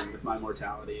Ah! fine with my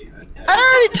mortality. I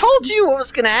already told you what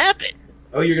was gonna happen.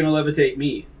 Oh, you're gonna levitate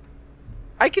me.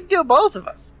 I could do both of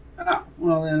us. Oh,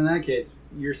 well, then in that case,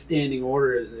 your standing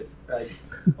order is if I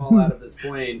fall out of this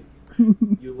plane,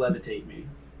 you levitate me.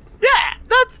 Yeah,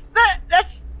 that's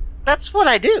what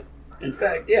I do. In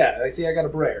fact, yeah, I see I got a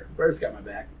Brer. Brer's got my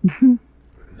back.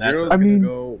 Zero's I gonna mean-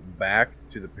 go back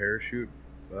to the parachute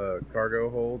cargo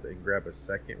hold and grab a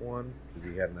second one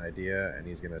because he had an idea, and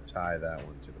he's gonna tie that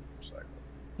one to the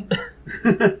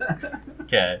motorcycle.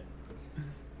 Okay.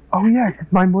 Oh yeah, because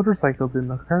my motorcycle's in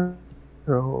the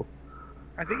cargo.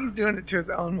 I think he's doing it to his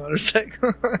own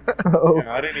motorcycle. Oh.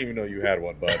 Yeah, I didn't even know you had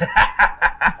one, bud.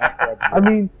 I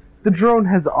mean, the drone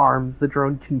has arms. The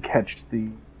drone can catch the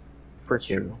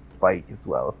freaking True. bike as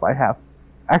well. If I have,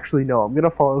 actually no, I'm gonna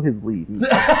follow his lead. Did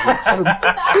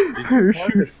you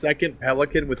find a second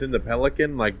pelican within the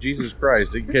pelican? Like Jesus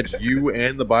Christ, it can catch you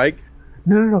and the bike.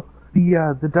 No.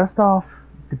 The dust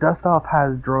off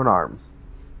has drone arms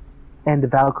and a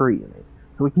Valkyrie unit,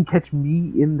 so it can catch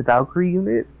me in the Valkyrie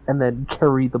unit and then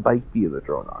carry the bike via the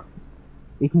drone arms.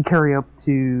 It can carry up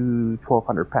to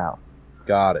 1,200 pounds.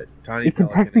 Got it. Tiny It can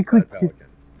pelican technically inside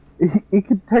pelican. It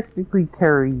could technically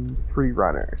carry 3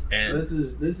 runners. And This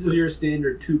is your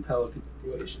standard 2 pelican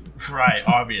situation. right,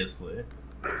 obviously.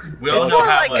 We all It's know more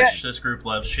how like much this group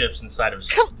loves ships inside of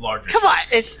larger Come on,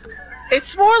 ships.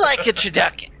 it's more like a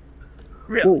turducken.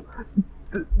 Really?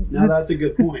 Well, Now that's a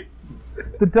good point.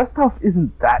 the dust off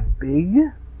isn't that big.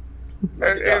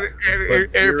 But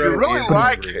Zero you really is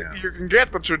like hungry it, now. you can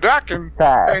get the turducken It's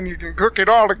fast. and you can cook it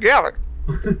all together.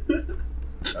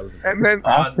 That was And then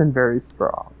Fast and very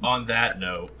strong. On that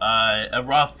note,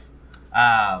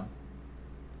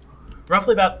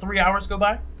 roughly about 3 hours go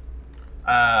by,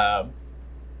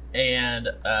 and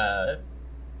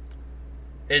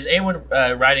is anyone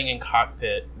riding in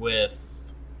cockpit with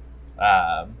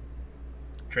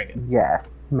Trinket?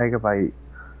 Yes, Megabyte.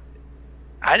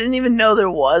 I didn't even know there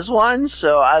was one,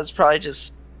 so I was probably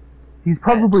just. He's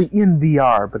probably in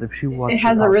VR, but if she wants, It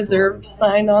has to a talk to reserved him-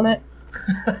 sign on it.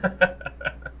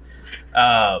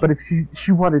 But if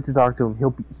she wanted to talk to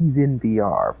him, he's in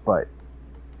VR, but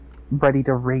ready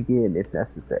to rig in if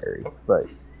necessary. But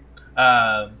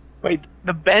Wait,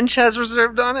 the bench has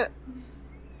reserved on it?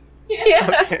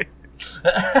 Yeah.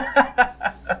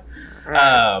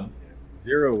 Okay.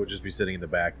 Zero would just be sitting in the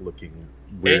back looking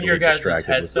in weirdly your guys'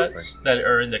 distracted with something. headsets that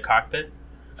are in the cockpit,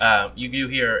 you do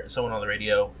hear someone on the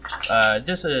radio.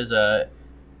 This is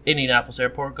Indianapolis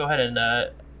Airport. Go ahead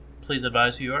and please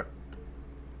advise who you are.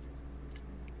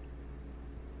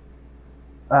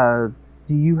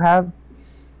 do you have?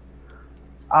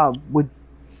 Would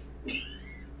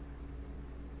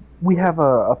we have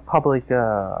a public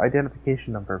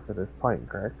identification number for this plane?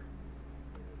 Correct.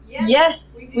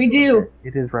 Yes, we do.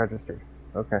 It is registered.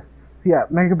 Okay. So yeah,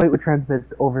 Megabyte would transmit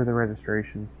over the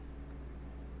registration.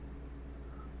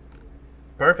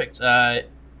 Perfect.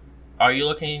 Are you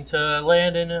looking to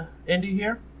land in Indy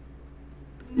here?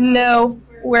 No,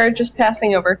 we're just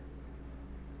passing over.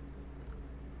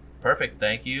 Perfect.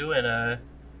 Thank you. And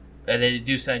they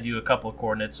do send you a couple of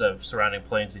coordinates of surrounding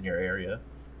planes in your area,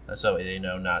 so they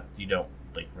know you don't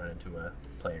like run into a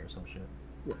plane or some shit.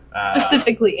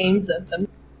 Specifically aims at them.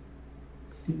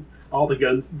 All the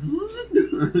guns.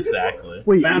 Exactly.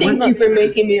 Wait, Found Thank you for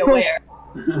making me aware.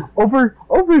 over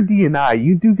DNI,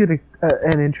 you do get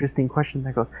an interesting question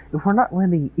that goes: if we're not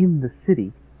landing in the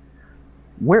city,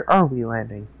 where are we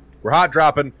landing? We're hot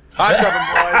dropping. Hot dropping,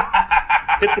 boys.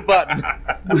 Hit the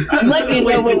button. Let me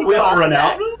know when we we're all run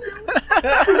out.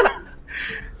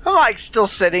 I'm like still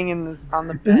sitting on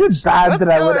the Is bench. it bad Let's that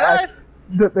I go, would Ed.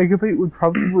 that Megabyte would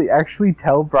probably actually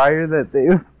tell Briar that they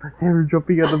were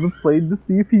jumping out of the plane to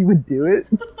see if he would do it?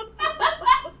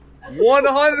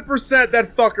 100%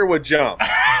 that fucker would jump.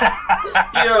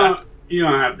 You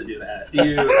don't have to do that. He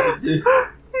would do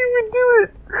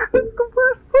it. That's the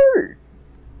first part.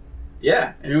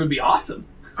 Yeah, and it would be awesome.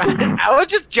 I would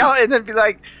just jump and then be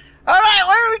like, "All right,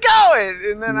 where are we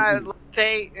going?" And then I'd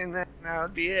levitate, and then that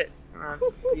would be it. And I'd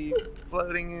just be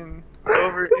floating in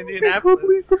over Totally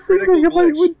Indianapolis. something Critical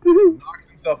Megabyte glitch. would do. Knocks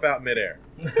himself out midair.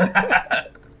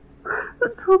 That'd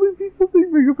totally be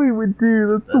something Megabyte would do.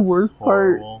 That's the worst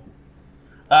horrible.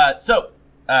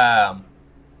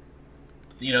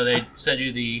 They send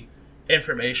you the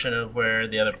information of where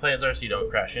the other planes are, so you don't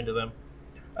crash into them.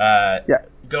 Yeah.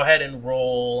 Go ahead and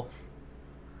roll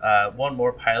one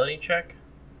more piloting check.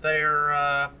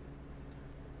 There,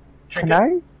 Can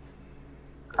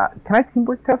I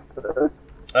teamwork test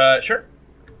this? Sure.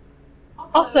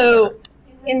 Also,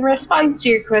 in response to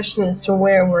your question as to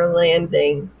where we're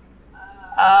landing,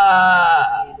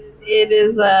 it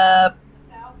is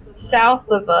south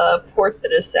of a port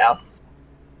that is south.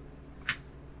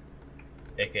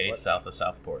 AKA south of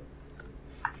Southport.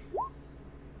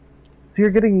 So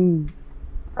you're getting.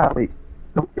 Wait.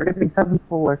 No, you're getting 7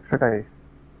 full extra dice.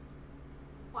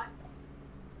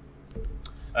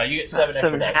 You get 7 extra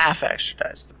Seven dice. half extra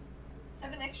dice.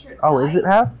 7 extra. Oh, is it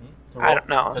half? I don't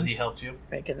know. Because he helped you.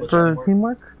 Making Which it. For teamwork?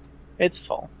 teamwork? It's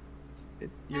full.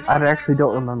 I actually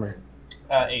don't remember.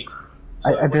 8.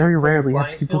 So I very when- rarely for have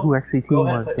flying people still, who actually go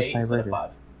ahead and teamwork put with 8 my instead of rating. 5.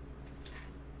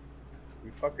 We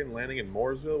fucking landing in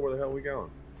Mooresville? Where the hell are we going?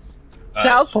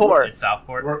 Southport. It's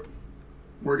Southport.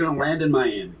 We're gonna land in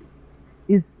Miami.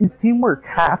 Is teamwork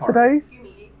half the dice?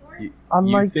 You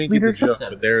Unlike think it's a leadership? joke,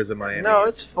 but there is a Miami. No,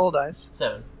 it's full dice.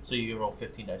 7. So you can roll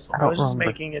 15 dice. I I don't was just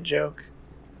remember. making a joke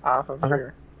off of Okay.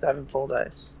 your 7 full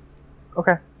dice.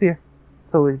 Okay, see ya.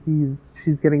 So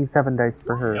she's getting 7 dice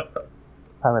for her Yep.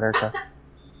 pilot aircraft.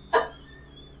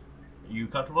 You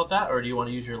comfortable with that, or do you want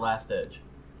to use your last edge?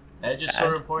 Edge is sort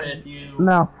of important if you.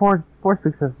 No, four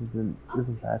successes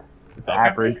isn't bad. It's Okay.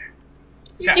 average.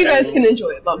 You guys can enjoy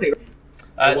it, bumpy.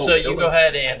 So you go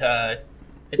ahead and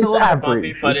it's a little bit bumpy,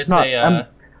 average. but It's it's not- a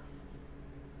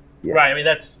yeah. right. I mean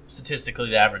that's statistically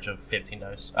the average of 15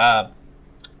 dice.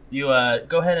 You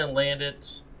go ahead and land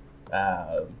it,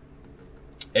 and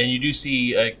you do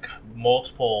see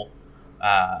multiple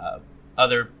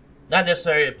other, not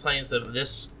necessarily planes of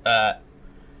this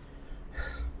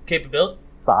capability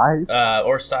Size?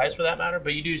 or size for that matter,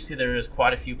 but you do see there is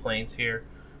quite a few planes here,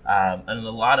 and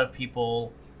a lot of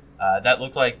people that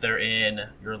look like they're in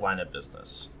your line of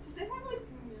business. Does it have like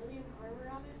chameleon armor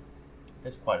on it?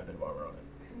 There's quite a bit of armor on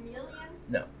it. Chameleon?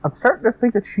 No. I'm starting to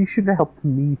think that she should have helped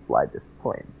me fly this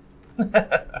plane.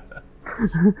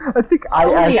 I think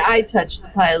Only I I touched the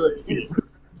pilot seat.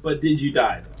 But did you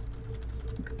die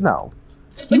though? no.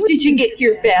 But did you get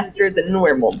here faster than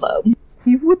normal, though?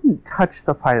 He wouldn't touch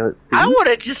the pilot seat. I would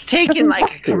have just taken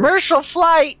like a commercial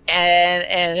flight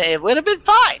and it would have been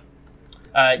fine.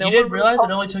 No You did one realize would've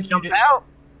it only took you jumped out.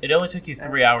 it only took you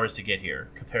 3 hours to get here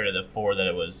compared to the 4 that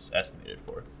it was estimated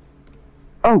for.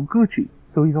 Oh, Gucci.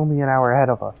 So he's only an hour ahead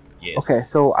of us. Yes. Okay,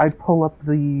 so I pull up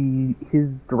his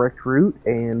direct route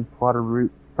and plot a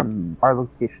route from our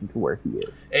location to where he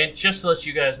is. And just to let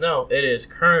you guys know, it is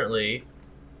currently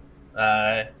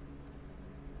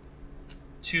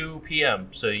 2 p.m.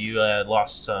 So you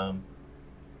lost some.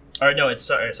 Or no, it's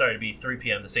sorry to be 3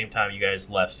 p.m. the same time you guys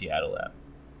left Seattle at.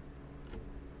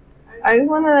 I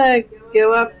want to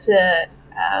go up to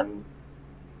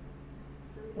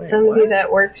somebody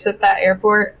that works at that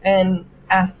airport and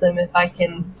ask them if I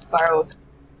can borrow.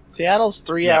 Seattle's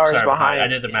 3 Yeah, hours sorry, behind. I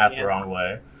did the math the Indiana. wrong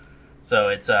way. So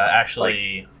it's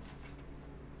actually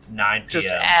 9 p.m. Just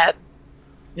add.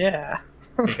 Yeah.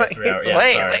 It's Because like, 3 hours- it's yeah,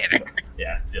 way sorry. later.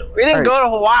 Yeah, it's still We didn't Alright. go to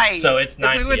Hawaii. So it's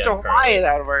 9 If we went to p.m. Hawaii, currently.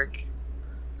 that would work.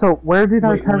 So where did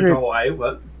our Wait, you went to target? Hawaii?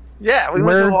 What? Yeah, we went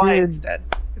Where to Hawaii did- instead.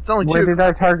 It's only Where 2 did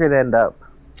our target end up?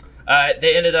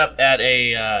 They ended up at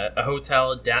a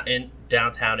hotel in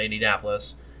downtown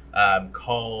Indianapolis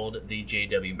called the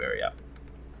JW Marriott.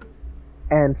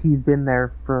 And he's been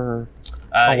there for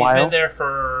He's while? been there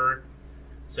for.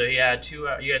 So he had 2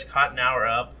 hours. You guys caught an hour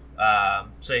up.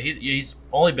 So he's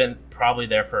only been probably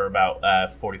there for about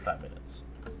 45 minutes.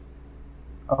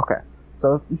 okay.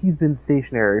 So he's been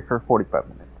stationary for 45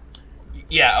 minutes.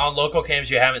 Yeah, on local cams,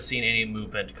 you haven't seen any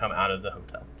movement come out of the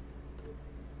hotel.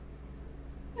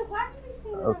 Yeah, why did we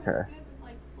say that I was Okay. good with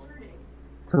like flirting?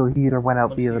 So he either went out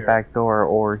Let me via see the here. back door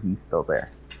or he's still there.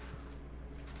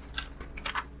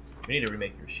 We need to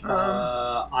remake your sheet.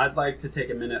 I'd like to take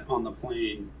a minute on the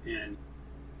plane and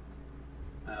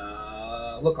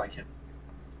look like him.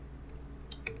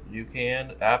 You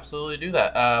can absolutely do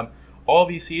that. All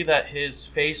of you see that his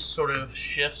face sort of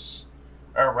shifts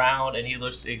around, and he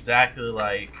looks exactly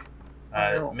like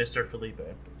Oh. Mr. Felipe.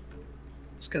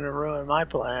 It's going to ruin my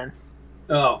plan.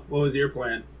 Oh, what was your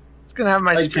plan? It's going to have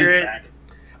my Like, spirit. back.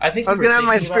 I think I was you were going to have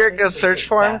my thinking about spirit go things, but search you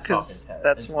for him fast talk because instead.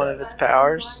 that's one of its Instead.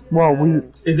 powers. Well, we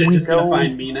And- Is it We just gonna know-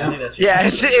 find me I now? think that's your Yeah,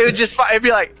 it would just it'd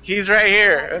be like, he's right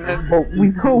here. And then well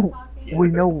we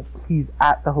know he's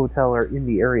at the hotel or in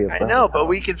the area. Of I the know, hotel. but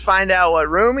we could find out what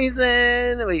room he's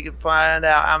in. We could find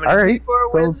out how many All right, people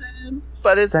are so with him.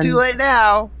 But it's then- too late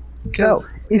now No, because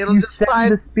if it'll you just send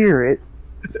find. the spirit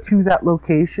to that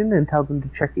location and tell them to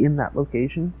check in that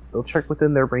location. They'll check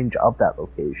within their range of that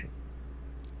location.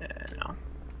 No.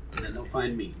 And then they'll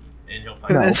find me. And you'll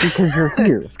find No, because you're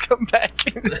here. Just come back.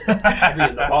 I'll be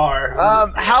in the bar.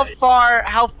 How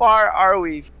far are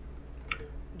we?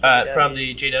 from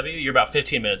the JW, you're about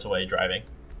 15 minutes away driving.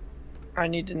 I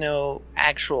need to know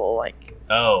actual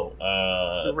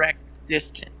direct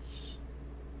distance.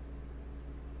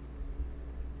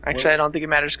 Actually, I don't think it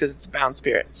matters because it's a bound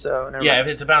spirit. So never yeah, mind.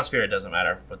 if it's a bound spirit, it doesn't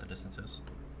matter what the distance is.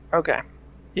 Okay.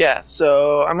 Yeah,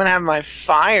 so I'm gonna have my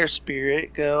fire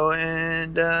spirit go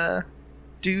and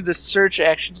do the search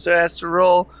action. So it has to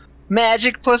roll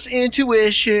magic plus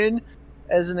intuition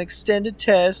as an extended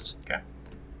test. Okay.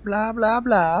 Blah blah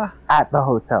blah. At the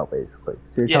hotel, basically.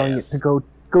 So you're telling it Yes. to go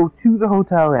to the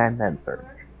hotel and then search.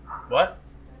 What?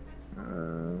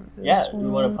 Yeah, This you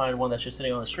want to one. find one that's just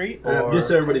sitting on the street? Or... Just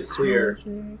so everybody's clear,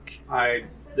 Magic.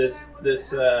 this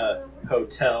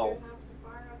hotel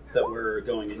that we're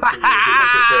going into isn't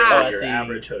necessarily your the-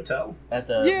 average hotel. At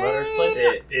the Yay! runner's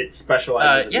place? It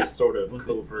specializes yeah. in this sort of What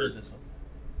covert, is this?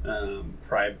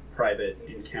 private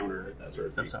encounter, that sort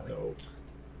of thing. That's not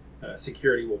So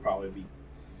security will probably be.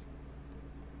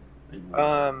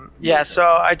 Yeah,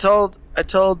 so I told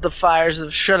the fires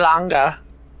of Shalanga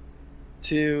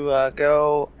to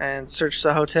go and search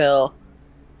the hotel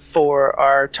for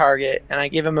our target, and I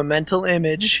give him a mental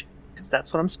image because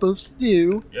that's what I'm supposed to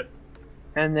do. Yep.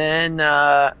 And then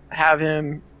have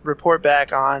him report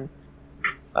back on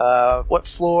what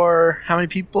floor, how many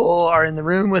people are in the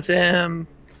room with him,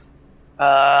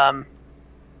 and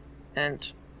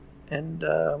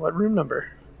what room number.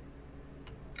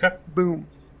 Okay. Boom.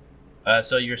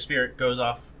 So your spirit goes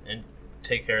off and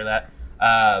take care of that.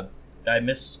 I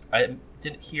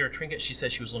didn't hear Trinket. She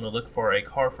said she was going to look for a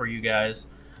car for you guys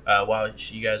while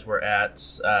you guys were at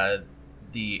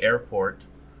the airport,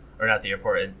 or not the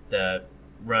airport, at the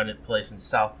run place in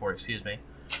Southport. Excuse me.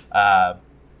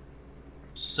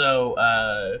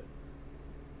 So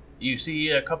you see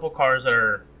a couple cars that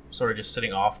are sort of just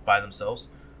sitting off by themselves,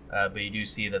 but you do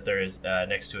see that there is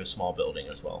next to a small building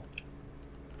as well.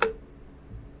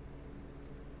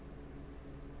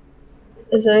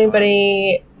 Is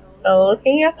anybody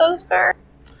looking at those cars?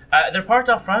 They're parked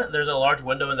out front. There's a large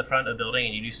window in the front of the building,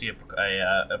 and you do see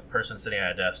a person sitting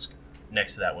at a desk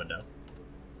next to that window.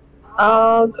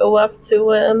 I'll go up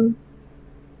to him.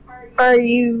 Are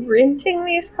you renting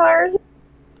these cars?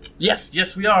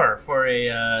 Yes, we are, for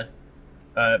a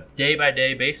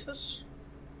day-by-day basis.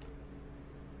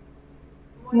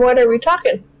 What are we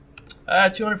talking?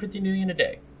 250 million a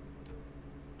day.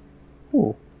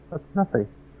 Ooh, that's nothing.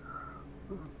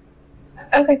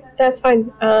 Okay, that's fine.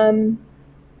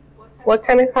 What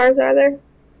kind of cars are there?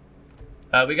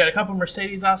 We got a couple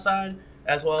Mercedes outside,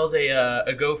 as well as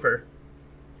a Gopher.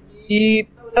 I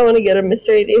want to get a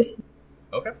Mercedes.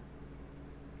 Okay.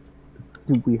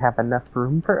 Do we have enough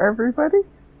room for everybody?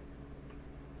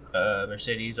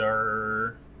 Mercedes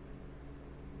are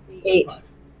 8.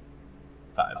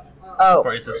 5. Oh.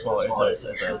 It's a small. It's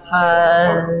a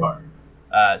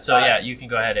Uh, so yeah, you can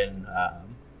go ahead and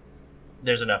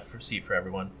there's enough seat for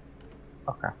everyone.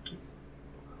 Okay.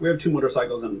 We have 2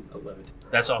 motorcycles and 11.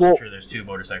 That's also Well- true. There's 2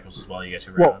 motorcycles as well. You guys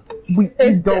can ride Well, on. we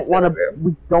There's don't want definitely to.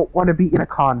 We don't want to be in a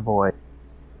convoy.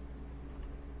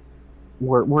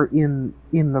 We're in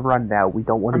the run now. We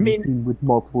don't want I to be mean, seen with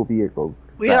multiple vehicles.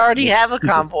 We That already looks have a super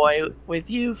convoy suspicious. with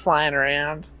you flying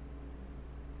around.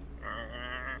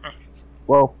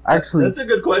 Well, actually, That's a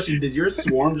good question. Does your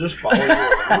swarm just follow you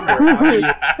around? Or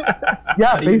yeah,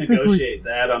 how do you basically, negotiate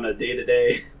that on a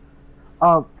day-to-day?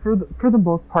 for the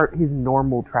most part, his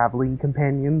normal traveling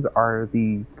companions are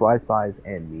the Fly Spies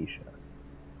and Misha.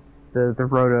 The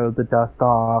Roto, the Dust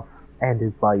Off, and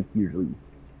his bike usually.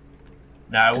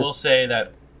 Now I will Just- say that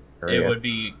it area. would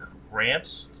be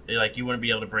cramped. Like you wouldn't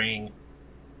be able to bring.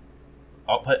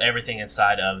 I'll put everything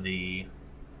inside of the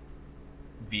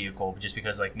vehicle, just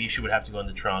because like Misha would have to go in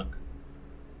the trunk.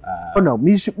 Oh no,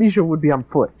 Misha would be on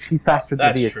foot. She's faster than the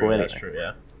That's vehicle true. anyway. That's true.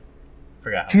 Yeah.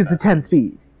 Forgot. how She has a fast 10 it is.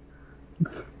 speed.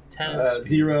 10 speed.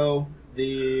 0.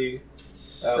 The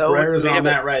So Barrera's we on have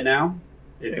that right now.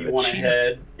 we If have you a want to cheetah.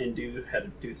 head and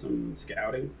do some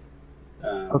scouting.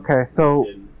 Okay, so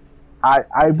we can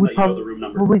I would let you know the room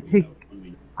number probably when we take know- when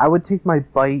we- I would take my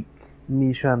bike,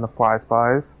 Misha, and the Fly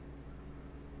Spies.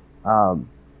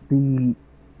 The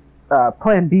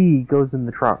Plan B goes in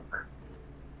the trunk.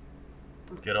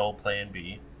 Good old Plan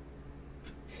B.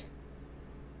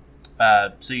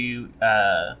 So you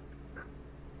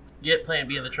get Plan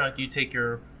B in the trunk. You take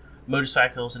your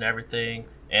motorcycles and everything.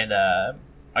 And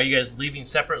are you guys leaving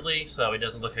separately so it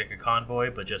doesn't look like a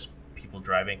convoy, but just people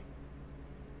driving?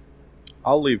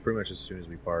 I'll leave pretty much as soon as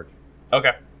we park.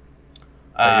 Okay.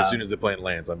 As soon as the plane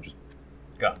lands, I'm just.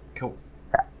 Go. Cool.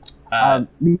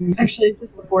 Actually,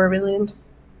 just before we land.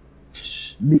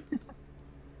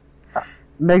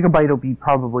 Megabyte will be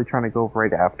probably trying to go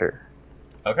right after.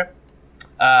 Okay.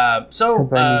 Because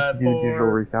I need to do digital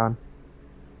recon.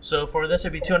 So for this,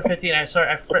 it'd be 250. And I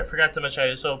forgot to mention.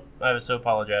 I so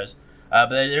apologize. But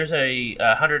there's a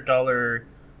 $100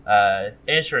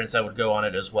 insurance that would go on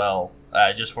it as well,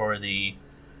 just for the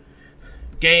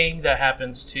gang that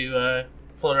happens to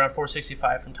float around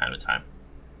 465 from time to time.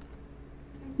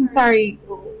 I'm sorry,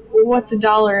 what's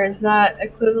 $1? Is that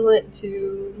equivalent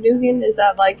to Nugan? Is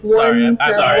that like Sorry, one? I'm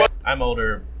per- sorry. I'm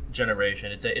older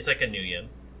generation. It's like a new yen.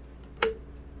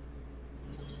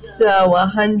 So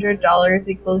 $100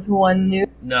 equals one new.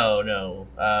 No.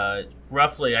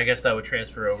 Roughly, I guess that would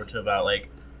transfer over to about like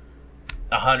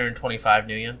 125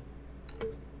 new yen.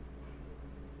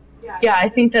 Yeah, I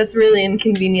think that's really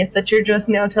inconvenient that you're just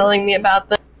now telling me about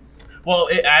that. Well,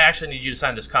 I actually need you to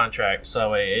sign this contract,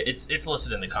 so it's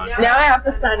listed in the contract. Now I have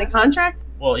to sign a contract?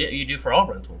 Well, yeah, you do for all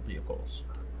rental vehicles.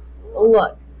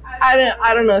 Look, I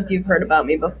don't know if you've heard about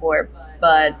me before,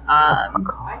 but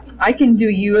I can do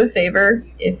you a favor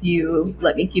if you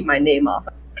let me keep my name off.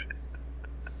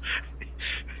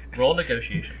 Roll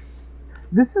negotiation.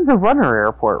 This is a runner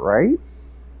airport, right?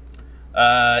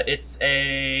 It's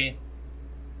a...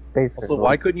 Basically. Also,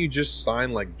 why couldn't you just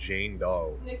sign like Jane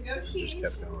Doe? Negotiation. Just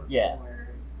kept going. Yeah.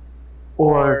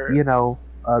 Or,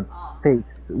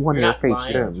 fakes. One You're of your not fake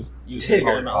lying. sims. You Take can't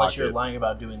our unless you're pocket. lying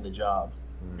about doing the job.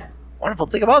 Wonderful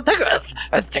thing about Ticker.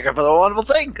 Ticker for the wonderful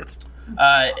thing.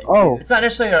 Oh. It's not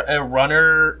necessarily a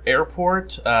runner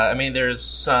airport. I mean, there's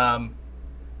some...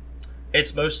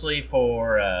 It's mostly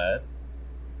for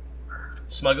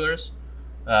smugglers,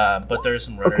 but there's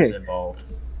some runners Okay. involved.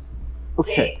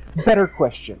 Okay, better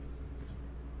question.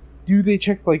 Do they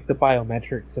check, like, the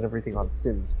biometrics and everything on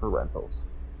Sims for rentals?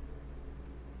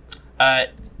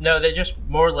 No, they just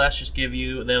more or less just give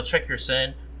you... They'll check your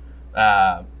SIN.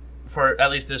 For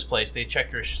at least this place, they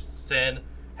check your SIN,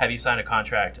 have you sign a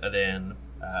contract, and then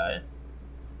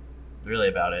really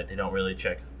about it. They don't really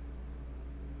check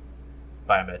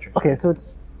biometrics. Okay, so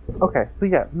it's... Okay, so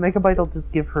yeah, Megabyte will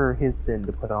just give her his SIN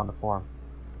to put on the form.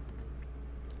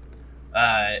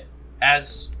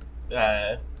 As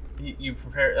you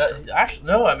prepare... actually,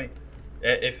 no, I mean,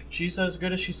 if she's as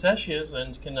good as she says she is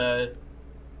and can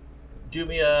do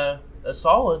me a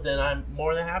solid, then I'm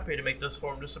more than happy to make this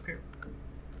form disappear.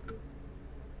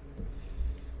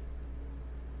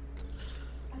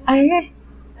 Okay,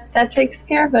 that takes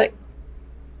care of it.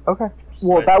 Okay.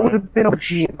 Well, that would have been a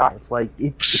G5. Like,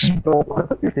 if you don't want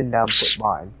to put your SIN down, put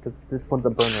mine. Because this one's a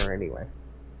burner anyway.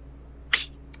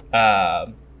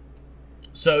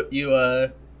 So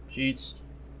she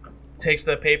takes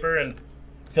the paper and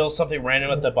fills something random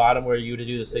at the bottom where you to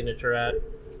do the signature at,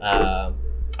 and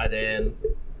then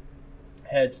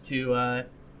heads to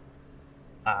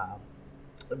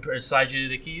slides you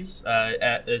the keys.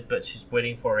 But she's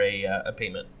waiting for a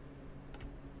payment.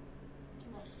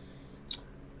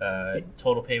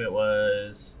 Total payment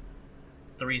was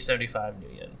 $375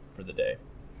 new yen for the day.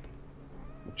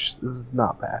 Which is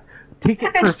not bad. Take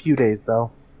it for a few days,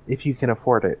 though, if you can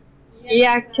afford it.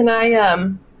 Yeah, can I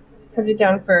put it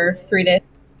down for 3 days?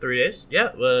 3 days?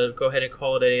 Yeah, we'll go ahead and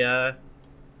call it a...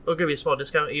 we'll give you a small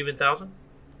discount, even 1,000.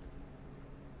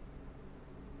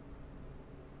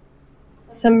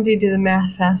 Somebody do the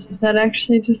math fast. Is that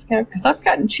actually a discount? Because I've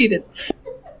gotten cheated.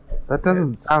 That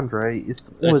doesn't sound right.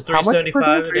 It's how much per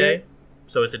 $375 a day? day,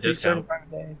 so it's a discount. 375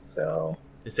 a day, so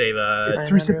You save It's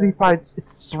 375.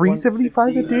 It's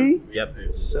 375 a day. Yep.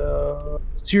 so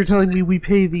So you're telling me we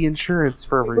pay the insurance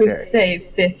for every We day?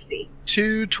 save 50.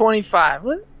 225.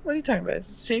 What are you talking about?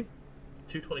 Save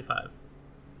 225.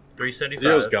 Zero's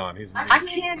 375. gone. He's I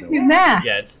can't do math.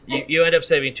 Yeah, it's you end up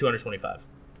saving 225.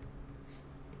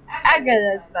 Okay,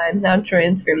 that's fine. Now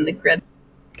transfer him the credit.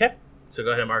 Okay. So go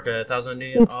ahead and mark 1,000 new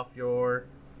yen off your...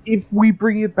 If we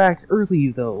bring it back early,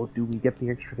 though, do we get the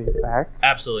extra days back?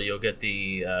 Absolutely, you'll get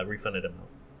the refunded amount.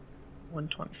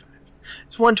 125.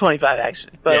 It's 125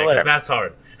 actually, but Yeah, 'cause whatever. math's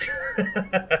hard.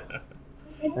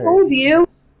 I told you.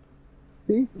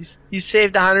 See? You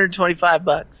saved 125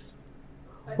 bucks.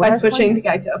 By switching to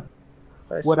Geico.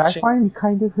 by What I switching- find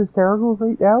kind of hysterical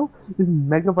right now is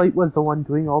Megabyte was the one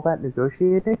doing all that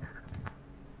negotiating.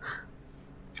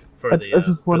 For I the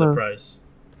just for the wanna- price.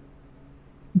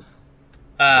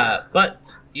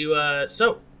 But you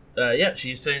yeah,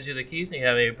 she sends you the keys and you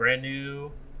have a brand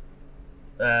new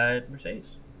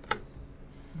Mercedes.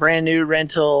 brand new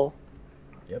rental.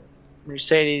 Yep.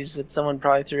 Mercedes that someone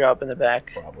probably threw up in the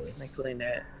back. Probably. I cleaned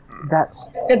it. That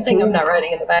Good thing I'm not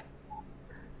riding in the back.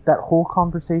 that whole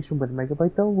conversation with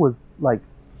Megabyte though was like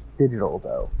digital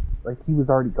though. Like he was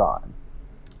already gone.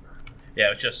 Yeah, it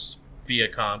was just via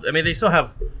comms. I mean, they still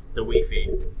have the Wi-Fi.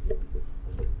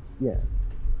 Yeah.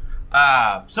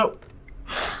 So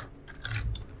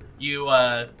you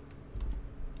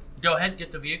go ahead,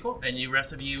 get the vehicle, and the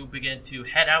rest of you begin to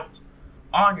head out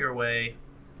on your way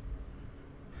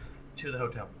to the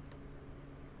hotel.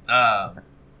 So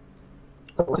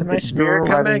Did my you're spirit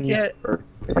come back arriving yet? first,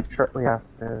 like shortly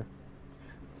after.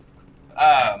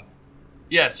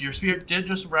 Yes, your spirit did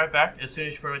just arrive back as soon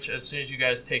as you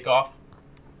guys take off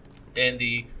in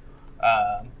the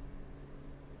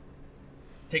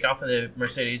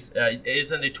Mercedes. It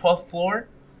is in the 12th floor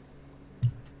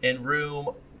in room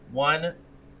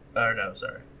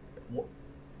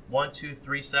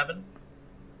 1237.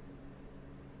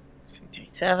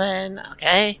 237.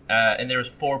 Okay. And there's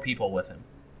 4 people with him.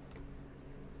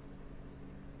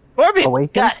 4 people.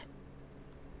 Awakened? Got it.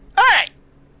 All right.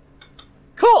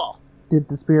 Cool. Did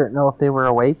the spirit know if they were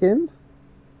awakened?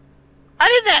 I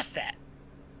didn't ask that.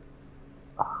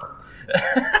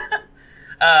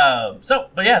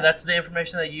 But yeah, that's the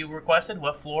information that you requested.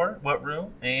 What floor, what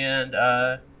room, and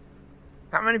How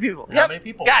many people? how many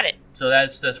people. Got it. So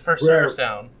that's the first Where- service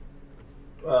down.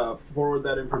 Forward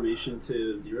that information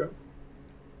to Zero.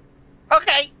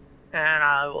 Okay. And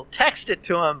I will text it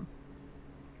to him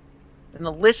in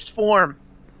the list form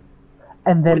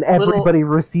And then With little- everybody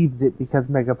receives it because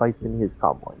Megabyte's in his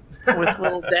comm with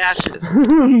little dashes.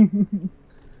 link.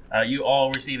 You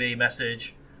all receive a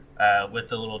message with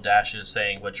the little dashes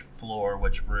saying which floor,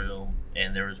 which room,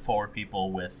 and there was 4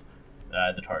 people with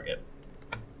the target.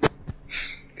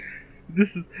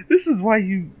 This is why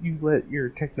you let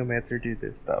your technomancer do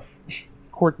this stuff.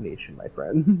 Coordination, my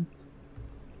friends.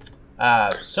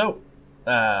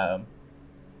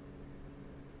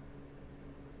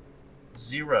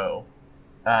 Zero.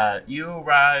 You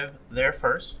arrive there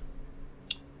first.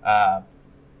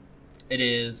 It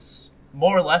is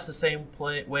more or less the same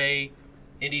way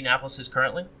Indianapolis is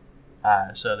currently.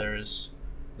 So there's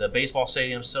the baseball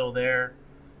stadium still there.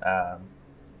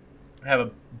 We have a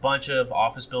bunch of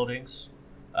office buildings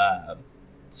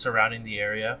surrounding the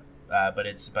area, but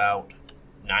it's about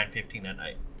 9:15 at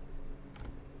night.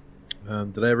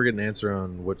 Did I ever get an answer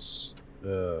on what's?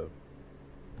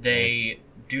 They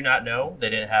do not know. They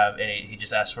didn't have any. He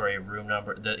just asked for a room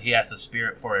number. He asked the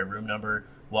spirit for a room number,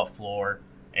 what floor,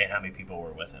 and how many people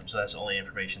were with him. So that's the only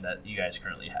information that you guys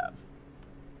currently have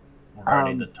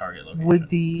regarding the target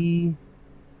location.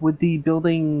 Would the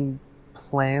building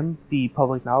plans be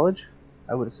public knowledge?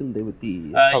 I would assume they would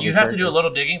be. You'd have to do a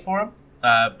little digging for them,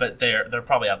 but they're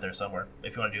probably out there somewhere.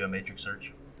 If you want to do a matrix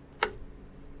search,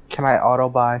 Can I auto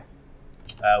buy?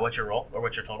 what's your roll or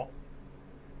what's your total?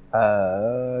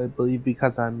 I believe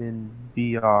because I'm in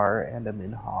VR and I'm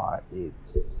in HOT,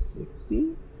 it's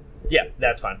 60. Yeah,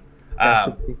 that's fine. Yeah,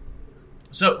 60.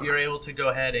 So you're able to go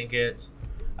ahead and get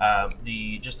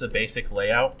the basic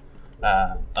layout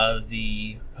of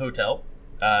the hotel,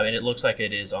 and it looks like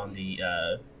it is on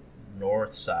the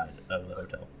north side of the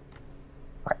hotel.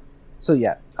 So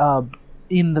yeah,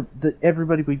 in the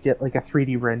everybody would get like a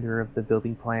 3D render of the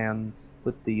building plans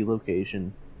with the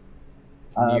location.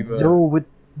 Zero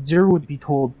would be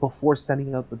told before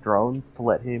sending out the drones to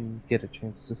let him get a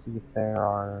chance to see if there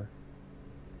are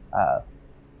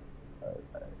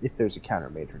if there's a counter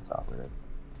matrix operative.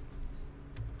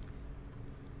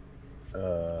 I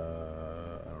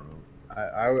don't know.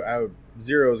 I would,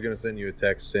 Zero is gonna send you a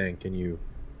text saying, "Can you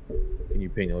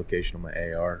ping the location on my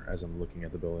AR as I'm looking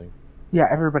at the building?" Yeah,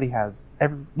 everybody has.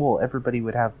 Everybody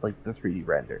would have like the 3D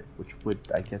render, which would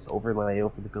I guess overlay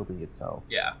over the building itself.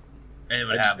 Yeah, and it I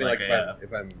would just have feel like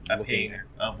if I'm a looking ping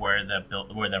of where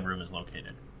that room is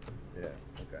located. Yeah.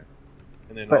 Okay.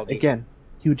 And then I'll But just, again,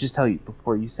 he would just tell you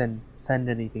before you send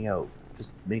anything out.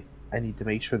 I need to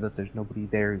make sure that there's nobody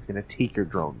there who's gonna take your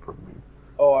drone from you.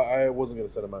 Oh, I wasn't gonna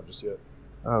set them out just yet.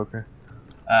 Oh, okay.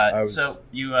 So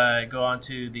you go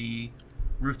onto the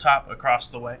rooftop across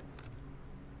the way.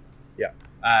 Yeah.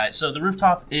 So the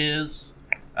rooftop is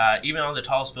even on the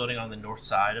tallest building on the north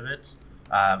side of it.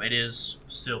 It is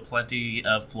still plenty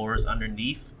of floors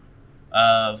underneath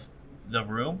of the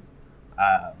room.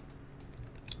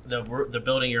 The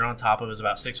building you're on top of is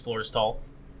about 6 floors tall.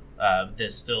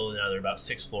 There's still another about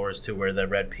 6 floors to where the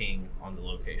red ping on the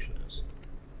location is.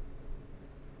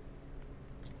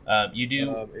 You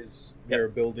do. Is there a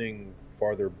building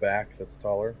farther back that's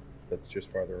taller? That's just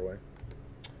farther away.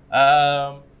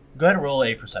 Go ahead and roll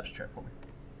a perception check for me.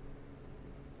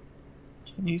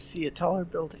 Can you see a taller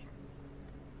building?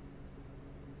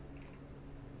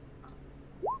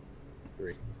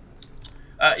 3.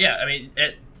 Yeah, I mean,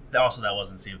 also that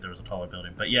wasn't see if there was a taller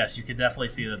building, but yes, you could definitely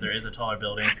see that there is a taller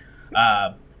building.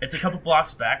 It's a couple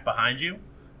blocks back behind you,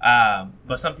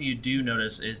 but something you do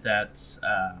notice is that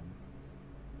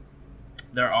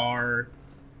there are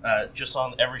just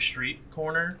on every street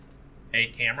corner a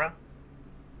camera,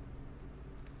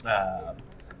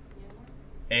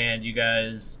 and you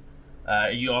guys,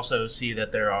 you also see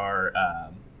that there are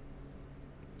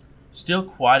still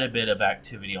quite a bit of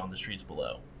activity on the streets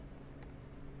below.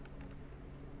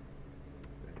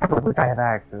 Which I have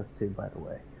access to, by the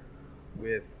way.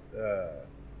 With the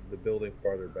building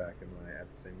farther back, am I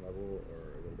at the same level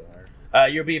or a little bit higher?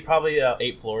 You'll be probably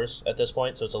 8 floors at this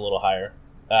point, so it's a little higher.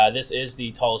 This is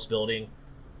the tallest building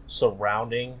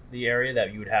surrounding the area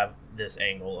that you would have this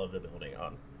angle of the building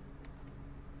on.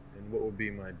 And what would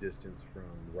be my distance from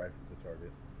rifle to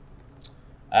target?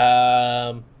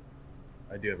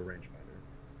 I do have a rangefinder.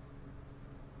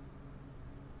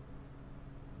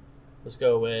 Let's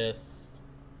go with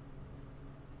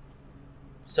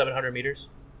 700 meters.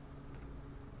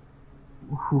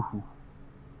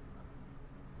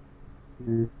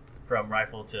 From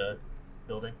rifle to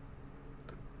building.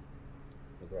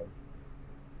 No problem.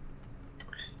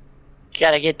 You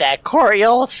gotta get that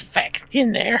Coriolis effect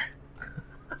in there.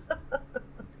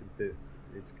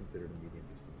 It's considered a medium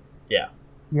distance. Yeah.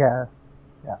 Yeah.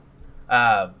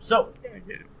 So,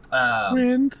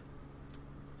 Wind.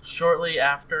 shortly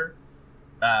after,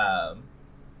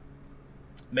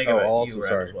 Mega Man, also, you were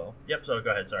sorry. out as well. Yep. So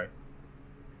go ahead. Sorry.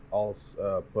 I'll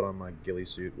put on my ghillie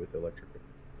suit with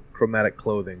chromatic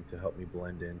clothing to help me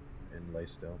blend in and lay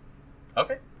still.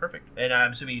 Okay. Perfect. And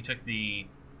I'm assuming you took the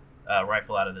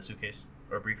rifle out of the suitcase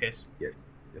or briefcase. Yes,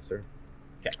 sir.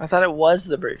 I thought it was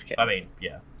the briefcase. I mean,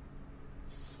 yeah.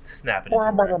 Snap it into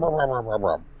your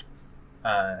rifle.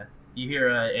 You hear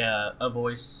a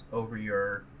voice over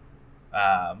your,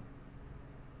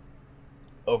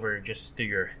 over just through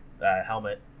your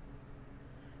helmet.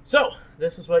 So,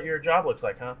 this is what your job looks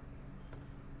like, huh?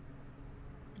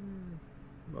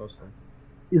 Mostly.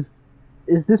 Is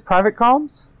this private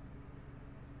comms?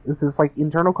 Is this like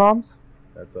internal comms?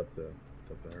 That's up to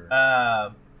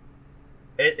her.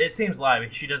 It seems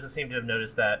live. She doesn't seem to have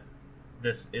noticed that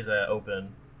this is a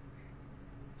open.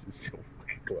 Just so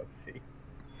fucking glutzy.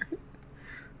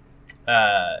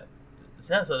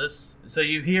 Yeah, so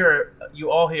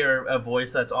you all hear a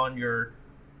voice that's on your,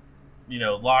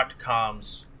 locked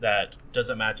comms that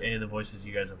doesn't match any of the voices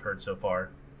you guys have heard so far.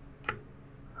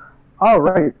 Oh,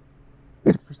 right.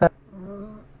 50%.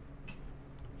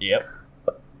 Yep.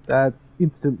 That's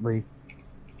instantly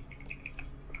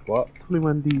What?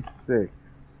 21d6.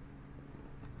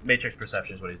 Matrix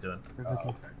perception is what he's doing. Oh,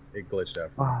 okay. It glitched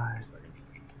out for me for Five. a second.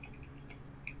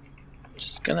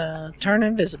 Just gonna turn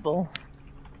invisible.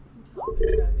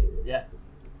 Yeah.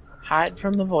 Hide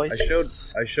from the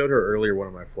voices. I showed her earlier one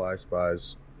of my fly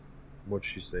spies. What'd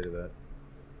she say to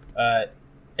that?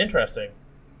 Interesting.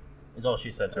 Is all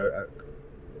she said to it.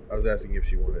 I was asking if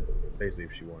she wanted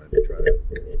to try to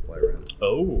fly around.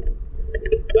 Oh.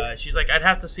 She's like, I'd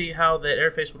have to see how the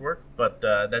interface would work, but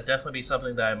that'd definitely be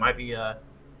something that I might be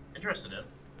interested in.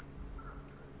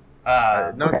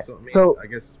 Not okay, so, so- I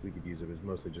guess we could use it as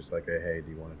mostly just like a, hey,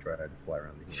 do you want to try to fly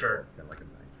around the Sure. Kind of like a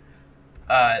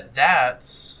night. That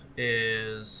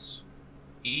is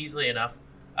easily enough.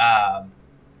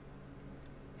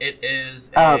 It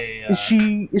is a.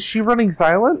 Is she running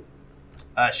silent?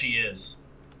 She is.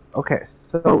 Okay,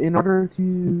 so in order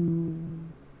to,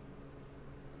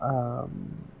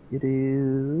 it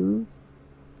is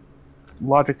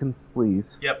logic and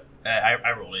sleaze. Yep, I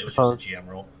rolled it. It was just a GM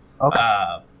roll.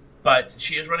 Okay. But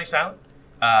she is running silent.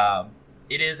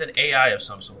 It is an AI of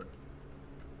some sort.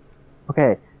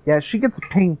 Okay. Yeah, she gets a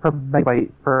ping from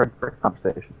Megabyte for a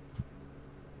conversation.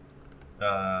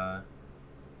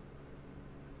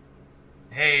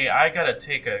 Hey, I gotta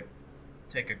take a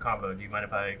combo. Do you mind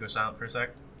if I go silent for a sec?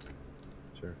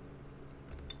 Sure.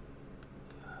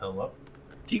 Hello?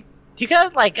 Do you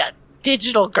got like a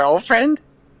digital girlfriend?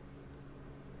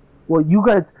 Well, you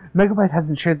guys, Megabyte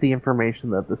hasn't shared the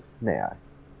information that this is an AI.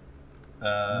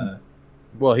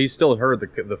 Well, he still heard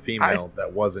the female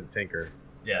that wasn't Tinker.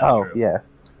 Yeah, that's Oh, true. yeah.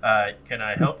 Can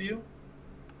I help you?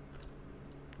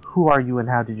 Who are you and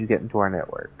how did you get into our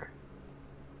network?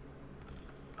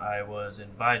 I was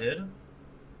invited,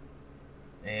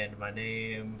 and my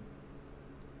name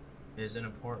isn't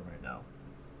important right now.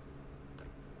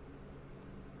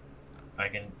 I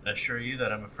can assure you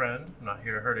that I'm a friend. I'm not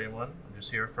here to hurt anyone. I'm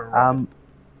just here for a ride.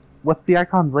 What's the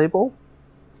icon's label?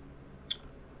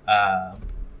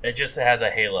 It just has a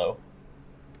halo.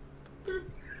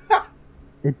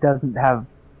 It doesn't have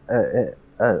a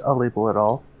a label at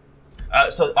all?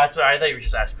 Sorry, I thought you were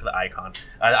just asking for the icon.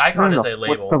 The icon is a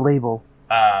label. What's the label?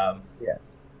 Um,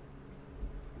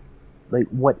 Like,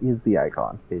 what is the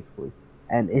icon, basically?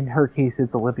 And in her case,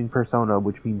 it's a living persona,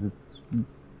 which means it's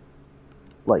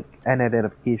like an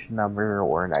identification number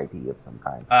or an ID of some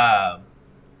kind.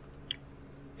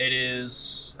 it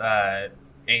is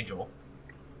Angel.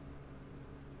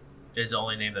 Is the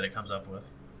only name that it comes up with.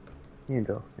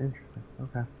 Angel. Interesting.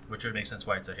 Okay. Which would make sense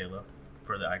why it's a halo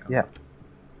for the icon. Yeah.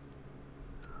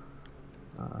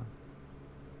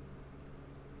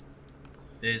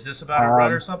 Is this about a run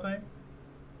or something?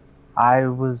 I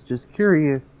was just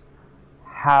curious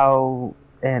how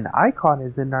an icon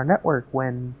is in our network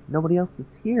when nobody else is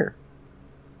here.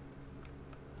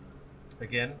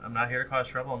 Again, I'm not here to cause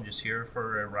trouble. I'm just here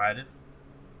for a ride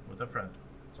with a friend.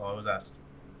 That's all I was asked.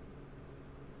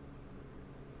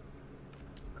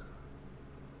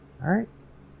 Alright.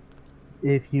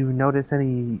 If you notice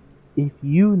any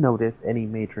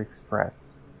Matrix threats,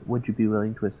 would you be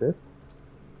willing to assist?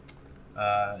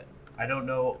 I don't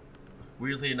know.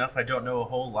 Weirdly enough, I don't know a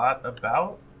whole lot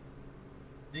about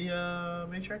the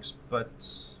Matrix, but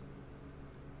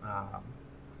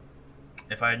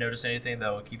if I notice anything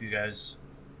that will keep you guys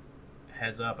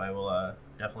heads up, I will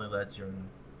definitely let you know.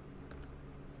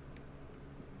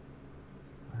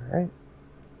 Alright.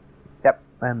 Yep,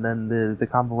 and then the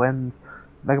combo ends.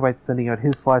 Megabyte sending out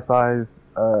his fly spies,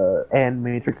 and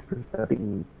Matrix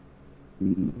resetting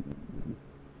the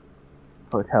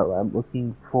hotel. I'm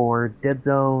looking for dead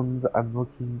zones. I'm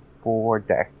looking for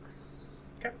decks.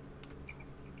 Okay.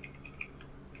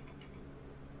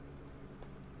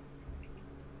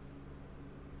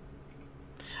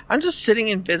 I'm just sitting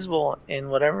invisible in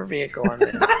whatever vehicle I'm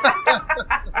in.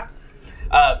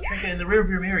 Trinket, in the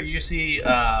rearview mirror, you see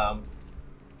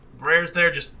Brer's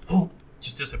there, just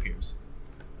disappears.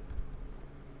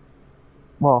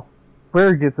 Well,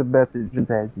 Blair gets a message and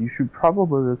says, you should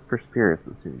probably look for spirits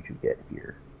as soon as you get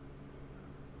here.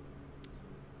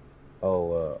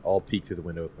 I'll peek through the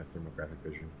window with my thermographic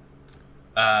vision.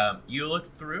 You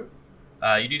look through.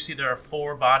 You do see there are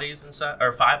 4 bodies inside,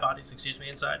 or 5 bodies,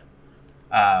 inside.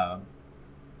 But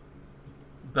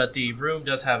the room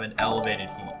does have an elevated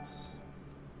heat.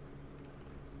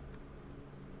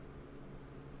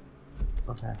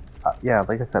 Okay. Yeah,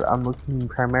 like I said, I'm looking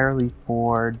primarily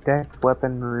for decks,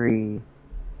 weaponry,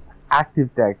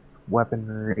 active decks,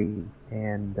 weaponry,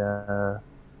 and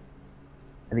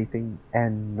anything,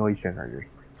 and noise generators,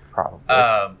 probably.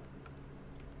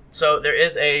 So there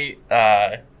is a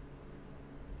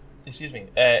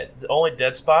the only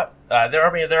dead spot. There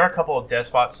are a couple of dead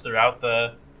spots throughout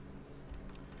the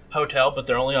hotel, but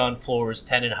they're only on floors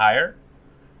 10 and higher.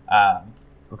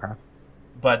 Okay.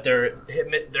 But they're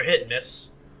hit and miss.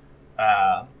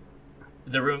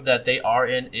 The room that they are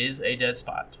in is a dead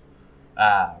spot.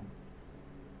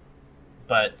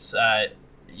 But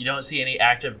you don't see any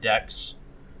active decks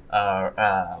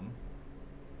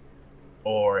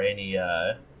or any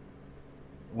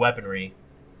weaponry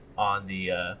on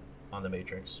the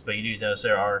Matrix. But you do notice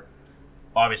there are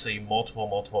obviously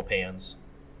multiple pans,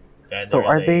 and So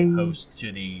there is are they- host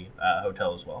to the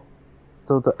hotel as well.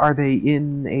 So are they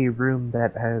in a room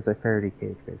that has a Faraday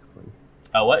cage, basically?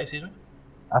 What? Excuse me?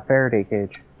 A Faraday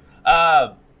cage.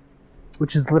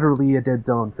 Which is literally a dead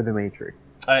zone for the Matrix.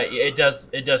 It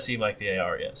does seem like they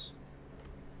are, yes.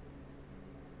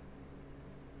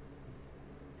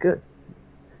 Good.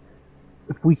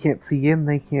 If we can't see in,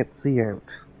 they can't see out.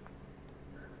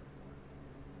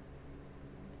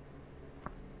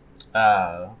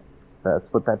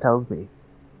 That's what that tells me.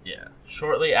 Yeah.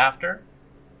 Shortly after,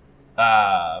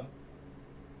 the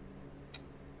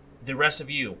rest of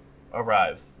you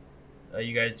arrive.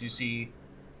 You guys do see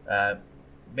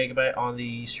Megabyte on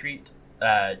the street,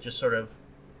 just sort of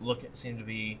seem to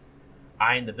be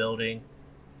eyeing the building.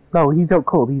 No, he's out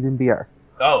cold. He's in VR.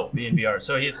 Oh, being VR.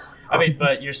 So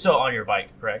but you're still on your bike,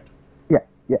 correct? Yeah.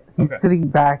 He's Okay. sitting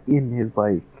back in his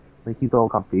bike. Like, he's all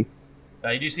comfy.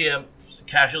 You do see him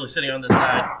casually sitting on the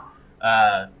side.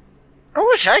 I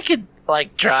wish I could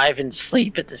drive and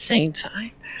sleep at the same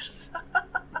time.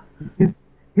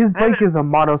 His bike is a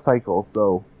motorcycle,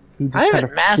 so he just I kind haven't of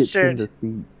sits in mastered- the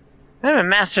seat. I haven't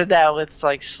mastered that with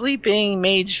sleeping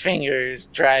mage fingers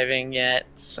driving yet,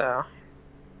 so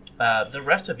The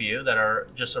rest of you that are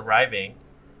just arriving,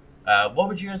 what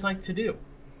would you guys like to do?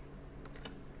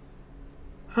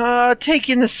 take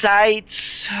in the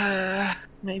sights,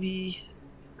 maybe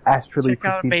Astrally check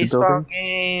out a perceive the baseball building.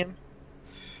 game.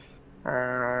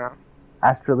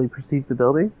 Astrally perceive the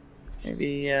building.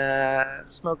 Maybe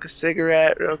smoke a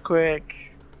cigarette real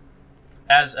quick.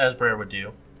 As Brer would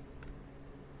do.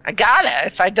 I gotta.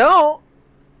 If I don't,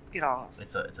 Get off.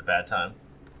 It's a bad time.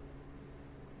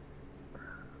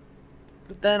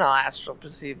 But then I'll astral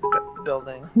perceive the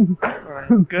building. When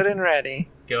I'm good and ready.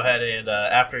 Go ahead and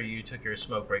after you took your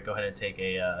smoke break, go ahead and take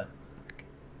a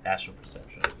astral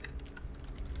perception.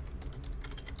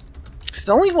 Because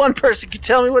only one person can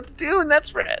tell me what to do, and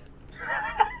that's Red.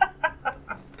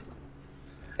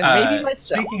 And maybe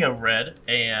myself. Speaking of Red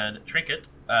and Trinket,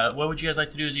 what would you guys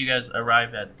like to do as you guys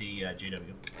arrive at the GW?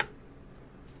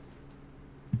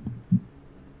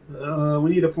 We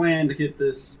need a plan to get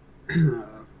this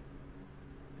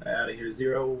out of here.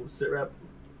 Zero sit rep.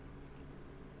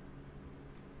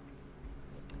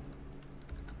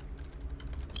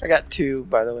 I got 2,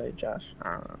 by the way, Josh.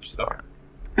 I don't know if you saw Okay.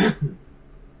 that.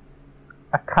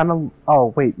 I kind of.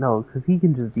 Oh wait, no, because he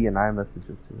can just DNI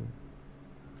messages to me.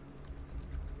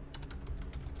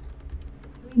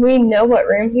 We know what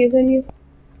room he's in, you said?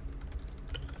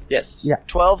 Yes. Yeah.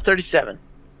 1237.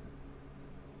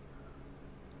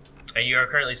 And you are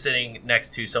currently sitting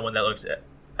next to someone that looks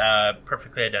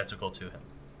perfectly identical to him.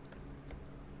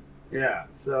 Yeah,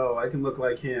 so I can look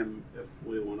like him if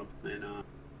we want to plan on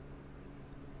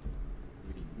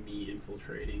me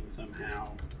infiltrating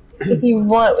somehow. If you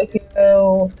want, we could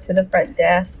go to the front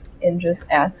desk and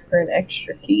just ask for an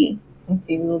extra key, since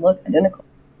you look identical.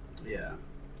 Yeah.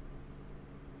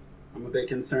 I'm a bit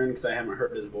concerned because I haven't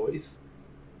heard his voice.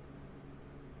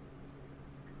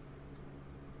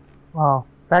 Well,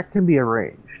 that can be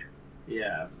arranged.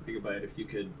 Yeah, think about it. If you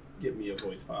could give me a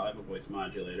voice file, I have a voice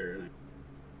modulator.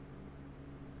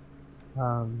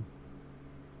 Well,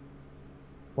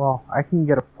 I can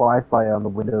get a fly spy on the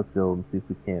windowsill and see if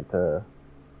we can't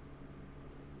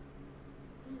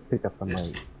pick up the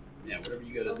mic. Yeah, whatever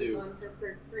you gotta do. On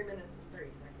for 3 minutes and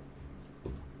 30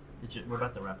 seconds. We're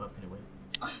about to wrap up. Can you wait?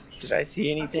 Did I see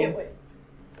I anything? can't wait.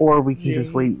 Or we can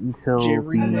just wait until I've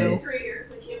been the 3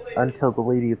 years. I can't wait. until the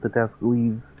lady at the desk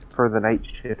leaves for the night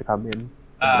shift to come in.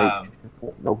 The night shift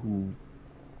won't know who.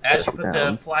 As you put the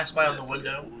Sounds. fly spy on the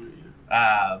window,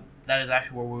 that is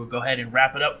actually where we will go ahead and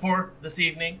wrap it up for this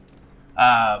evening.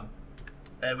 And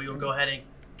we will go ahead and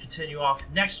continue off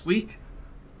next week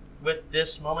with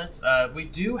this moment. We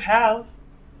do have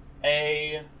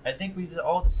I think we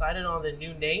all decided on the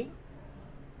new name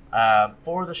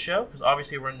for the show, because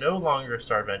obviously we're no longer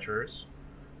Star Adventurers.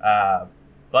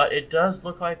 But it does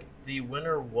look like the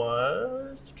winner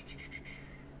was...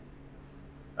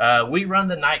 We Run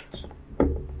the Night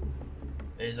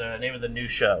is the name of the new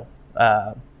show.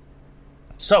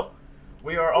 So,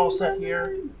 we are all set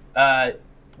here. We're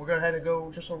going to head and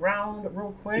go just around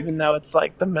real quick. Even though it's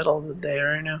like the middle of the day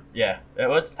right now. Yeah,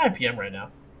 well, it's 9 p.m. right now.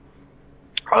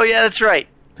 Oh, yeah, that's right.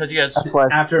 Because you guys... That's why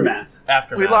Aftermath.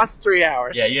 We lost 3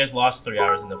 hours. Yeah, you guys lost 3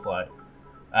 hours in the flight.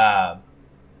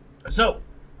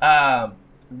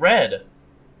 Red,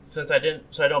 so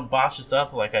I don't botch this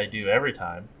up like I do every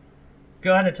time,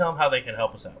 go ahead and tell them how they can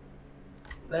help us out.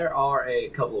 There are a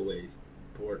couple of ways to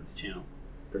support this channel.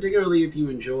 Particularly if you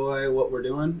enjoy what we're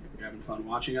doing, if you're having fun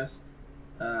watching us,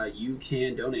 you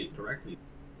can donate directly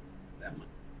that money,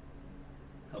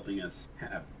 helping us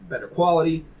have better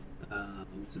quality,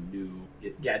 some new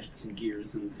gadgets and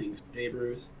gears and things for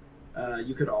J-Brews.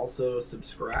 You could also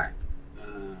subscribe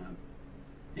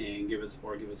and give us a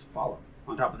follow.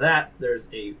 On top of that, there's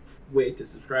a way to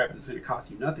subscribe that's going to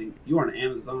cost you nothing. If you are an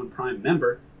Amazon Prime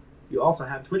member, you also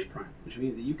have Twitch Prime, which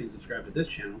means that you can subscribe to this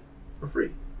channel for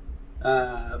free.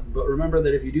 But remember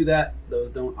that if you do that, those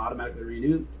don't automatically renew.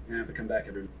 You're going to have to come back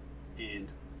every month and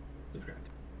subscribe.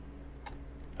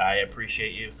 I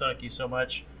appreciate you. Thank you so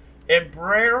much. And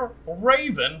Brer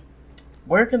Raven,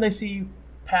 where can they see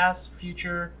past,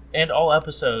 future, and all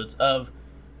episodes of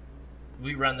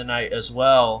We Run the Night, as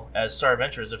well as Star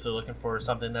Adventures, if they're looking for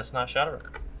something that's not Shadowrun?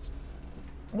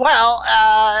 Well,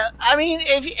 I mean,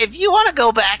 if you want to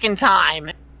go back in time,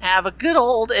 have a good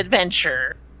old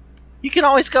adventure, you can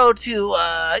always go to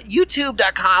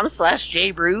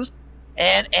youtube.com/jbrews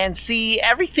and see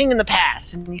everything in the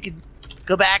past. And you can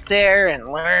go back there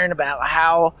and learn about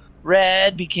how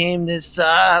Red became this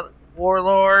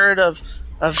warlord of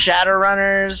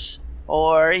Shadowrunners,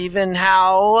 or even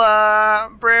how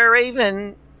Brer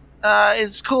Raven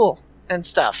is cool and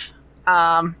stuff.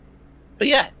 But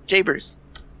yeah, Jbrews.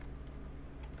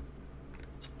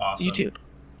 Awesome. YouTube.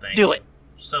 Thank Do you it.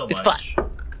 so It's much.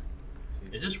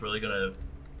 Is this really gonna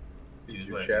Use do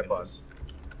your what I chat think it bot. is?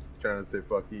 Trying to say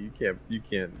fuck you. You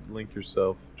can't link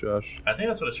yourself, Josh. I think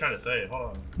that's what it's trying to say.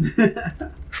 Hold on.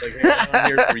 Like, hey, I'm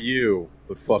here for you,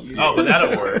 but fuck you. Oh, but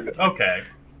that'll work. Okay.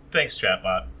 Thanks,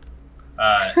 chatbot.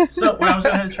 So what I was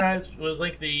going to try was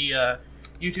link the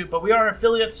YouTube, but we are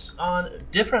affiliates on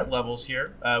different levels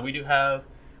here. We do have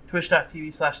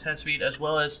twitch.tv/10speed, as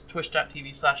well as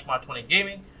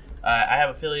twitch.tv/mod20gaming. I have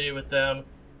affiliated with them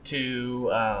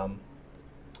to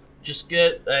just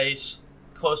get a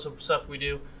close-up stuff we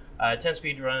do.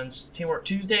 10speed runs Teamwork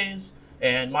Tuesdays,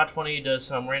 and Mod20 does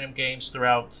some random games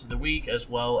throughout the week, as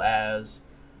well as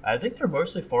I think they're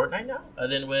mostly Fortnite now.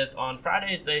 And then on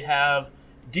Fridays they have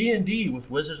D&D with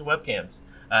Wizards and Webcams.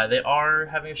 They are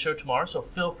having a show tomorrow, so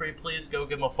feel free, please go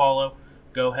give them a follow.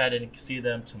 Go ahead and see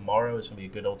them tomorrow. It's going to be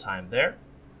a good old time there.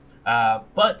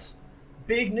 But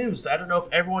big news. I don't know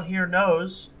if everyone here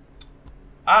knows.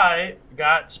 I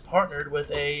got partnered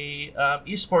with a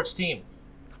esports team.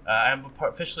 I'm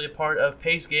officially a part of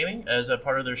Pace Gaming as a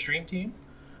part of their stream team.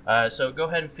 So go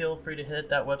ahead and feel free to hit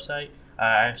that website.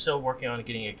 I'm still working on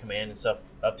getting a command and stuff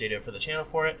updated for the channel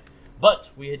for it.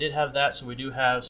 But we did have that, so we do have